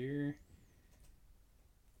got here.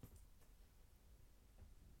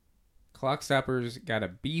 Clockstoppers got a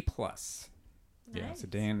B+. Yeah, Nice. so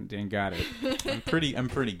Dan got it. I'm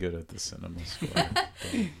pretty good at the cinema score.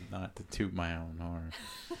 Not to toot my own horn.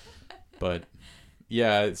 But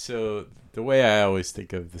yeah, so the way I always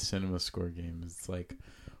think of the cinema score game is like,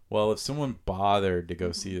 well, if someone bothered to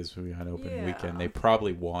go see this movie on opening weekend, they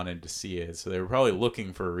probably wanted to see it. So they were probably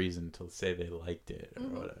looking for a reason to say they liked it or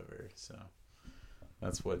whatever. So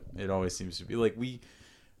that's what it always seems to be. Like we've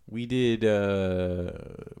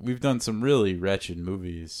done some really wretched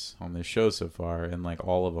movies on this show so far, and like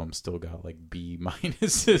all of them still got like B- and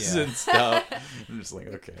stuff. I'm just like,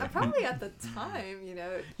 okay. Probably at the time,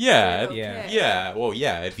 Yeah, okay. yeah. Well,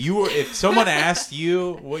 yeah. If someone asked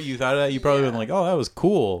you what you thought of that, you probably been like, "Oh, that was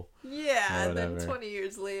cool." Yeah, Or and then whatever. 20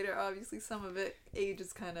 years later, obviously some of it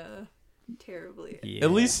ages kind of terribly. Yeah.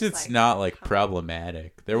 At least it's Like, not like how-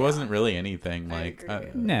 problematic. There wasn't really anything I like,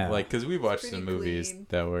 agree. No. like because we watched pretty some movies clean.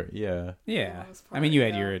 that were, Yeah. For the most I mean, you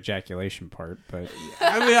had part, your yeah. ejaculation part, but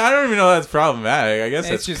I mean, I don't even know that's problematic. I guess It's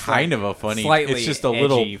that's just kind like of a funny. slightly It's just a edgy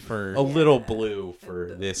little, for a little Yeah. blue for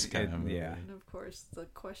And, this kind of movie. yeah. And of course, the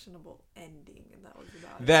questionable ending, and that was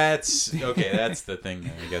about it. That's okay. That's the thing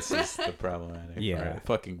that I guess is the problematic. Yeah. part.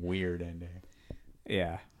 Fucking weird ending.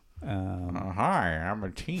 yeah. Hi, I'm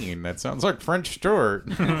a teen. That sounds like French Stewart.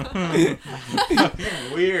 Fucking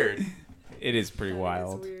weird. It is pretty That is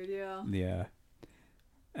wild. weird, yeah. Yeah.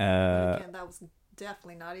 But again, that was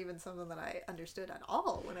definitely not even something that I understood at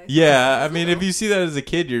all when I. Yeah, saw I it. mean, if you see that as a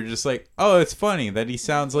kid, you're just like, oh, it's funny that he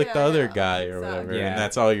sounds like the Yeah, other yeah, guy or whatever, exactly. Yeah. and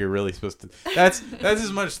that's all you're really supposed to. That's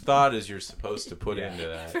as much thought as you're supposed to put Yeah. into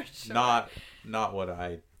that. For sure. Not what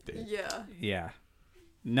I did. Yeah. Yeah.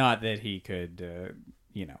 Not that he could,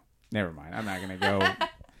 never mind. I'm not going to go.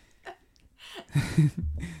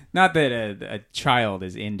 Not that a child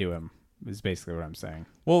is into him, is basically what I'm saying.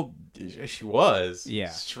 Well, she was. Yeah.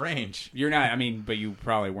 Strange. You're not, but you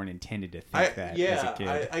probably weren't intended to think that as a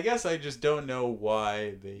kid. I guess I just don't know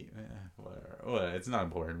why they. Whatever. Well, it's not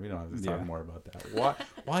important. We don't have to talk Yeah. more about that.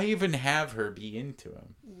 Why even have her be into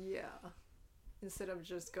him? Yeah. Instead of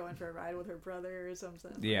just going for a ride with her brother or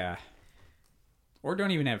something. Yeah. Or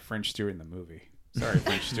don't even have French Stewart in the movie. Sorry,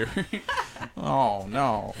 French Stewart. Oh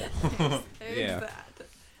no. There's Yeah.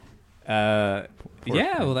 that. Poor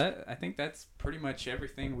Yeah, French. well, I think that's pretty much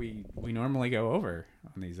everything we normally go over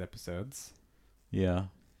on these episodes. Yeah.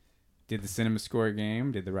 Did the cinema score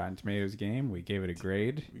game, did the Rotten Tomatoes game. We gave it a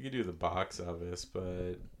grade. We could do the box office,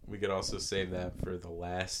 but we could also save that for the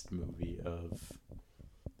last movie of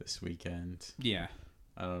this weekend. Yeah.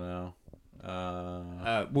 I don't know.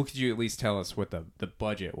 Well, could you at least tell us what the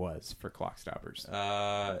budget was for Clockstoppers?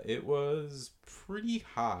 It was pretty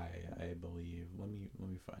high, I believe. Let me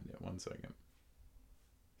find it. 1 second.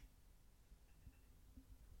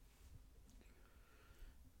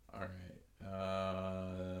 All right.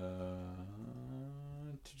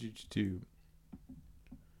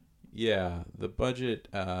 Yeah, the budget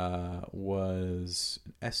was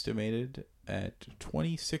estimated at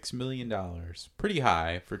 $26 million. Pretty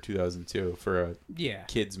high for 2002 for a Yeah.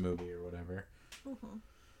 kids movie or whatever.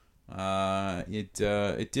 Mm-hmm.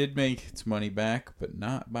 It did make its money back, but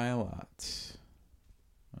not by a lot.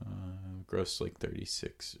 Grossed like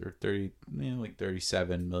 36 or 30, like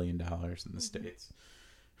 $37 million in the States,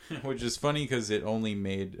 which is funny because it only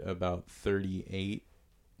made about 38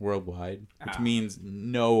 worldwide, which means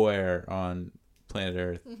nowhere on planet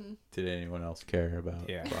Earth did anyone else care about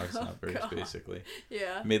Clockstoppers. God. Basically,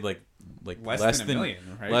 Yeah. made like Less than a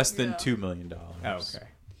million, right? less than Yeah. $2 million. Oh, okay.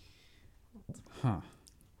 Huh.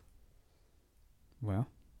 Well,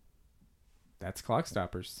 that's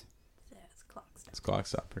Clockstoppers. That's Clockstoppers. It's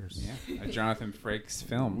Clockstoppers. Yeah. A Jonathan Frakes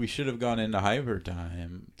film. We should have gone into hyper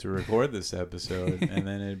time to record this episode, and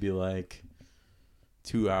then it'd be like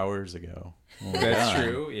 2 hours ago. Well, That's done.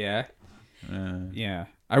 true. Yeah. Uh, Yeah.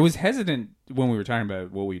 I was hesitant when we were talking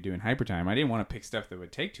about what we do in hyper time. I didn't want to pick stuff that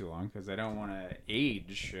would take too long because I don't want to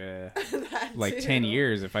age That like too. 10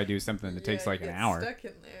 years if I do something that takes Yeah, like you an get hour. Stuck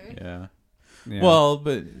in there. yeah. Yeah. Well,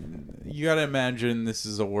 but you got to imagine this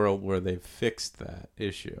is a world where they've fixed that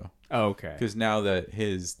issue. oh, okay. Because now that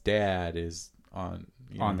his dad is on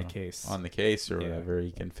The case. or Yeah. whatever,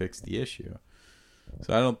 he can fix the issue.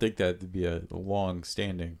 So I don't think that would be a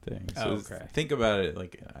long-standing thing. So Oh, okay. think about it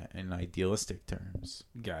like in idealistic terms.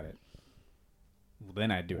 Got it. Well, then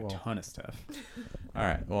I'd do a Well. ton of stuff. All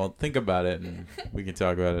right. Well, think about it, and we can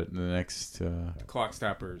talk about it in the next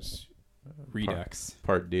Clockstoppers Redux.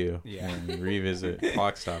 part 2. Yeah. When we revisit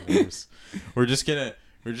Clockstoppers. We're just gonna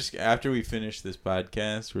We're just after we finish this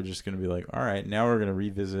podcast, we're just gonna be like, all right, now we're gonna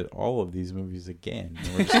revisit all of these movies again.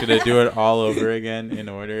 And we're just gonna do it all over again in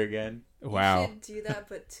order again. Wow. You should do that,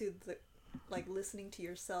 but to the listening to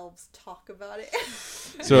yourselves talk about it.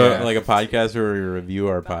 So like a podcast where we review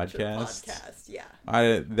our podcast. Yeah.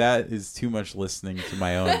 That is too much listening to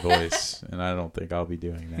my own voice, and I don't think I'll be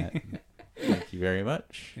doing that. Thank you very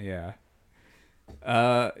much. Yeah.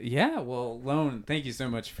 Well, Lone, thank you so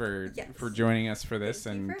much for joining us for this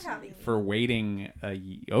and for waiting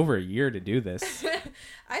over a year to do this.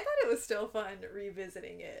 I thought it was still fun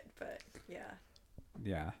revisiting it, but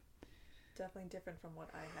yeah, definitely different from what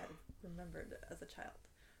I had remembered as a child.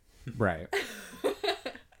 Right.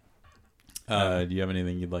 Do you have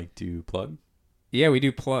anything you'd like to plug? Yeah, we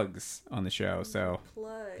do plugs on the show. So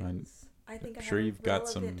plugs. I think I'm sure have you've a got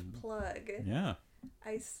some plug. Yeah.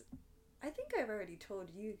 I think I've already told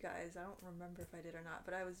you guys. I don't remember if I did or not,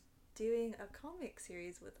 but I was doing a comic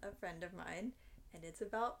series with a friend of mine, and it's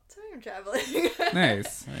about time traveling.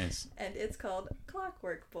 Nice. And it's called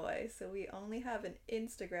Clockwork Boy. So we only have an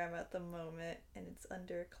Instagram at the moment, and it's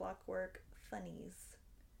under Clockwork Funnies.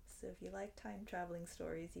 So if you like time traveling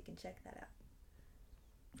stories, you can check that out.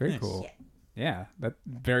 Very cool. Yeah, that's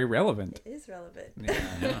very relevant. It is relevant.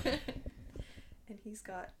 Yeah. And he's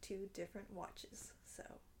got 2 different watches, so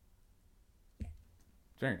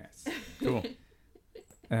very nice. Cool.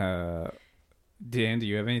 Dan, do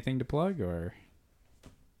you have anything to plug or?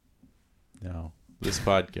 No. This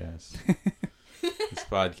podcast.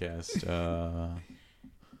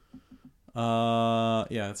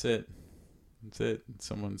 Yeah, that's it.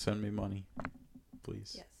 Someone send me money,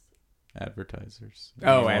 please. Yes. Advertisers.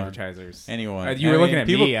 Advertisers. Anyone. You were looking at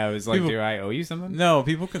me. I was like, do I owe you something? No,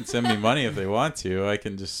 people can send me money if they want to. I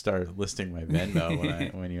can just start listing my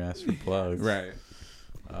Venmo when you ask for plugs. Right.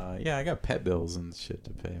 Yeah, I got pet bills and shit to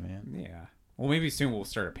pay, man. Yeah. Well, maybe soon we'll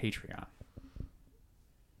start a Patreon.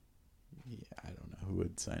 Yeah, I don't know who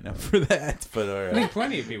would sign up for that, but all right. I think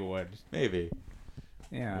plenty of people would. Maybe.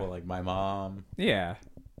 Yeah. Well, like my mom. Yeah.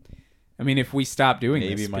 I mean, if we stop doing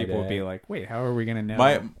Maybe this, my people will dad. be like, wait, how are we going to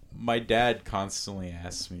know? My dad constantly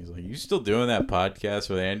asks me, he's like, you still doing that podcast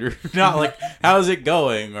with Andrew? Not like, how's it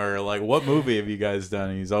going? Or like, what movie have you guys done?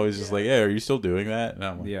 And he's always just like, hey, are you still doing that? And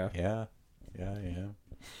I'm like, yeah, I am.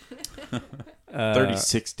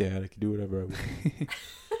 36, Dad. I can do whatever I want.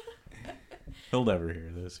 He'll never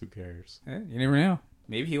hear this. Who cares? You never know.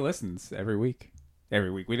 Maybe he listens every week.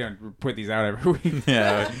 We don't put these out every week.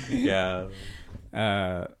 Yeah.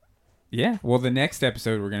 Yeah. Well, the next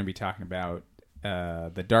episode we're going to be talking about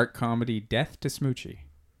the dark comedy Death to Smoochie.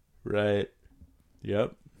 Right.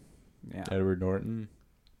 Yep. Yeah. Edward Norton,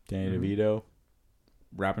 Danny DeVito,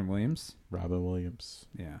 Robin Williams.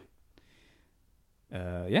 Yeah.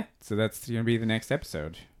 Yeah. So that's going to be the next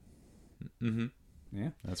episode. Mm-hmm. Yeah.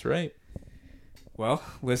 That's right. Well,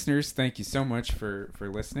 listeners, thank you so much for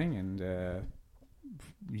listening. And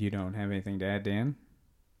you don't have anything to add, Dan?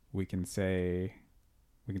 We can sign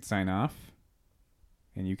off.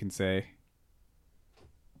 And you can say...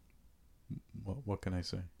 What can I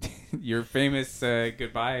say? Your famous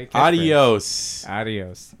goodbye. Adios.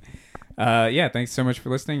 Yeah, thanks so much for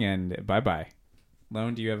listening, and bye-bye.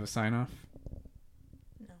 Lone, do you have a sign-off?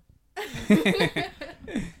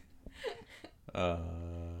 No.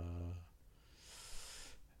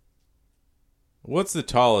 What's the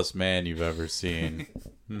tallest man you've ever seen?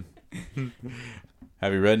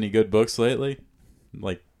 Have you read any good books lately?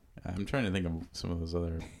 Like, I'm trying to think of some of those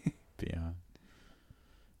other beyond.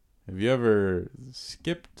 Have you ever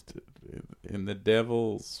skipped in the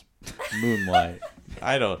devil's moonlight?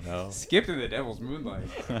 I don't know. Skipped in the devil's moonlight.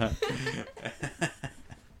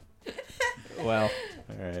 Well,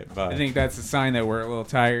 all right, bye. I think that's a sign that we're a little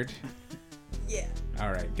tired. Yeah.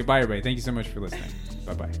 All right. Goodbye, everybody. Thank you so much for listening.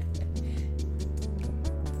 Bye-bye.